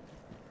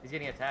 He's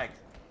getting attacked.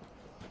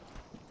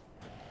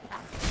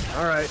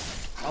 All right,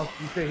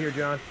 you stay here,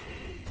 John.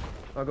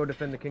 I'll go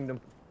defend the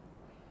kingdom.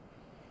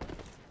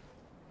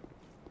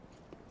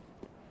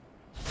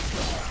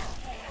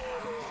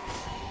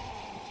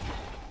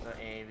 So,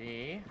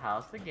 AB,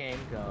 how's the game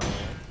going?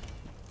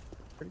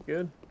 Pretty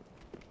good.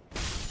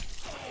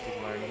 He's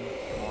learning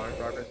more.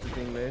 Progress is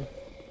being made.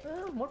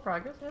 More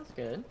progress. That's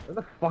good. Where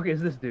the fuck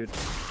is this dude?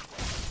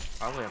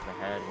 Probably up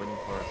ahead, waiting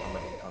for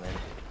somebody to come in.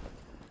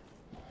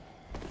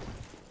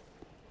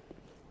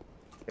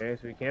 Okay,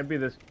 so he can't be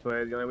this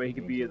way. The only way he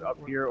could be is up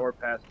here or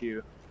past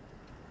you.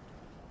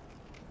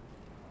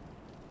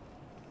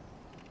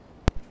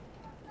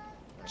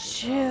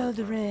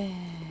 Children.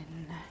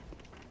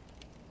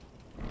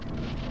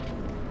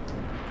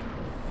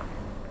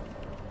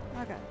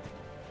 Okay.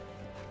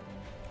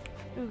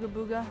 Ooga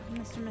booga,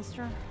 Mr.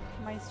 Meister.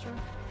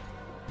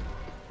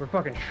 We're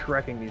fucking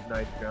shrekking these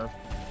knights, John.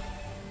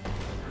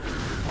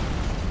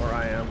 Or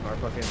I am. Our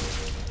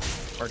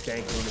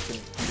dank unit can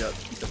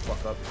beat the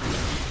fuck up.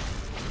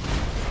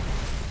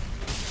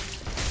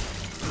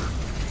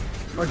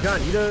 Oh, John,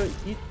 do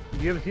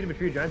you have a Seed of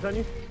Mature Giants on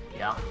you?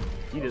 Yeah.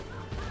 Eat it.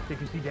 See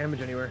if you see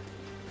damage anywhere.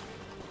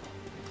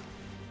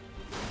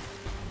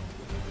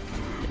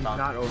 He's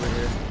not over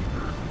here.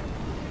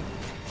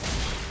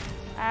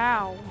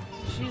 Ow.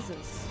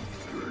 Jesus.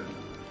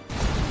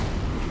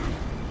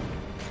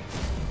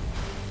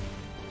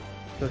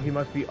 So he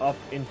must be up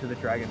into the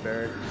Dragon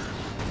Barrack.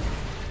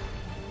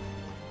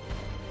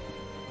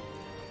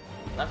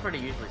 That's where they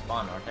usually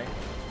spawn, aren't they? I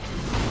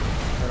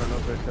don't know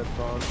if they're set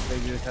spawn. They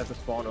just have to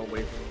spawn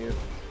away from you. Is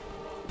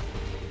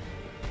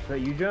that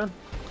you, John?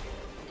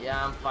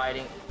 Yeah, I'm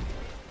fighting.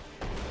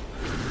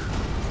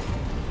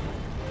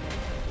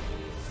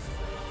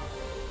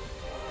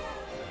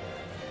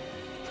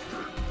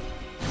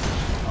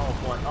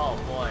 Oh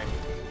boy.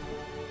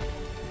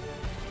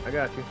 I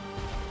got you.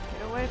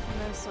 Get away from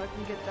this so I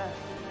can get that.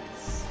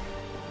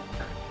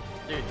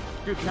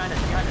 Dude, behind us.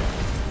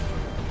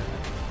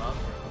 Well,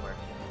 somewhere.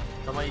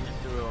 Somebody just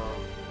threw a...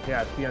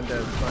 Yeah, it's the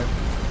undead. It's fine.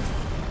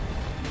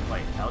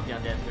 Wait, that was the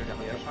undead through the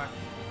fish farm?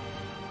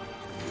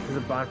 There's a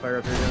bonfire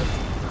up here, John.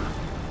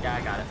 Yeah,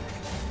 I got it.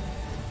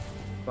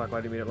 Fuck, why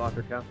did you meet at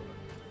Locker Castle?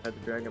 At the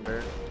Dragon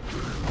Barrack.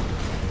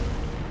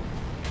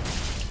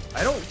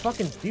 I don't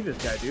fucking see this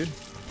guy, dude.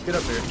 Get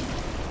up here.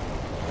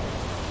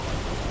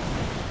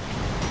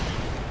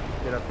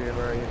 Get up here,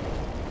 where are you?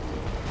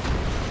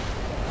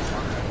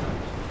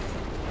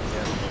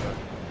 Yeah,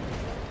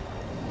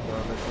 go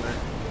on this way.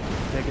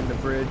 Taking the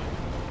bridge.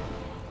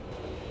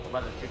 What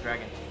about the two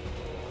dragons?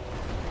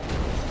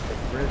 Take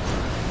the bridge.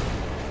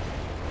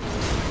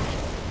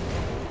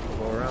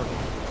 Go around.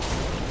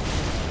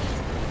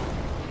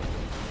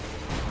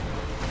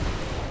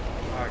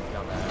 Hard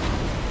kill that.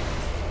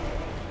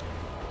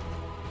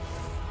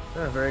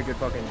 Very good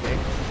fucking game.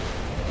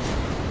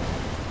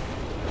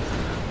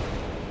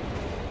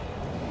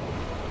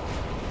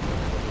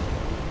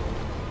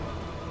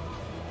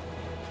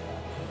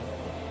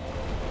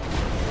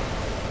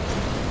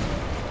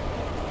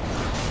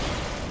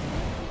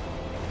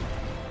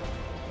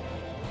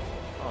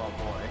 Oh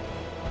boy.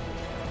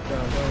 Go.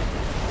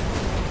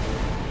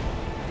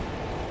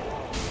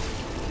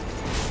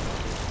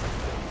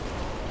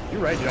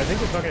 You're right, dude. I think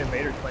the fucking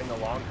invader's playing the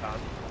long con.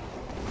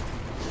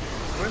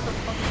 Where's the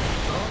fucking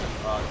throne?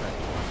 Oh, it's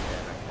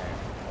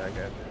right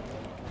there. Okay.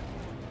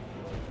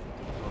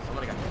 Well,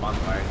 somebody got the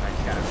bonfires. I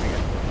just gotta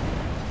figure.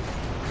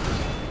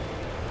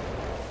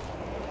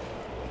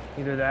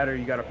 Either that or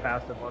you got a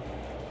passive one.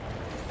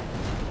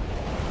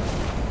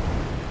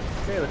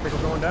 Okay, looks like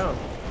we're going down.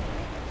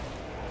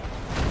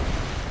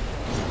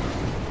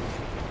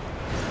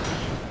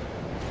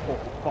 Oh,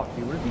 fuck,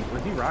 dude. What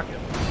is he rocking?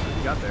 What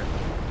he got there?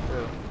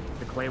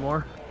 The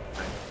Claymore?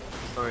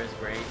 The story is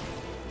great.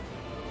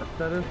 What's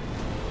that is?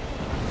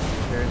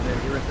 There's an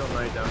Irithil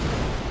Knight down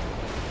here.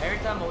 Every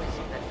time we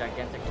see that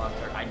gigantic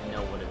monster, I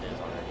know what it is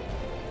already.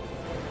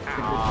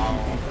 Ow.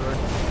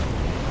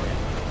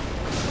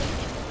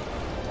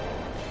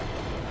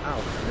 Ow. Ow.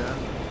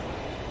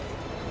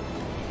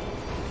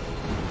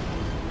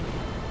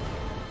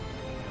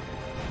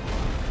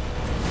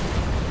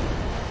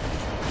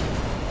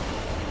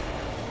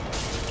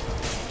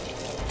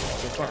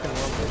 fucking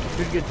lumber. You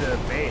should get to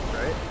base,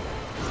 right?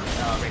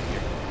 Right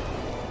here.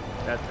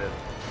 That's it.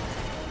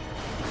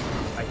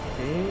 I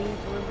think.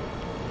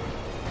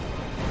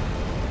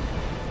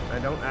 I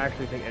don't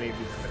actually think any of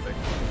these are mimic.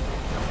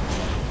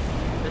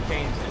 The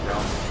chains is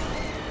wrong.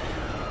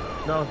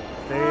 No,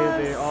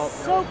 they all.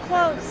 So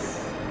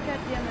close. God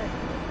damn it.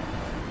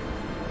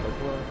 So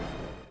close.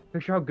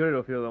 Picture how good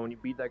it'll feel though when you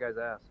beat that guy's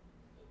ass.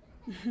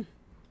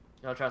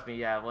 No, trust me,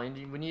 yeah.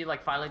 When you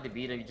like finally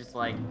defeat it, you just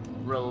like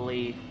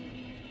relief,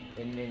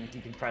 and then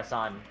you can press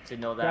on to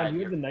know that. Dad,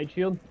 you have the night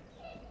shield?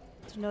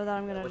 To know that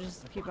I'm gonna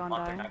just keep on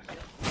dying.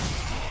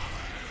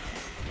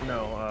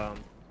 No,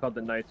 it's called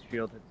the Knight's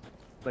Shield.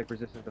 It's like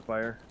resistant to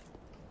fire.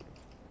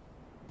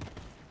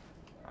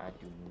 I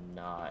do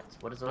not.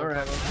 What is it?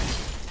 Alright.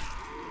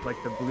 Like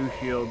the blue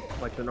shield,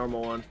 like the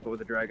normal one, but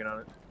with a dragon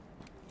on it.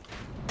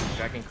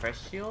 Dragon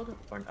Crest Shield?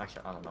 Or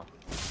actually, I don't know.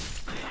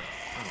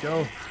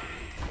 Go.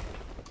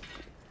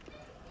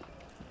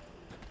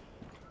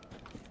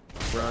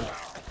 Run.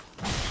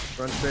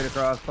 Run straight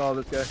across.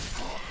 Follow this guy.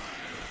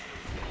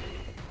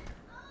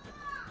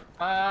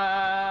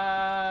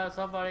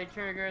 Somebody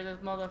trigger this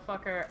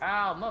motherfucker.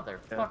 Ow,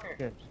 motherfucker.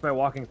 Yeah, just by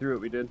walking through it,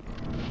 we did.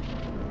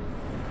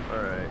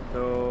 Alright,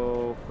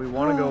 so if we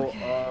want to go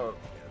up.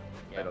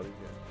 Yeah.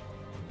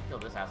 Kill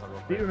this asshole real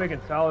See, quick. we're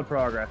making solid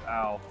progress.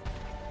 Ow.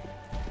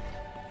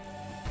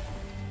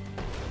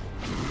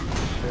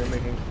 We're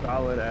making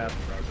solid ass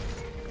progress.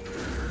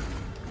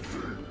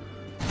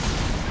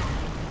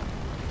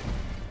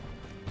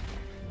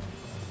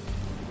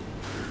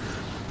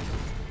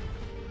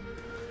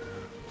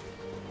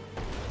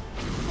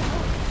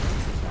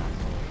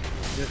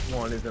 This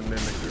one is a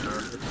mimic, you know.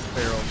 It's a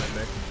feral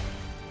mimic.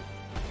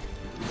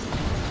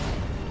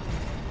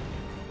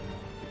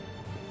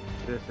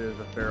 This is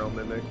a feral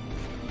mimic.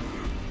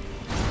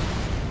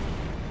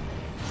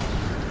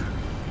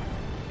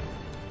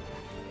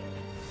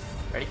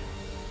 Ready?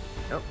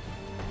 Yep.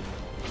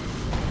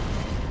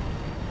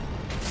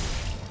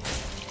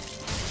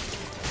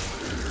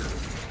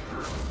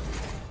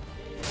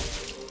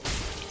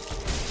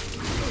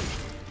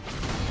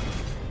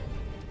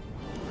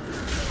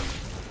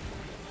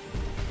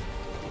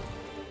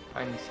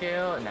 Time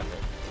scale, and that's it.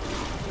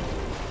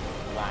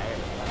 Liar.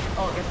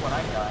 Oh, guess what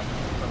I got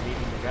from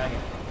beating the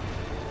dragon?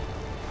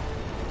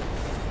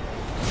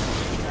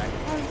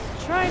 I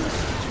was trying to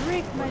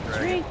drink my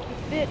drink, you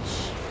bitch.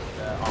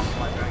 The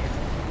Ocelot dragon.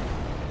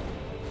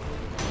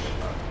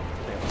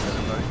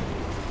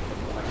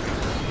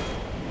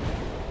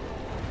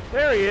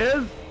 There he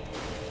is!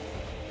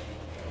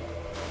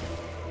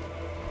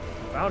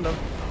 Found him.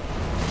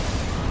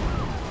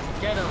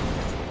 Get him!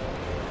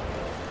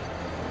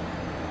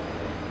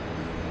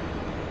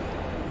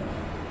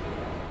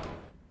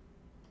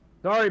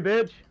 Sorry,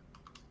 bitch.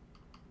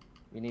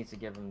 We need to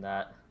give him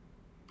that.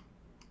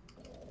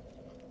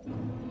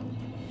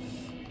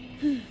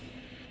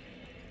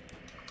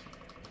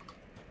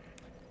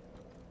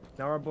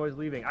 Now our boy's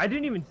leaving. I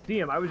didn't even see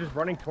him. I was just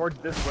running towards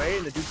this way,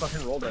 and the dude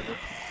fucking rolled at me.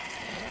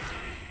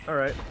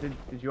 Alright, did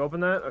you open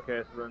that?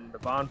 Okay, so then the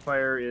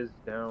bonfire is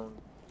down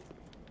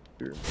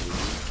here.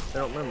 I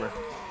don't remember.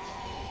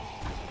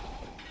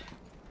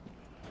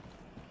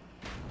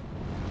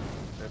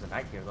 There's a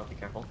knight here though, be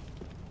careful.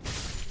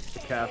 The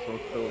castle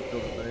still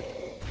at night.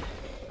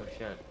 Oh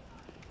shit.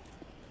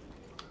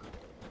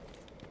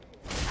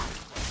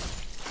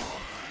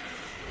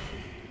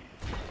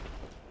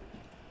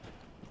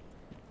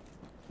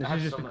 This I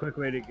is have just so a much- quick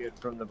way to get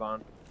from the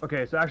bond.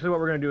 Okay, so actually what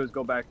we're gonna do is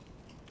go back.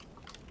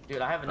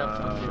 Dude, I have enough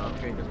stuff to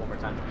upgrade this one more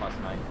time for plus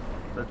 9.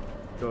 Let's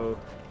go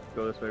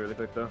this way really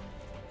quick though.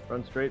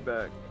 Run straight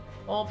back.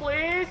 Oh,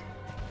 please!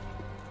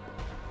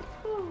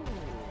 Ooh.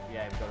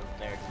 Yeah, we go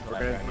there. To the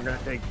left, We're gonna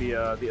take the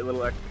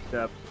little extra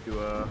steps to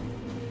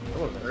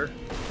hello sir.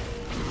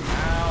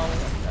 Ow, what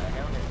the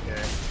hell is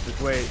Okay,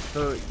 just wait.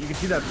 So you can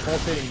see that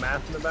pulsating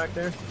mass in the back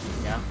there?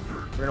 Yeah.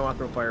 We're gonna want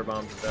to throw fire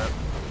bombs at that.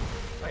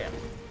 Oh yeah.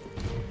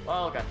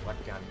 Oh god,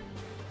 what gun?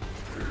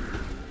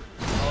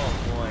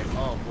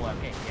 Oh boy,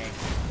 I'm getting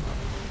ganked.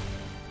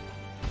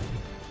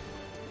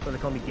 So they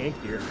call me Gank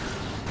Deer.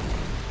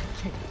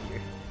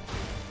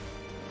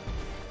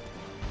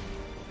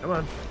 Come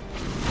on.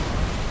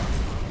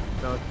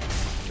 No,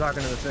 it's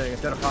talking to the thing.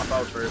 It's gotta pop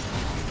out first.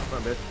 Come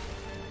on, bitch.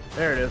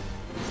 There it is.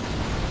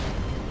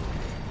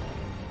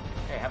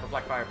 Hey, have a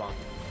black firebomb.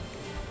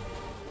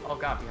 Oh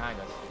god, behind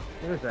us.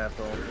 Look at this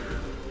asshole.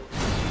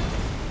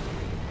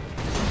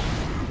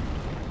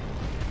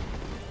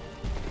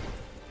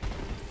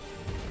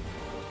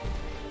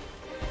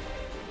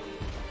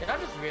 Did I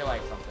just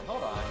realize something?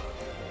 Hold on.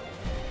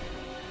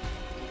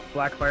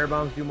 Black fire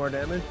bombs do more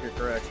damage? You're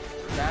correct.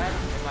 That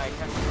and my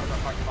attempt to put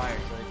apart fire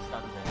so it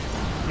stuns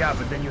it. Yeah,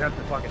 but then you have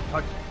to fucking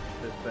touch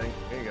this thing.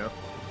 There you go.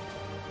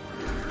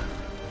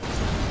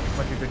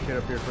 Bunch of good shit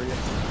up here for you.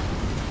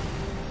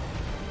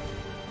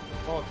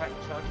 Oh, Titan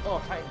Chunk.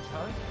 Oh, Titan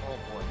Chunk? Oh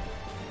boy.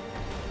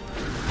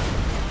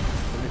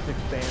 And this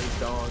expands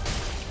dog.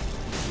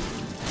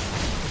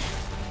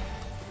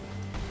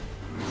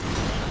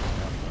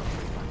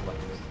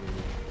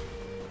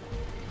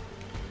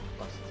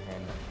 Plus 10.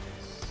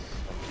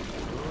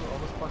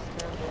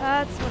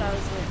 That's what I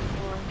was waiting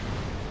for.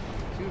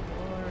 2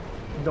 more.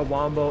 The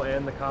wombo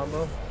and the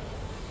combo.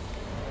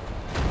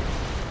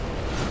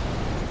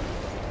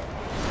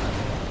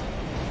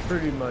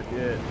 Pretty much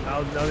it.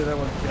 Now the other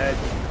one's dead,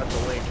 you can cut the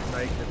link, and now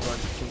you can just run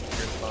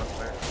your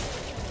bonfire.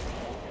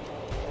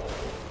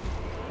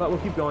 But we'll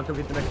keep going until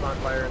we get the next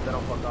bonfire, and then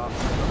I'll fuck off.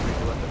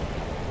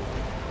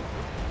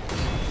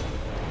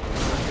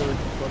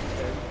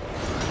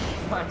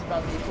 Mine's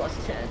about to be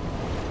plus 10.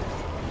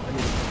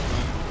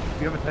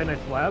 Do you have a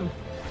Titanite slab?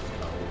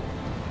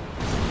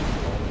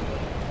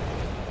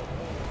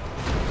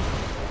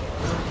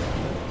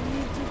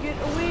 Need to get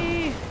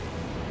away.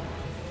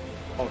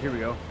 Oh, here we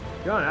go.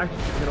 John, actually,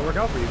 it's gonna work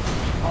out for you.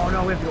 Oh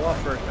no, we have to go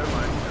off first. Never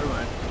mind, never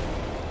mind.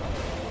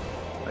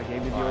 I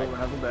gave you the old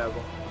razzle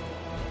dazzle.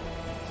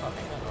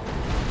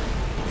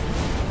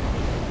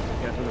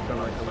 Yeah, so the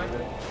sunlight comes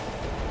in.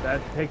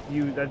 That takes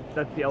you,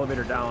 that's the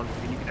elevator down,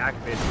 and you can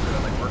activate it so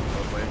it like works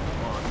both ways if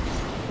you want.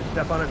 Just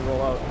step on it and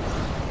roll out.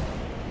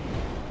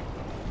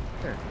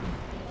 There.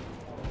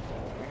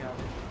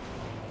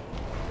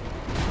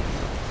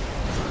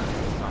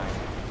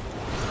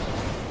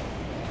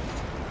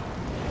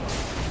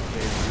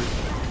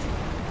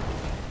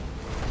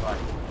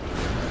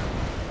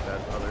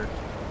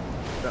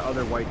 That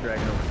other white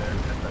dragon over there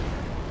that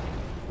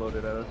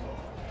floated at us.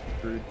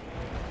 Rude.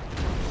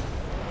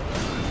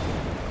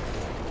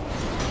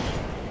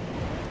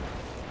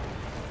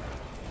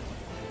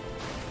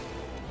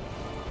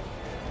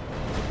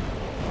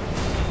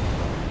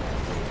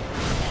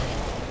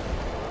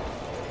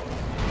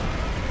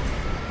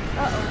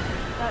 Uh-oh.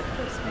 That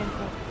looks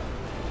painful.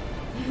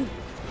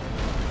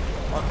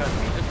 Well, trust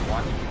me, just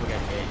watching people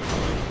get hit is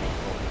really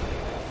painful.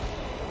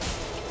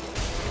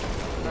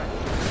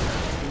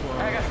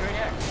 I got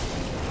 3X.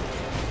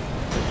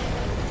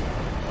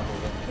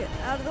 Get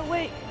out of the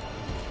way.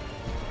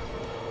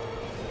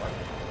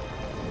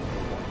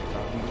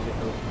 You can get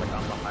those like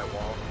on the high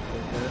wall.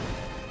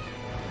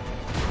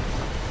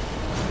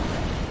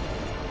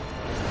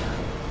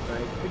 Right,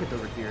 I think it's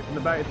over here. It's in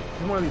the back. It's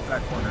in one of these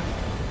back corners.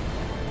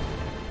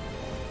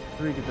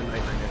 So you get the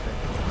night ring, I think.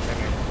 Right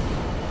here.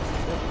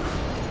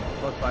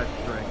 Plus 5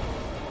 strength.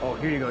 Oh,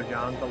 here you go,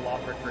 John. The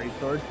Loffer trade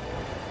sword.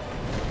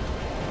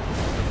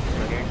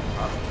 Right here.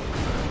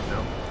 No.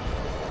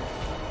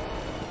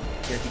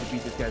 Guess you can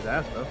beat this guy's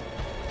ass though.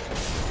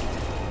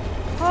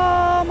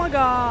 Oh my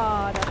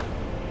god.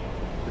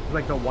 This is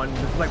like the one.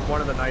 This is like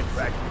one of the knights who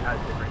actually has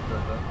different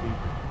swords though.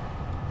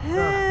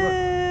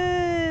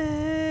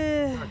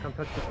 Come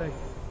touch the thing.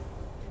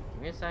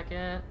 Give me a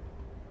second.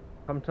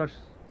 Come touch.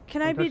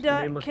 Can I be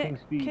done?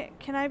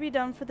 Can I be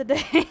done for the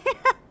day?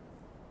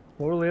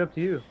 Totally up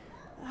to you.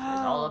 It's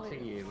all up to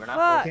you. We're not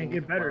fuck. forcing Can't you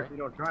get better for if you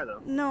don't try though.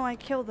 No, I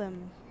killed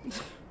him.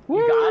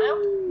 You got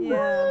him?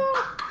 Yeah.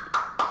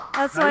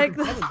 That's Now you like,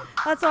 can summon them.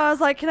 that's why I was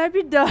like, can I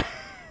be done?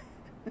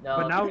 No.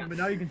 But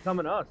now you can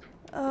summon us.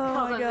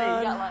 Oh my You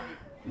got god. like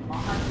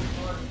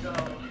 100 more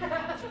to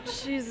go.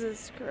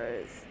 Jesus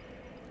Christ.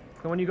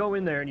 So when you go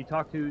in there and you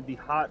talk to the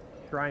hot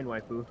shrine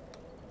waifu,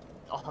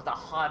 Oh, the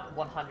hot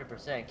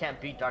 100%. Can't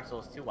beat Dark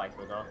Souls 2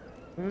 waifu though.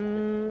 The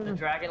mm,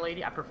 dragon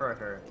lady, I prefer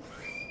her.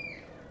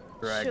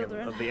 dragon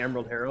Children. of the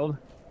Emerald Herald.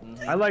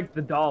 Mhm. I like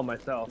the doll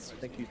myself. I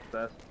think she's the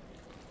best.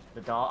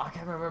 The doll, I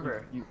can't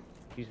remember.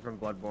 She's from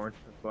Bloodborne.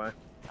 That's why.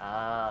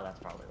 Ah, that's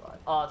probably why.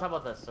 Oh, talk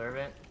about the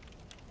servant.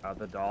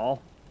 The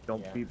doll.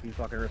 Don't Yeah. be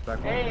fucking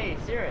respectful. Hey,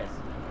 serious.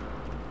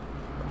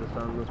 The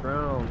sunless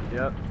round.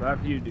 Yep. So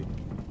after you do.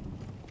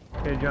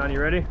 Okay, John, you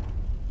ready?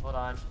 Hold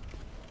on.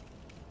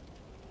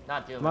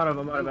 Not doing I'm out of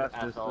you Estus.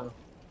 asshole. So.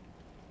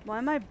 Why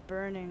am I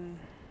burning?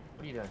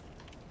 What are you doing?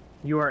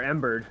 You are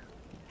embered.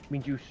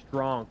 Means you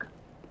strong.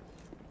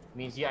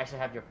 Means you actually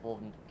have your full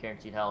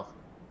guaranteed health.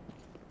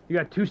 You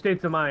got 2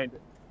 states of mind.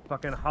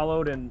 Fucking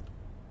hollowed and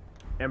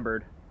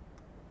embered.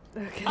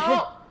 Okay.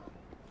 Oh!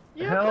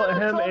 You Hell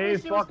could've him told me a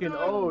she was fucking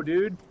doing- O,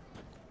 dude.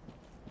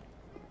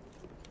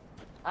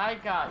 I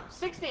got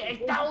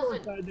 68,000!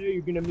 Inside there,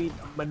 you're gonna meet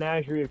a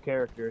menagerie of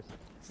characters.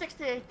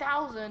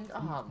 68,000!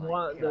 Oh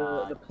my The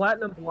god.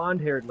 platinum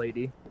blonde-haired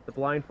lady with the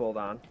blindfold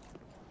on.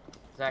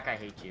 Zach, I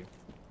hate you.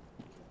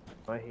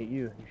 I hate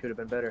you. You should have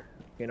been better.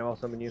 Okay, now I'll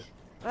summon you.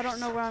 I don't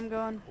know where I'm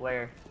going.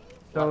 Where?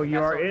 So Welcome you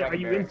Castle are in, are Dragon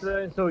you Barracks.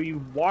 into? So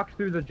you walk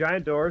through the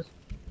giant doors.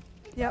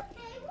 Yep.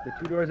 The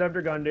 2 doors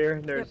after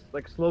Gundyr. There's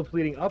like slopes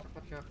leading up.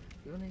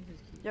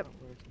 Yep.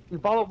 You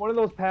follow one of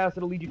those paths.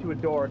 It'll lead you to a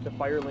door to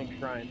Firelink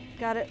Shrine,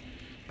 Got it.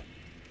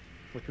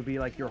 which will be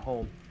like your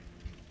home.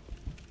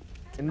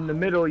 And in the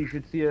middle, you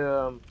should see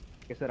like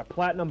I said, a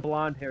platinum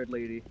blonde-haired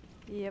lady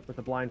Yep. with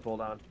a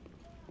blindfold on,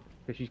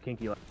 because she's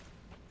kinky. Like.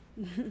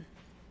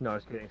 No,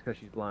 just kidding. It's because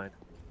she's blind.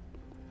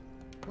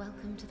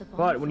 Welcome to the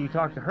But when you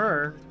talk to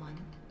her, Old One.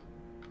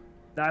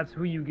 that's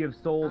who you give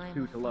souls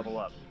I'm to level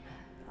up.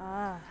 Firekeeper.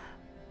 Ah.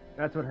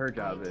 That's what her I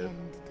job is.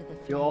 tend to the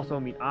You'll also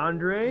flame meet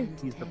Andre. and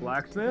He's the tend to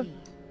blacksmith. thee.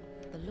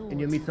 The And lords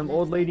you'll meet have some left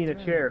old lady in their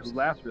a chair who thrones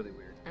laughs really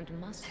weird. and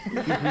must She's who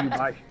you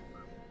buy shit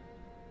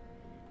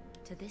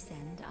To this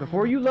end, from. I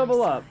Before am you at thy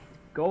level up, side.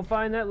 go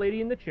find that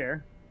lady in the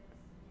chair.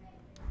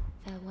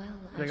 Farewell,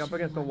 Like up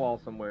against the Ashen wall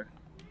One. somewhere.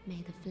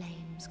 May the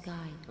flames guide.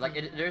 Like,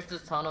 there's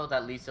this tunnel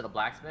that leads to the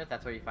blacksmith.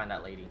 That's where you find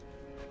that lady.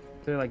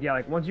 So like, yeah,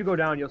 like once you go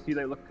down, you'll see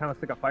they look kind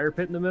of like a fire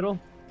pit in the middle.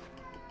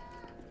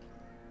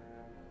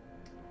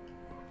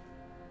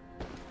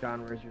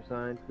 John, where's your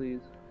sign, please?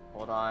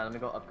 Hold on, let me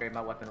go upgrade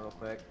my weapon real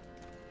quick.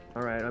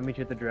 All right, I'll meet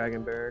you at the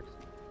Dragon Barracks.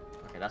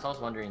 Okay, that's what I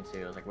was wondering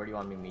too. I was like, where do you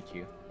want me to meet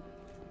you?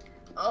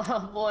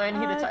 Oh boy, I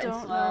need a I Titan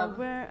don't know slab.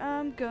 where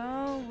I'm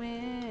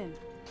going.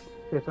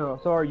 Okay,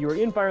 so you are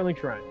in Firelink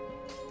Shrine.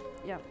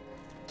 Yeah.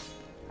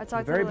 I On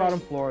talked the to very the bottom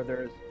lady. floor,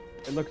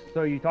 it looks,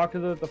 so you talk to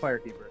the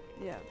firekeeper.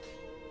 Yeah.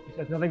 She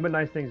says nothing but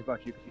nice things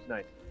about you because she's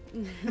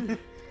nice.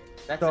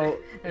 That's So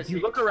it. if you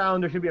look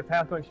around, there should be a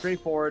path going straight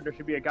forward. There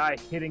should be a guy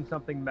hitting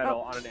something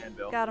metal Oh, on an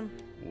anvil. Got him.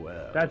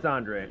 Well, That's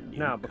Andre.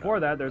 Now, before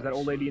that, there's that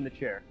old lady in the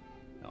chair.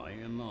 I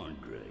am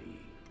Andre.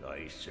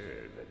 I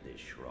serve at this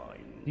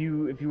shrine.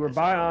 If you were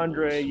by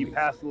Andre, you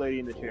pass the lady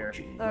in the chair.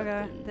 Forging Okay,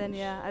 weapons. then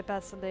yeah, I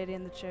passed the lady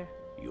in the chair.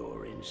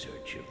 You're in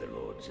search of the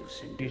Lords of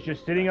Sin. She's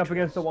just sitting up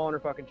against the wall in her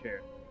fucking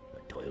chair. A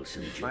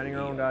toilsome Minding her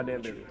journey own I goddamn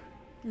would business.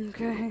 you.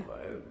 Okay.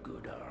 Require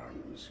good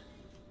arms.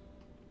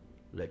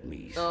 Let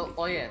me. So, smith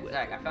oh yeah, you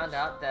Zach, I weapons. found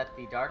out that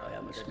the Dark I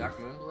am a Moon smith.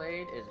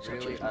 Blade is Such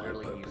really is my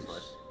utterly purpose.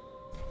 useless.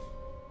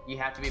 You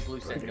have to be Blue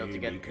Sentinel to Be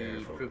get the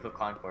careful. Proof of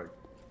Concord.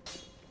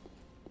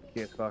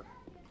 Yes, fuck.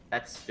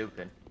 That's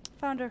stupid.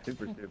 Found her.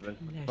 Super stupid.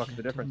 What's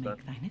the difference then?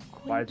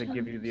 Why does it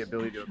give you the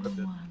ability to equip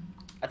it?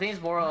 I think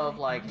it's more of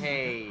like,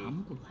 hey,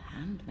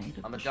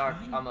 I'm a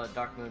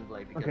Dark Moon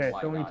Blade because Okay,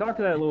 why so when you not? talk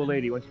to that little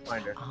lady, once you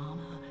find her,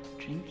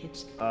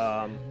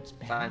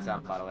 Sign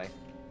sound, by the way.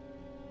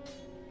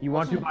 you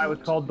want to buy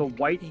what's called the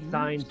White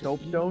Sign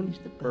Soapstone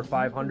for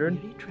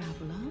 500.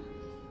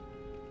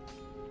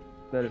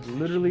 That is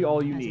literally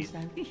all you need.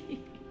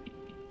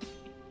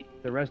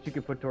 The rest you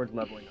can put towards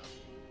leveling up.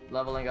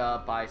 Leveling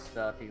up, buy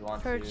stuff if you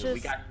want to. We Purchase we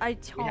have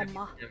item.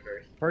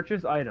 members.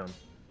 Purchase item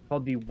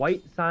called the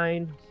White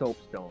Sign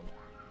Soapstone.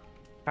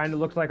 Kind of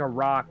looks like a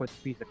rock with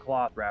a piece of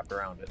cloth wrapped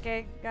around it.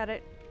 Okay, got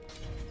it.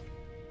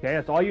 Okay,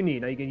 that's all you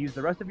need. Now you can use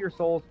the rest of your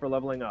souls for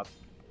leveling up.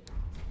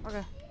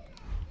 Okay.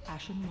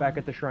 Back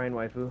at the shrine,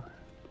 waifu.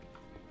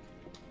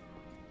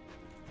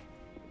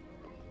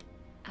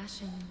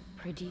 Ashen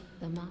Pradeep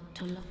the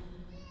Martolo.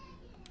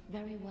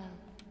 Very well.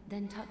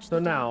 Then touch So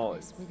the now-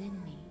 darkness within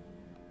me.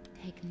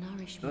 Take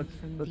nourishment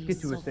from Let's these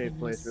get to a safe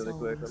place sovereign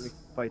really quick. Let me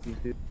souls. fight these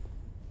dudes.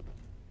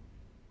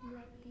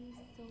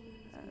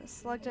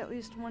 Select at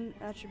least one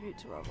attribute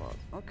to level up.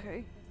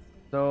 Okay.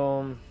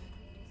 So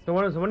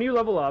when you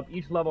level up,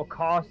 each level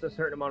costs a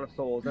certain amount of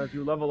souls. As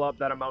you level up,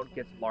 that amount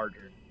gets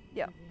larger.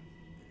 Yeah.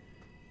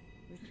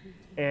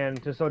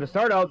 And to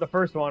start out, the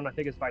first one I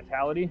think is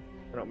Vitality.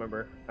 I don't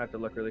remember. I have to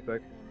look really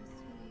quick.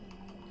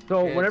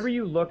 So It's whenever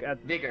you look at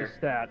Vigor. the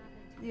stat,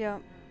 Yeah.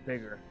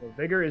 Vigor. So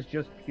Vigor is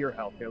just pure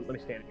health. Here, let me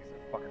stand here.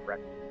 Fucking wreck.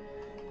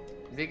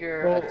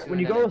 Vigor. Well, attunement, when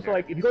you and go, so endurance.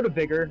 like if you go to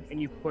Vigor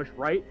and you push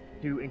right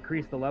to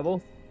increase the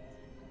level,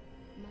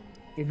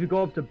 if you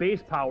go up to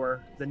base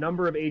power, the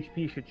number of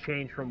HP should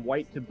change from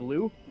white to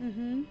blue,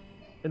 Mm-hmm.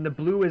 and the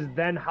blue is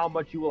then how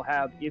much you will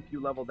have if you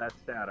level that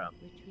stat up.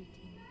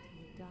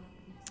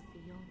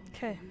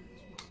 Okay.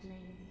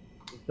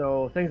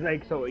 So things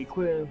like so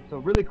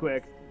really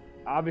quick,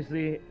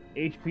 obviously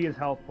HP is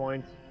health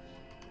points.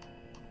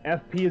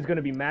 FP is going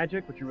to be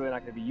magic, but you're really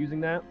not going to be using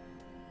that.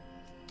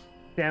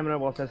 Stamina,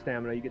 well, it says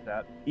stamina, you get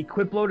that.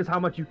 Equip load is how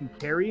much you can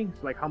carry,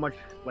 so like how much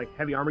like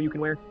heavy armor you can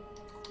wear.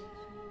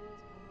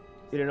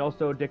 It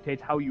also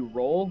dictates how you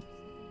roll.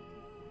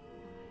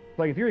 So,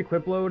 like if your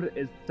equip load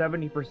is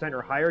 70%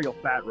 or higher, you'll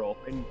fat roll,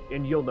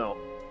 and you'll know.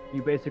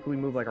 You basically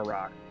move like a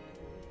rock.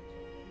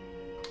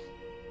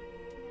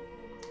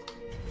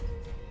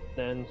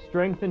 Then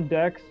strength and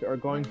dex are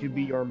going to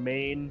be your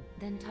main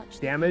Then touch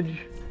the damage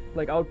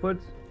like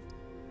outputs.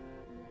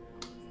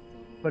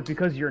 But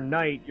because you're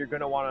knight, you're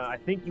gonna wanna I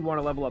think you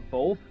wanna level up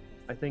both.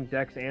 I think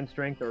dex and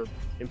strength are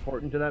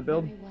important to that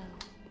build. Very well.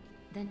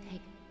 Then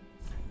take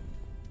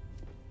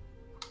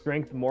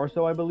Strength more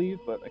so I believe,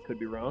 but I could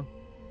be wrong.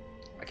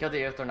 I killed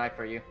the Aether Knight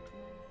for you.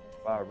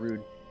 Wow,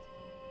 rude.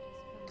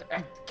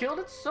 I killed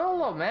it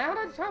solo, man.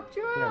 I just helped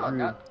you Yeah, out. rude.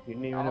 Now- You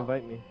didn't even Oh.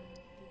 invite me.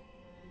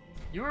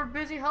 You were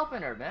busy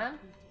helping her, man.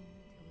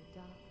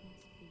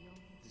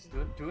 Just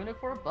doing it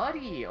for a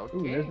buddy, okay?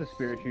 Ooh, there's the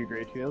spirit tree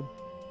great shield.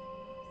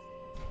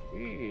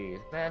 Jeez,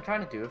 man,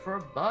 trying to do it for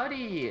a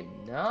buddy.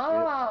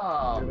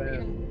 No, Good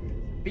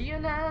man. be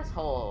an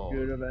asshole.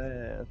 Good of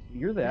ass.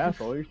 You're the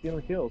asshole, you're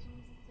stealing kills.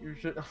 You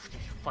should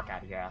fuck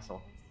out of here,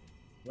 asshole.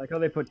 Like how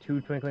they put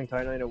 2 Twinkling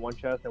Titanite in one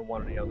chest and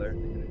 1 in the other.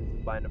 They could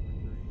combine them for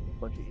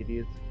 3. Bunch of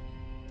idiots.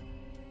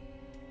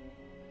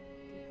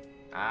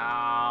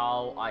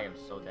 Ow, I am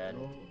so dead.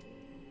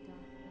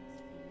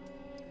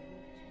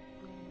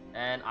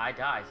 And I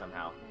die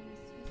somehow.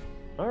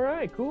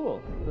 Alright,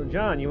 cool. So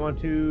John, you want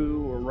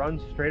to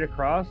run straight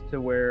across to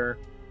where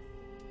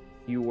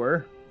you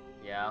were?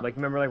 Yeah. Like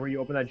remember like where you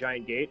opened that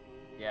giant gate?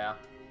 Yeah.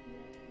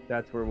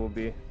 That's where we'll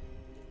be.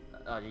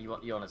 You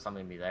want to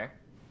summon me there?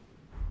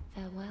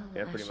 farewell,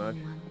 Yeah, pretty Ashen much.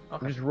 One.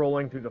 I'm just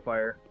rolling through the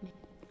fire.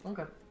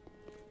 Okay.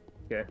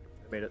 Okay,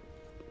 I made it.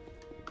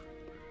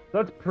 So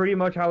that's pretty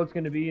much how it's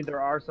going to be.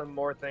 There are some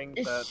more things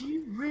Is that she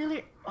really?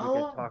 we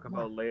Oh can talk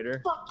my about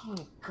later.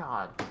 fucking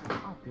god!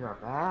 I'll be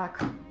right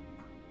back.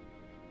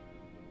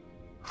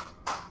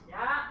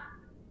 Yeah.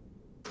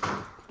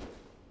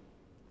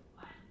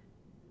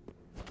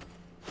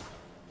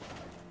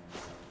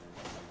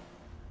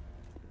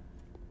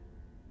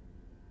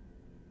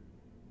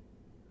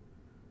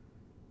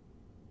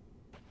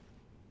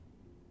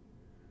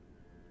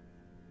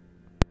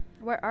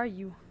 Where are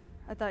you?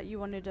 I thought you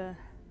wanted to.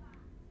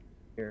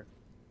 Here.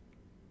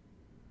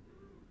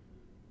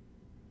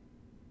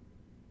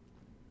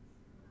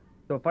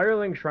 So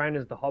Firelink Shrine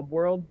is the hub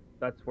world.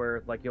 That's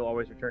where like you'll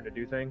always return to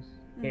do things.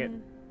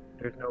 Can't.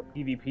 There's no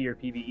PvP or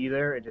PvE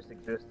there. It just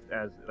exists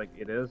as like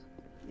it is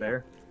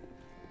there.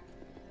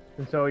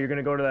 And so you're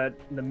gonna go to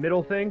the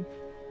middle thing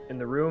in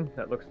the room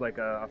that looks like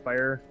a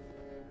fire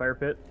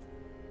pit.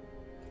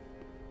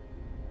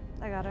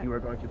 I got it. You are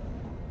going to.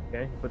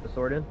 Okay. Put the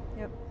sword in.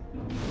 Yep.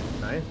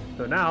 Nice.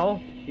 So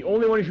now the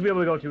only one you should be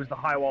able to go to is the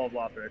High Wall of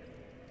Lothric.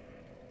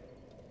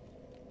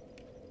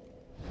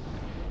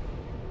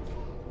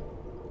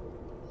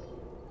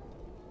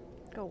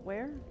 Go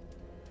where?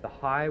 The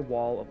High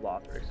Wall of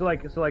Lothric. So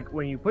like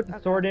when you put the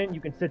sword in,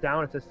 you can sit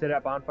down. It says sit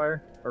at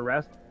bonfire or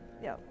rest.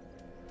 Yep.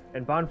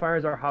 And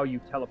bonfires are how you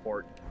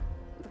teleport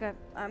Okay,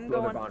 I'm to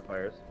other going.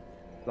 bonfires.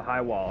 The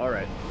High Wall. All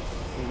right.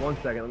 Give me 1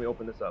 second. Let me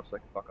open this up so I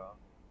can fuck off.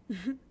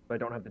 So I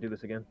don't have to do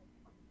this again.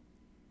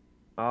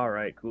 All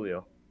right,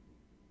 coolio.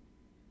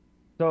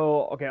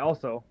 So okay.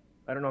 Also,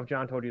 I don't know if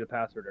John told you the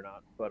password or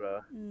not, but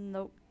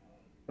Nope.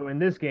 so in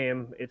this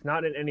game, it's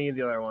not in any of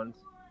the other ones.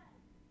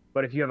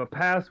 But if you have a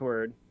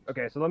password,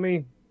 okay. So let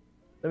me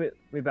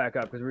back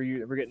up because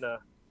we're getting a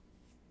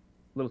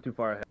little too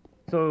far ahead.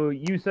 So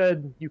you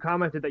said you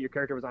commented that your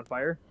character was on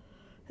fire.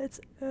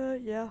 It's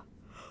yeah.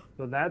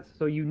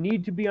 So you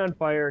need to be on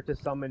fire to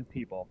summon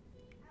people.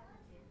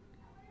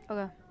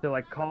 Okay. To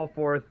like call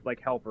forth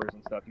like helpers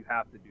and stuff. You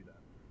have to do that.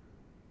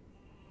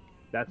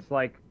 That's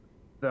like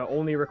the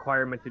only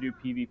requirement to do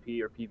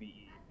PvP or PvE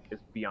is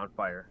be on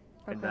fire,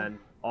 and Okay. then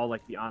all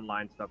like the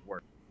online stuff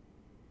works.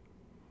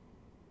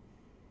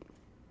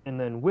 And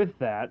then with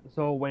that,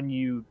 so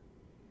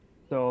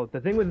the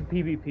thing with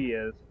PvP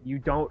is you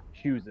don't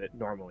choose it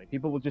normally.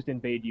 People will just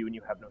invade you and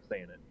you have no say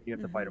in it. You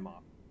have to fight them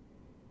off.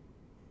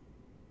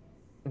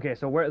 Okay,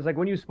 so it's like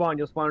when you spawn,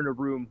 you'll spawn in a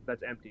room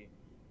that's empty.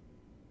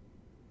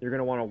 You're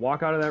gonna want to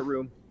walk out of that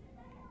room.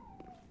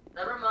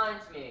 That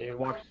reminds me. You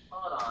walk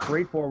Hold on.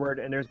 straight forward,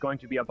 and there's going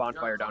to be a You know,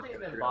 bonfire down something's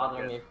here. been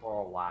bothering me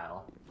for a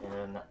while,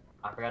 and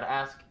I forgot to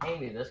ask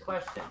Amy this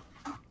question.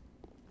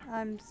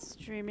 I'm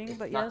streaming,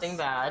 but Nothing yes.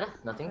 bad.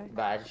 Nothing Okay.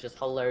 bad. It's just a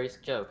hilarious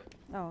joke.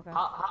 Oh, okay.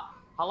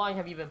 How long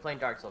have you been playing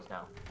Dark Souls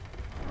now?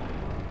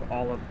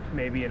 All of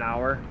maybe an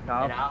hour. An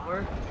Top. hour?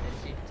 And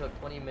she took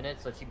 20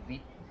 minutes, so she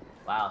beat.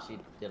 Wow, she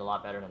did a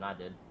lot better than I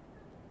did.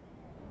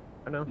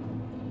 I know.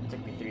 It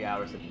took me 3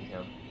 hours to beat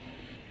him.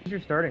 What's your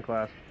starting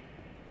class?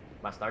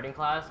 My starting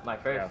class, my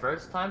very Yeah.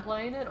 first time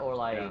playing it, or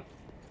like Yeah.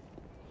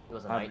 it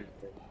was a night.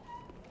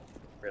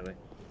 Really?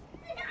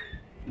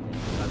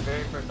 My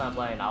very first time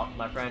playing,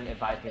 my friend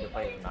invited me to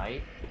play at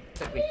night. It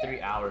took me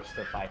 3 hours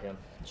to fight him.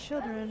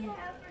 Children.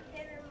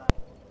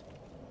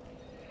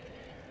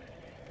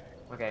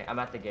 Okay, I'm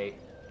at the gate.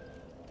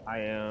 I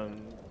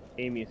am.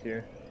 Amy's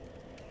here.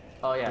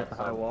 Oh yeah, At the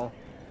high so, wall.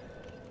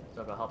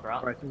 so go help her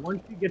out. Alright, so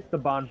once she gets the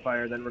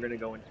bonfire, then we're gonna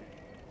go into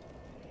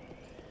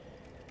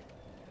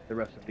the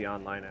rest of the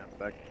online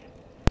aspect.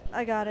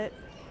 I got it.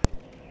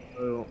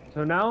 So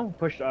now,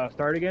 push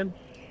start again.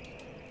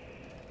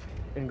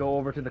 And go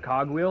over to the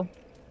cogwheel.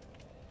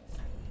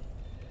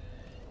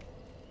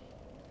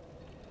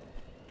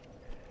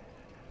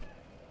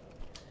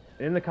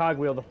 In the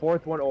cogwheel, the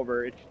fourth one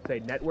over, it should say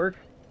network.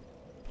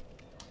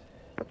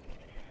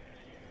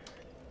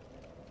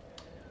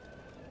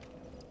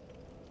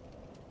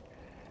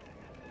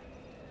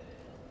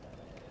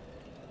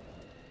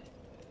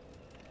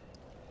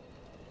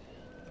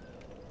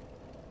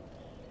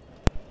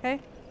 Okay.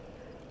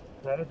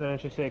 Then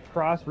it should say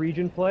cross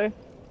region play.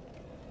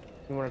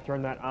 You want to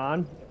turn that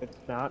on if it's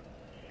not.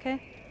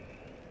 Okay.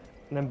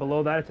 And then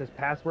below that it says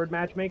password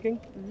matchmaking.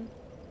 Mhm.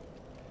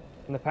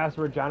 And the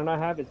password John and I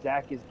have is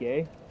Zach is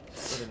gay.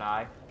 So did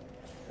I.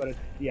 But it's,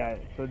 yeah,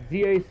 so it's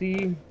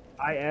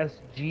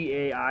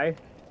ZACISGAI.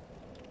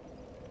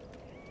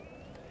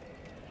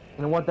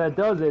 And what that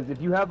does is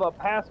if you have a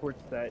password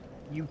set,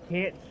 you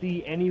can't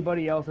see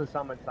anybody else's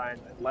summon signs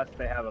unless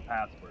they have a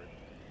password.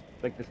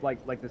 Like this,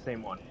 like the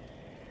same one.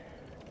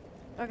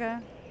 Okay.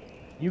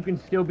 You can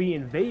still be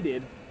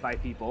invaded by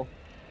people,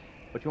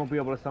 but you won't be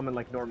able to summon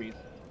like normies.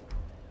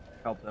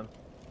 Help them.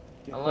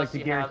 It's Unless like the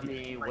you have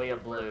guarantee- the Way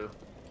of Blue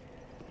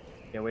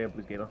Yeah, Way of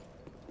Blue's Gala.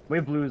 Way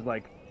of Blue is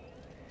like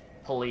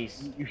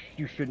police.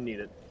 you shouldn't need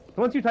it.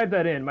 So once you type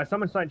that in, my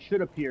summon sign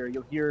should appear.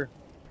 You'll hear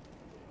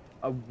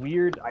a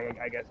weird,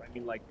 I guess, I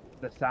mean like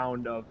the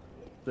sound of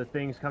the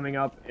things coming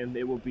up, and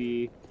it will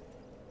be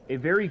a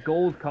very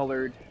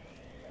gold-colored,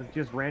 with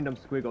just random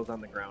squiggles on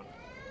the ground.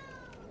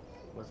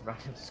 Was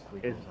random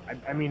squiggles.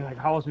 I mean, like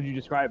how else would you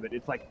describe it?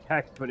 It's like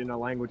text, but in a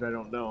language I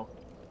don't know.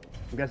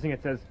 I'm guessing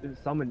it says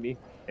summon me.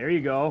 There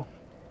you go.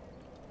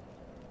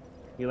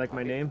 You like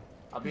my name?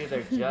 I'll be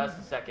there just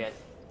a second.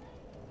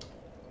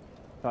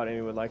 Thought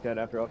Amy would like that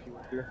after all she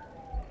went through.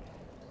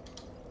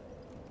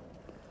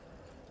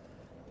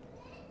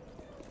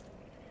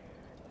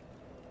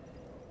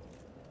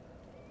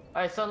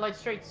 Alright, Sunlight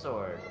Straight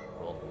Sword.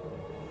 Cool.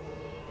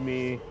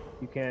 Me,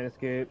 you can't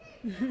escape.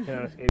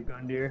 Cannot escape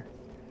Gundyr.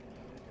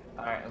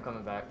 Alright, I'm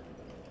coming back.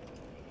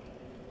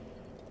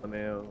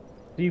 So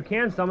you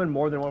can summon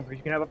more than one person.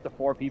 You can have up to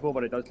 4 people,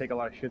 but it does take a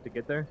lot of shit to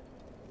get there.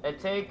 It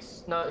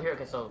takes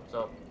okay, so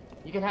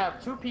you can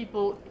have 2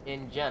 people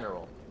in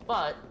general,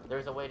 but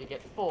there's a way to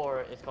get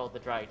 4. It's called the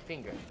Dried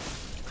Finger.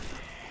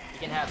 You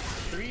can have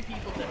 3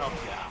 people to help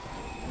you out.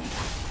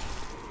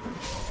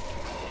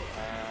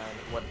 And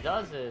what it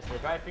does is the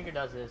Dried Finger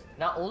does is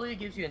not only it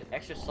gives you an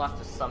extra slot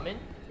to summon,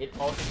 it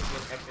also gives you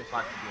an extra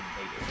slot to be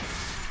invaded.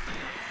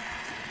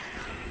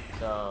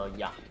 So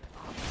yeah.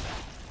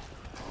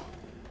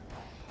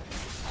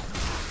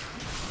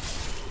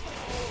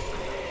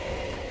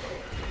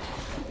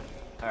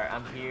 Alright,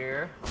 I'm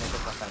here. I'm gonna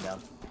put my sign down.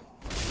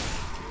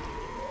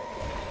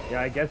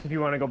 Yeah, I guess if you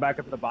want to go back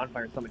up to the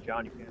bonfire and summon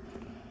John, you can.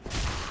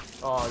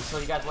 Oh, so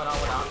you guys went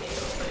on without me?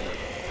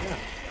 Yeah,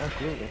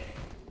 absolutely.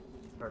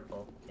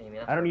 Purple. Amy,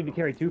 I don't need to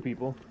carry 2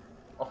 people.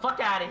 Oh, fuck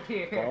out of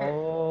here!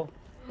 Oh.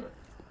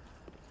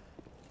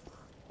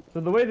 So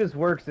the way this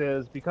works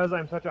is, because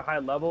I'm such a high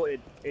level, it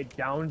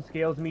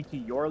downscales me to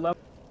your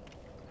level.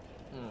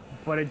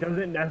 But it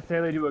doesn't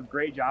necessarily do a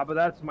great job of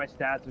that, so my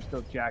stats are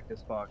still jacked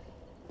as fuck.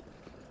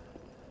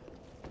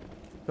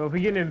 So if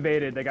we get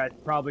invaded, the guy's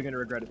probably going to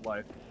regret his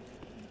life.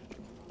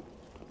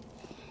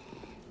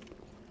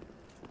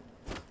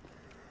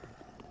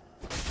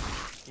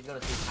 He's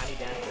gonna see Tiny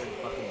Dancer and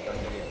fucking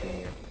Gundyr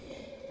Jr.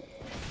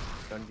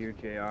 Gundyr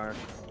JR.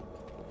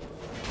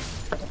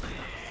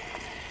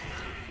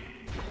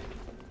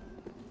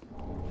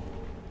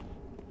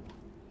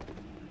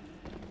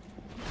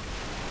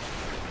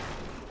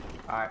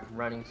 Alright, I'm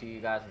running to you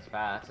guys as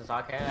fast as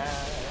I can.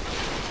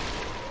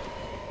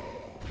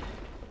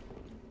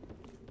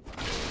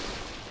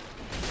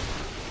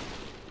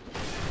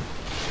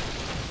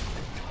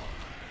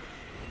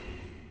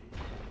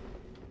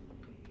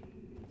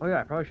 Oh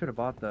yeah, I probably should have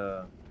bought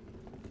the...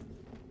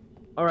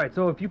 Alright,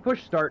 so if you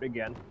push start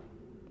again...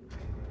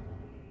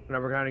 Now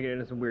we're kind of getting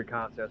into some weird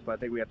concepts, but I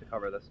think we have to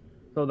cover this.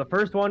 So the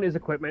first one is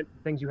equipment,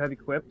 things you have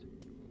equipped.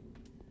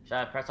 Should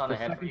I press on the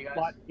head for you guys?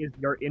 The guys? second slot is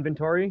your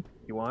inventory,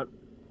 if you want.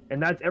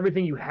 And that's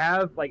everything you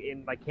have, like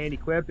in like can't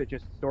equip, it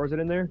just stores it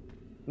in there.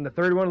 And the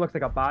third one looks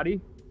like a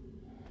body.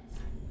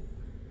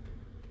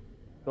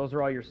 Those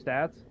are all your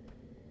stats.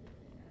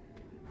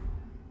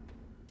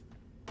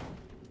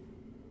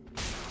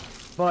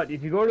 But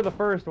if you go to the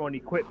first one,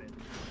 equipment,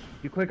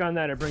 you click on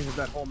that, it brings up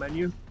that whole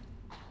menu.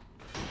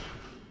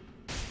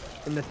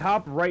 In the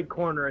top right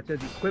corner, it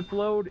says equip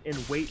load and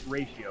weight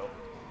ratio.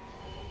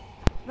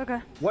 Okay.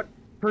 What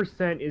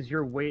percent is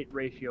your weight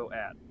ratio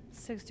at?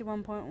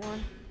 61.1.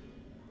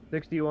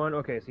 61?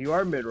 Okay, so you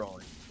are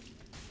mid-rolling.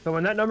 So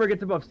when that number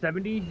gets above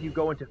 70, you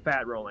go into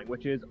fat rolling,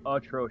 which is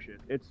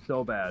atrocious. It's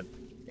so bad.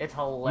 It's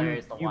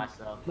hilarious to watch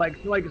though.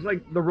 Like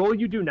the roll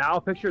you do now,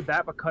 picture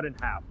that but cut in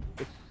half.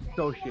 It's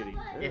so shitty.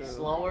 It's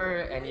slower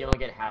and you don't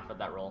get half of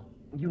that roll.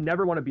 You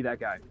never want to be that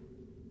guy.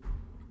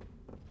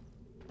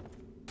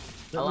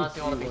 Unless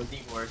you want to be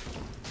Steve Ward.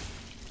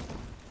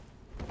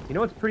 You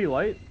know what's pretty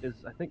light is,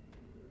 I think...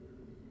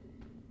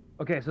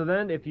 Okay, so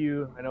then if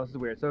you... I know this is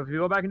weird. So if you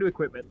go back into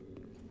equipment,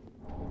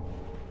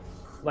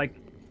 like,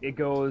 it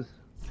goes...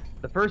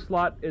 The first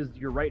slot is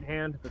your right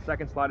hand, the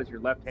second slot is your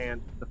left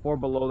hand, the 4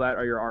 below that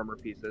are your armor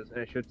pieces, and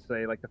it should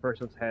say, like, the first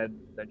one's head,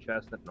 then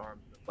chest, then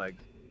arms, then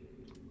legs.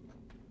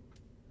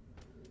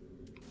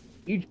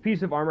 Each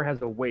piece of armor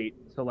has a weight,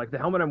 so, like, the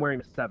helmet I'm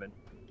wearing is 7.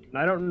 And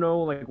I don't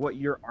know, like, what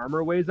your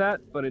armor weighs at,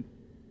 but it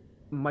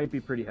might be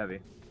pretty heavy.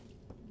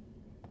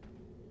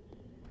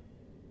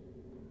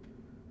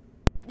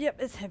 Yep,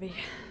 it's heavy.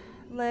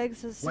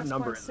 Legs is 6.6. What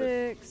number is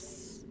it?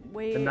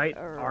 Weight. The knight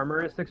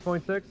armor is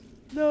 6.6?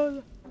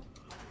 No.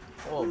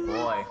 Oh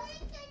boy.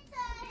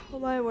 Oh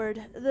my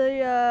word.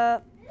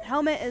 The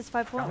helmet is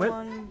 5.1.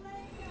 Helmet?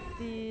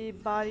 The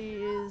body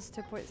is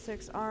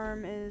 2.6.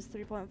 Arm is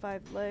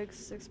 3.5.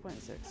 Legs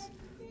 6.6.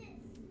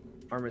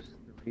 Armor is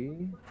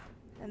 3.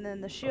 And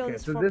then the shield Okay,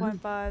 is so this is-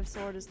 4.5.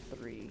 Sword is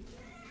 3.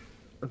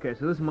 Okay,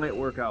 so this might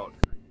work out.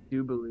 I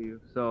do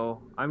believe.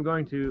 So I'm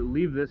going to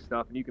leave this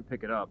stuff and you can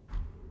pick it up.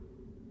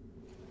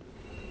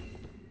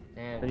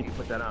 Damn, Then you can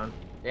put that on.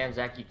 damn,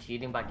 Zach, you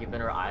cheating by giving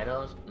her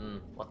items?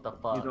 What the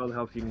fuck? Use all the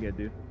help you can get,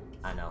 dude.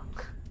 I know.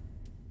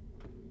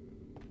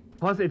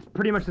 Plus, it's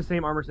pretty much the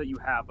same armor set you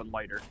have, but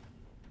lighter.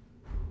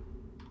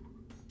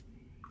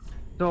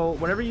 So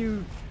whenever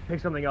you pick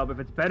something up, if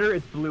it's better,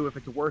 it's blue. If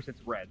it's worse,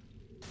 it's red.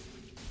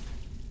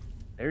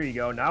 There you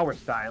go. Now we're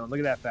styling. Look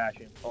at that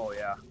fashion. Oh,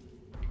 yeah.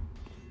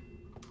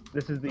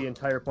 This is the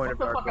entire point What of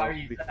the Dark fuck are Souls.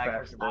 you, to be Zach? You're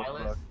fashionable as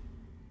stylish? fuck.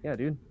 Yeah,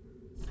 dude.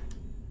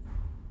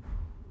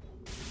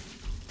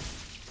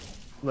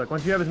 Look,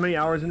 once you have as many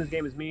hours in this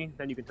game as me,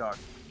 then you can talk.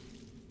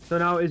 So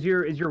now is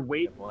your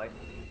weight Boy.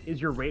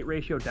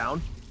 ratio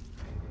down?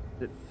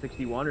 Is it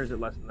 61 or is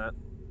it less than that?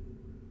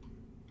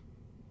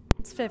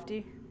 It's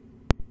 50.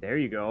 There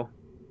you go.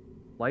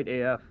 Light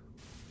AF.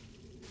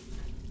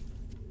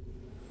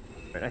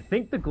 Right, I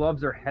think the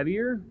gloves are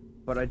heavier,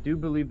 but I do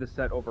believe the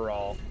set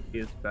overall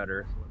is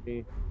better. So let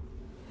me...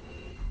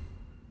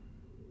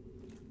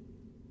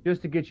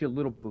 Just to get you a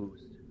little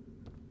boost.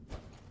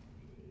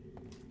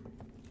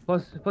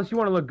 Plus you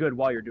want to look good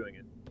while you're doing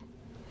it.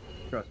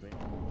 Trust me.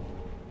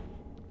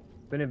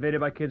 Been invaded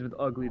by kids with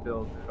ugly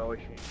builds. It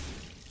always changes.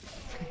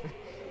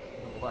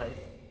 What?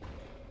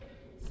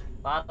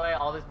 By the way,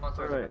 all these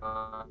monsters Alright.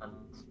 are gone.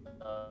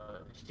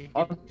 She could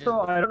Also, just-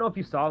 I don't know if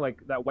you saw like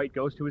that white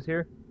ghost who was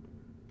here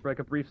for like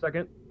a brief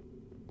second.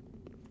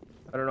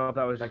 I don't know if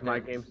that was just my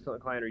game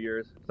client or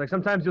yours. It's like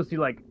sometimes you'll see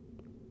like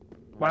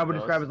what I would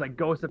describe ghosts? as like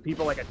ghosts of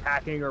people like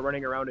attacking or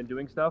running around and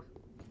doing stuff.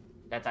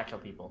 That's actual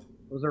people.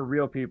 Those are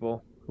real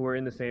people who are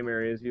in the same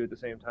area as you at the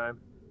same time.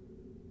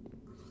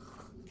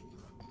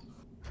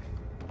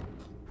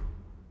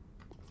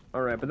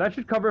 Alright, but that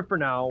should cover it for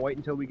now. Wait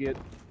until we get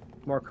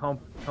more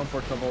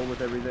comfortable with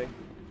everything.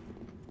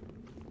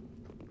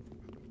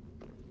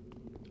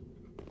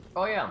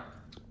 Oh yeah,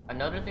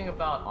 another thing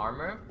about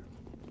armor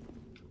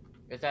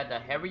is that the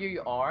heavier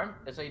you are,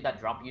 let's say that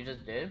drop you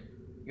just did,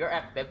 you're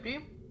at 50,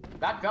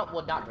 that drop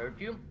would not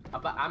hurt you,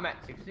 but I'm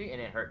at 60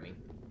 and it hurt me.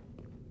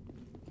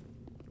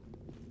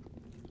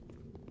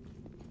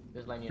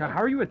 Just letting you know. Now,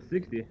 how are you at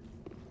 60?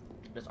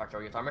 This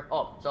Artorias armor.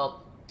 Oh,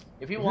 so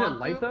if you Isn't want it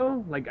light to,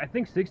 though? Like I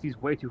think 60 is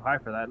way too high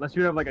for that. Unless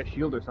you have like a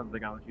shield or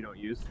something on which you don't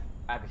use.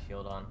 I have a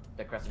shield on,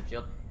 the crescent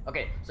shield.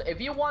 Okay, so if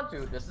you want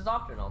to, this is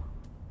optional.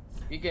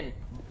 You can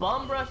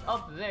bum rush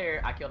up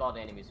there. I killed all the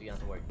enemies, so you don't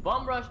have to worry.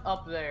 Bum rush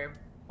up there,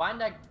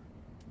 find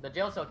the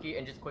jail cell key,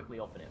 and just quickly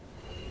open it.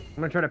 I'm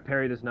gonna try to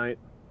parry this knight.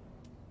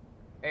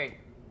 Hey,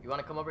 you want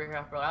to come over here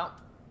help her out?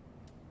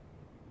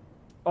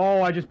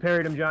 Oh, I just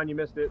parried him, John. You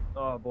missed it.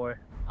 Oh boy.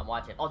 I'm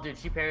watching. Oh, dude,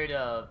 she parried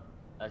a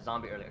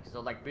zombie earlier. So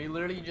like, we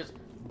literally just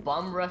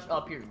bum rush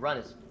up here, run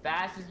as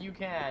fast as you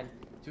can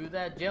to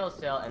that jail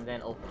cell, and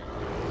then open it. Run,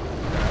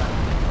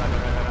 run,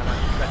 run, run, run, run.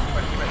 Keep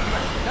running, keep running, keep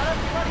running. No, no,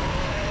 keep running.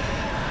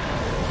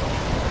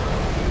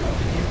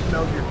 You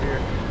smelled your fear.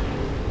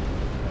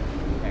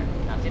 There.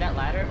 Now see that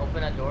ladder?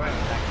 Open that door and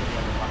it's actually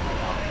what the fuck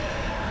is out.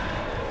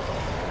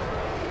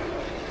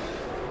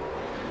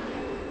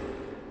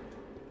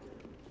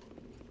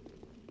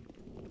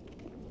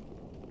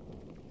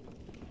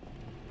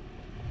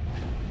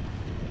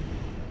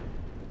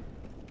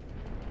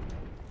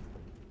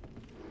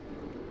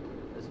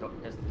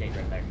 There's the gate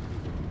right there.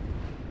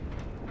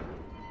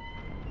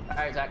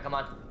 Alright, Zach, come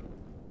on.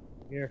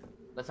 Here.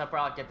 Let's help her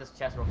out, get this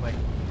chest real quick.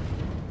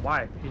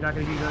 Why? He's not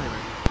gonna use it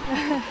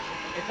anyway.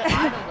 It's an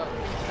item though. You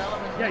can sell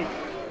them and Yeah.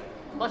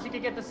 plus you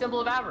can get the symbol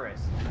of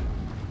avarice.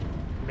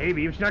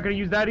 Maybe. She's not gonna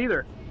use that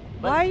either.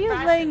 But Why are it's you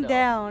fashion, laying though.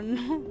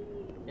 down?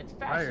 It's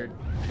Tired.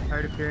 fashion.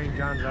 Tired of carrying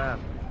John's ass.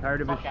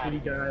 Tired of his Fuck outta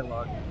shitty here.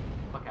 dialogue.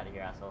 Fuck out of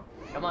here, asshole.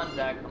 Come on,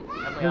 Zach. Come help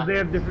me Because out. they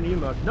have different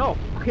emotes. No.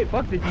 Okay,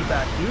 fuck the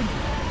D-back, dude.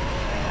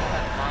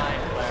 Fine,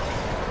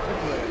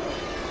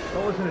 whatever.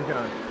 Don't listen to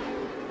John.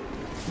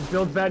 His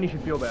build's bad and you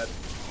should feel bad.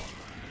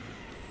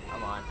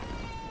 Come on.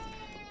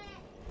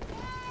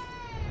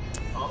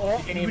 Oh,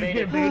 you did can we evade get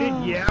it.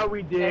 invaded? Yeah,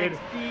 we did.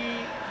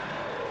 XD.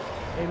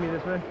 Amy,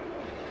 this way.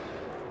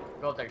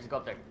 Go up there, just go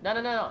up there. No,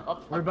 no, no, no.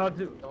 Up, We're up. about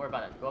to... Don't worry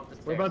about it. Go up the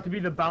stairs. We're about to be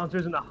the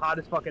bouncers in the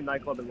hottest fucking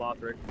nightclub in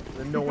Lothric.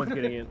 And no one's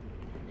getting in.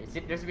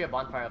 There should be a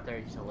bonfire up there.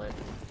 You should lit.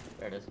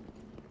 There it is.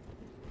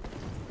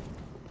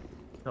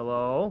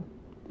 Hello?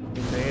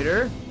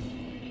 Invader?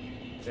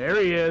 There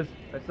he is.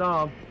 I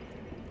saw him.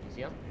 You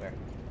see him? Where?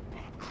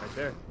 Right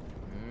there.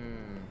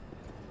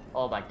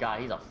 Oh my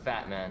god, he's a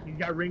fat man. He's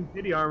got Ring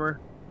City armor.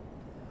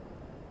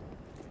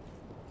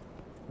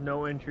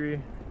 No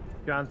entry.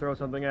 John throws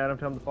something at him,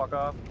 tell him to fuck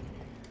off.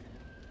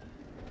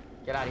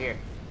 Get out of here.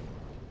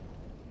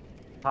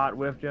 Hot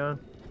whiff, John.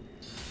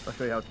 I'll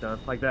show you how it's done.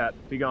 Like that.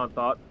 Be gone,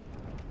 thought.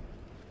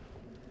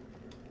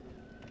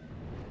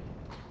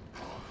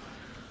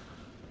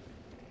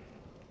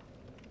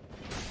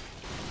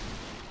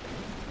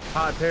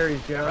 Hot parries,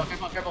 John.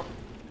 Careful, careful.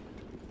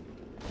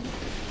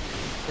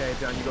 Okay,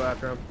 John, you go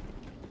after him.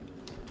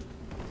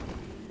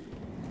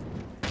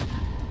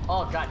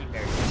 Oh god, he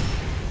parried.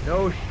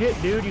 No shit,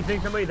 dude. You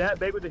think somebody that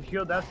big with a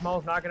shield that small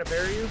is not gonna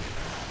parry you?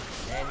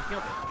 And he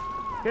killed him.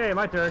 Okay,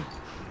 my turn.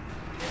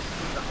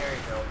 He's a parry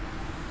though.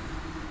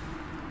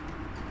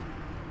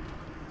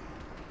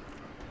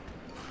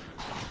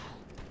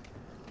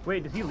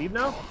 Wait, does he leave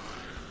now?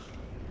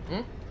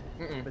 Hmm?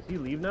 Mm-mm. Does he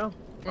leave now?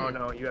 Oh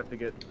no, you have to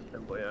get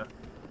simple, yeah.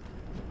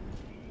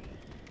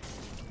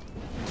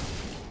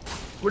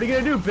 What are you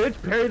gonna do,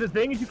 bitch? Parry the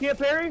thing if you can't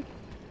parry?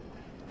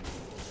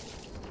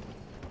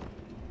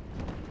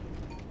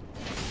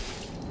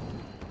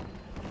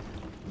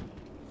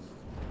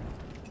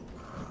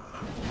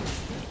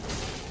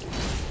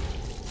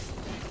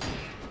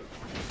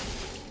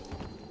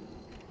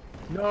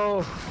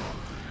 No.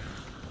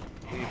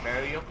 Did he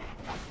parry you?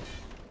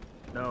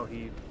 No,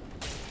 he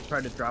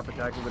tried to drop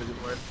attack him, but it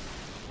didn't work.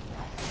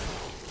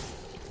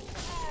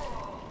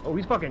 Oh,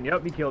 he's fucking,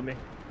 yep, he killed me.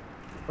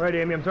 Alright,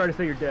 Amy, I'm sorry to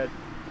say you're dead.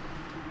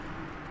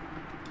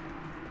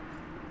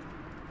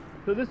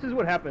 So this is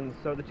what happens.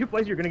 So the two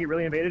places you're going to get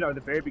really invaded are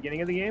the very beginning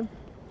of the game.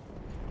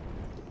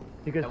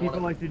 Because people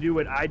like to do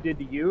what I did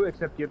to you,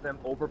 except give them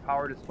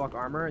overpowered as fuck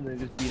armor and then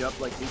just beat up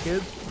like new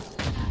kids.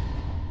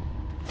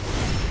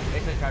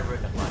 Basically try to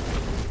ruin the flag.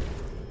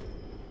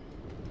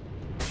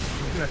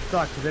 It's gonna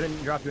suck because they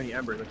didn't drop you any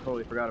embers. I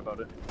totally forgot about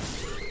it.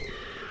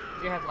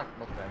 You have like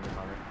multiple embers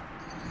on it.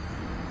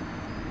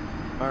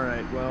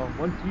 Alright, well,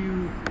 once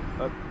you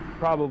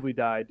probably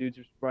die, dudes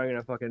are probably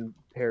gonna fucking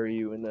parry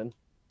you and then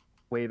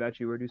wave at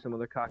you or do some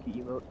other cocky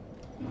emote.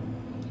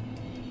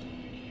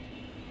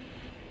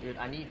 Dude,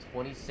 I need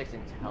 26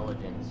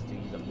 intelligence to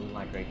use a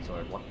Moonlight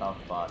Greatsword. What the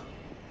fuck?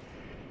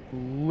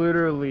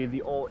 Literally,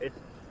 it's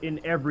in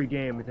every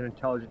game. It's an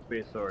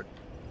intelligence-based sword.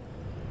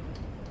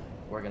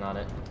 Working on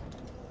it.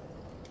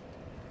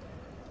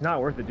 Not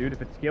worth it, dude.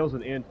 If it scales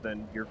with int,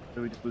 then you're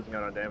really just losing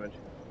out on damage.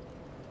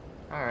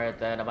 Alright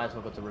then, I might as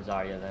well go to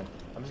Rosaria then.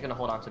 I'm just gonna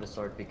hold on to the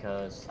sword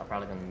because I'm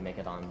probably gonna make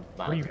it on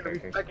What are you gonna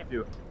characters. respect it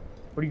to?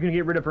 What are you gonna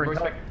get rid of her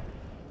intelligence?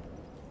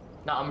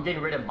 No, I'm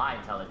getting rid of my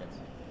intelligence.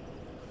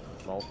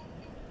 Lol.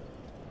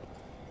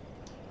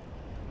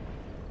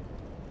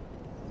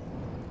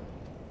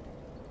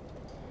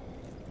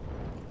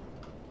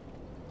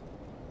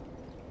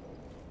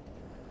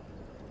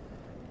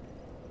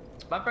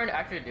 My friend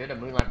actually did a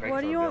Moonlight Greatsword.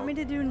 What do you want build.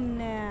 me to do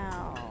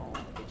now?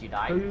 Did you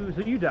die?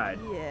 So you died.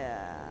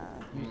 Yeah.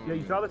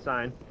 You saw the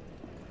sign.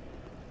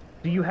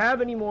 Do you have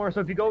any more? So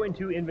if you go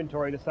into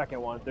inventory, the second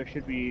one, there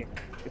should be.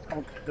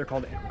 They're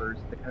called embers.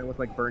 They kind of look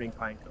like burning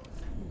pine cones.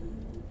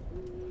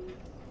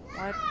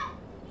 What?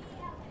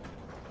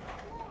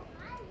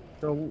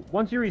 So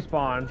once you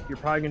respawn, you're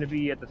probably going to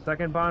be at the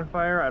second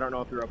bonfire. I don't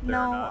know if you're up there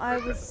or No, not.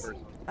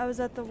 I was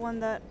at the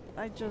one that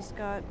I just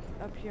got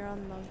up here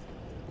on the.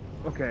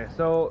 Okay,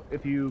 so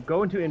if you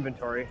go into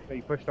inventory,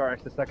 you push star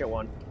X, the second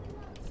one.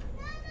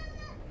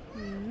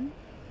 Hmm.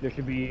 There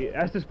should be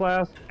Estus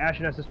Blast,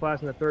 Ashen Estus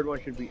Blast, and the third one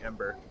should be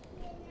Ember.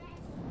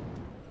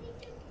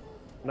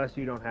 Unless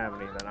you don't have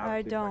any, then I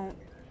obviously. don't.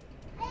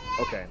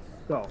 Okay,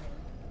 so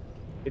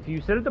if you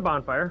sit at the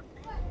bonfire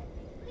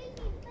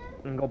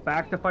and go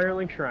back to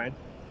Firelink Shrine.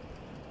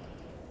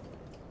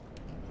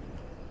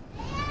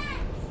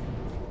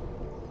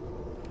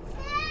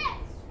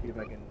 See if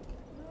I can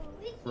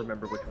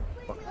remember which one.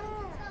 Fuck.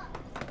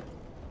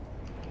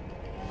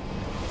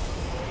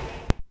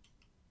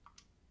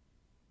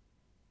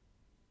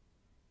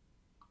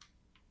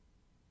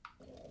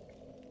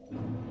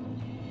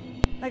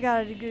 I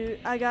got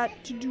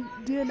to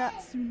do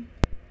that soon.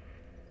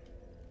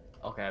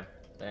 Okay,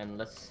 then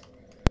let's.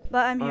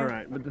 But I'm here.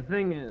 Alright, but the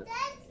thing is.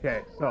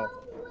 Okay, so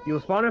you'll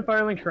spawn in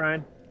Firelink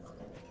Shrine.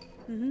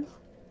 Mhm.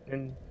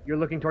 And you're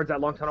looking towards that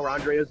long tunnel where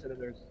Andre is, and then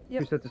there's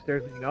two sets of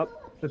stairs leading up.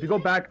 So if you go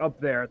back up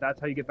there, that's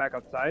how you get back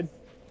outside.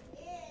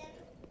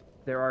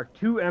 There are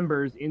 2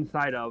 embers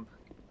inside of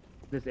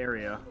this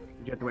area.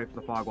 You have to wait for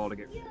the fog wall to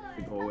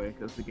go away,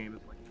 because the game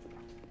is like.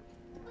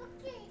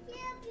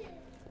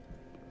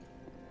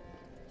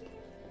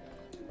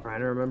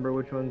 Trying to remember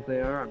which ones they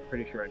are. I'm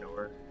pretty sure I know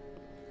where.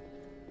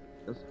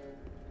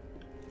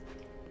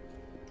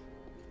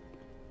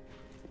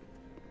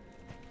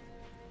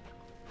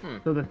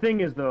 So the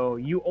thing is, though,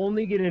 you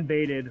only get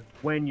invaded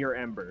when you're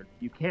embered.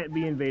 You can't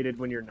be invaded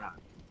when you're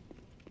not.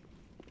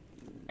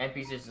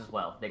 NPCs as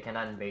well. They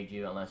cannot invade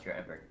you unless you're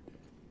embered.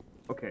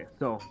 Okay,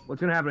 so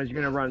what's gonna happen is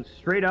you're gonna run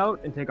straight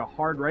out and take a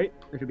hard right.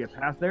 There should be a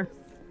path there.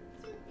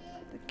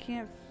 I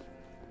can't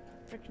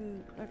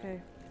freaking.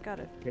 Okay, got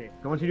it. Okay,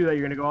 so once you do that,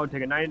 you're gonna go out and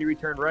take a 90-degree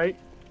turn right.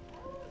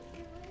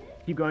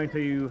 Keep going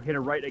until you hit a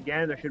right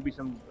again. There should be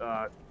some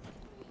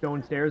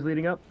stone stairs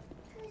leading up.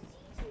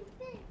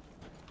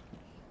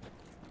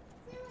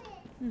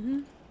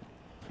 Mhm.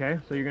 Okay,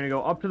 so you're gonna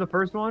go up to the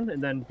first one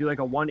and then do like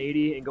a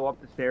 180 and go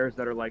up the stairs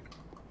that are like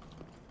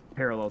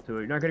parallel to it.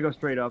 You're not gonna go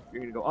straight up.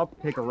 You're gonna go up,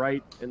 take a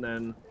right, and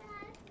then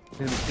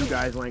there's 2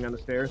 guys laying on the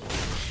stairs.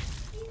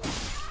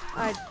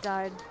 I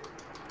died.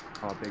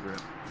 Oh, big rip.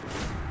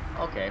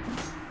 Okay.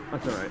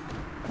 That's alright.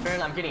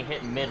 Apparently I'm getting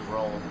hit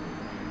mid-roll.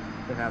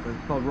 It happens.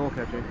 It's called roll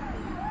catching.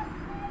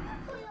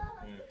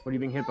 What are you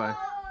being hit by?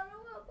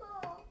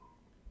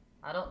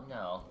 I don't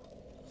know.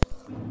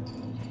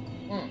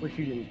 Wish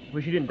you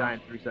didn't die in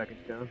 3 seconds,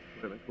 John. Would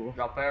have been cool.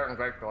 Drop air and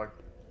Greatsword.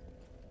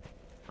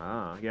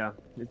 Ah, yeah.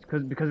 It's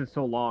because it's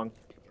so long,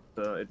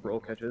 it roll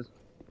catches.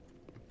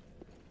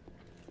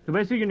 So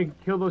basically, you're gonna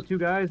kill those 2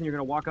 guys, and you're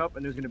gonna walk up,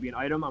 and there's gonna be an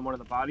item on one of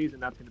the bodies,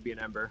 and that's gonna be an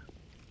ember.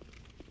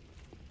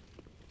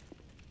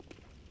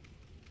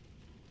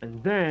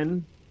 And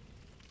then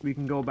we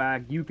can go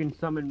back. You can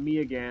summon me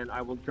again.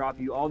 I will drop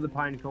you all the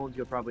pine cones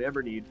you'll probably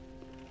ever need.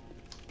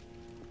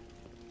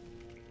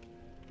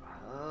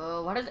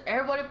 Why does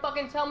everybody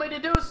fucking tell me to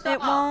do stuff? It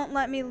won't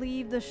let me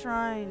leave the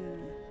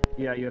shrine.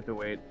 Yeah, you have to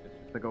wait. It's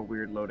just like a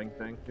weird loading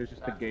thing. There's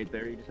just a gate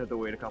there. You just have to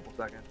wait a couple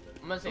seconds.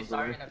 I'm gonna say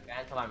sorry in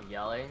advance while I'm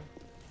yelling.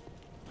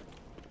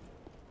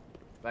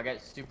 I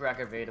get super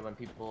aggravated when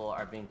people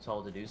are being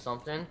told to do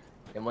something,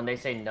 and when they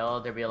say no,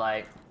 they'll be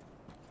like,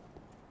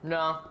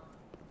 "No,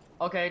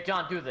 okay,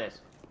 John, do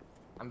this."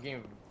 I'm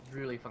getting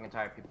really fucking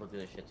tired of people do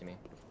this shit to me.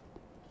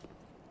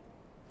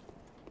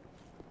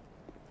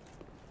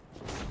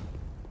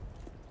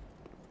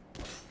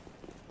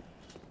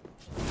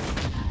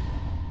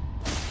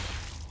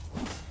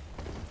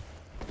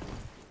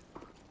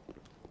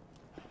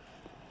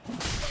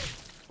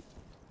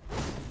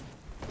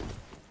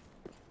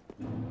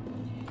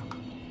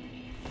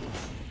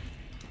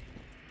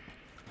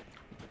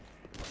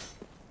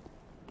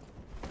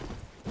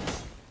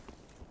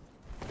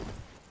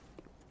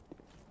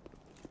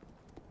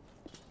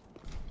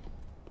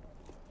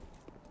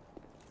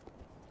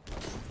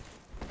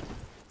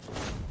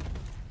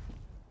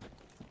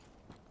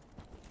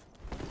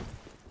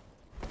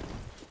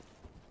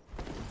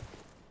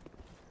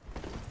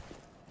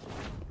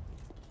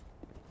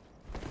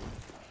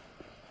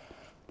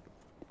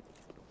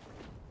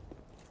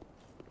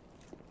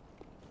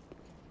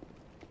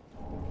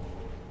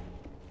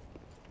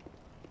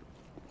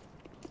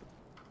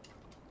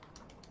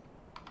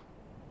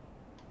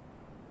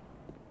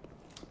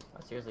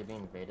 I'm seriously being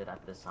invaded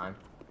at this time.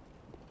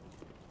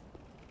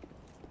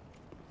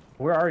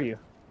 Where are you?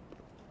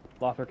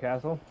 Lothar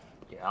Castle?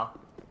 Yeah.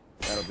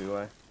 That'll be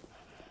why.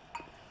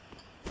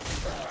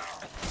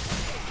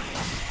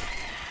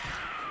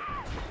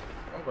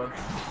 I'm good.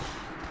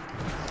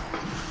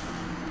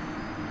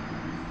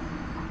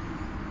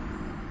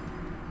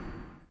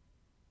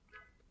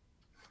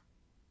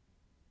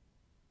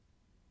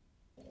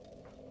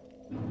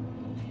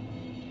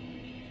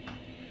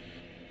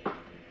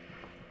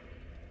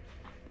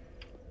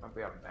 I'll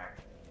be right back.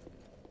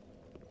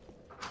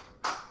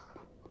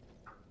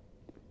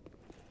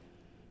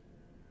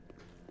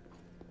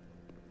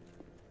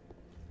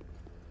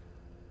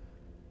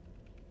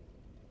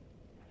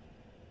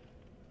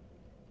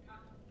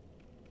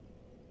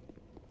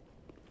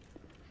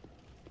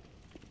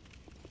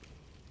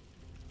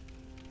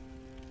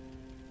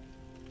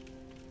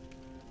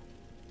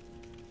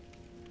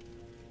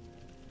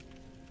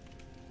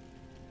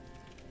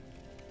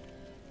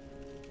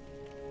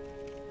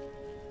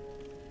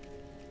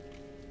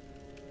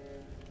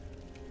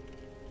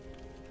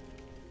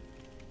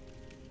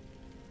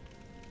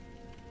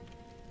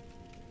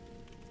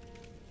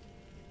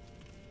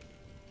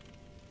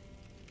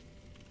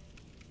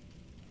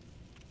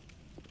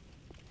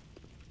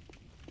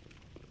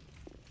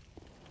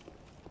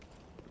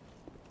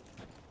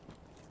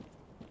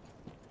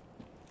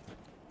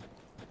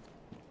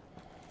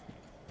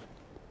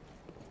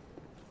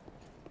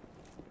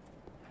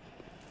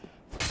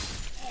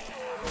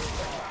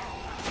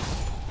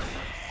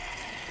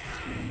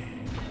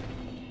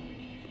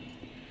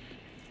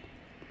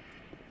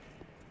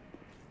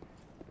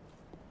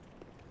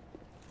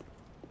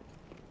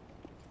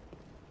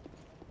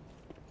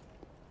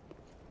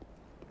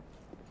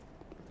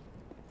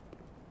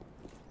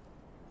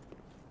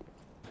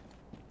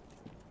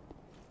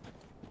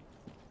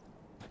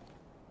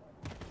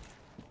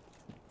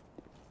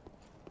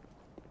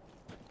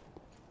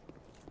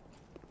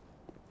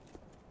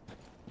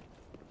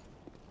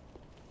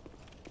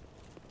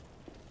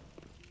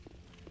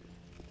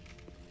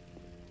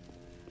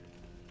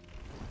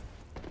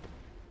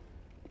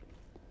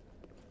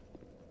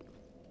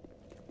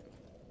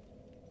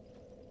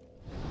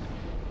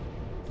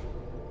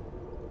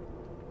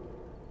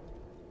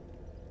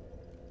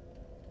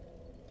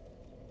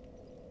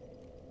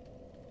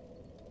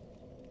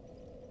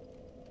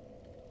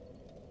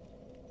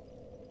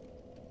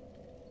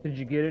 Did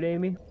you get it,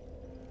 Amy?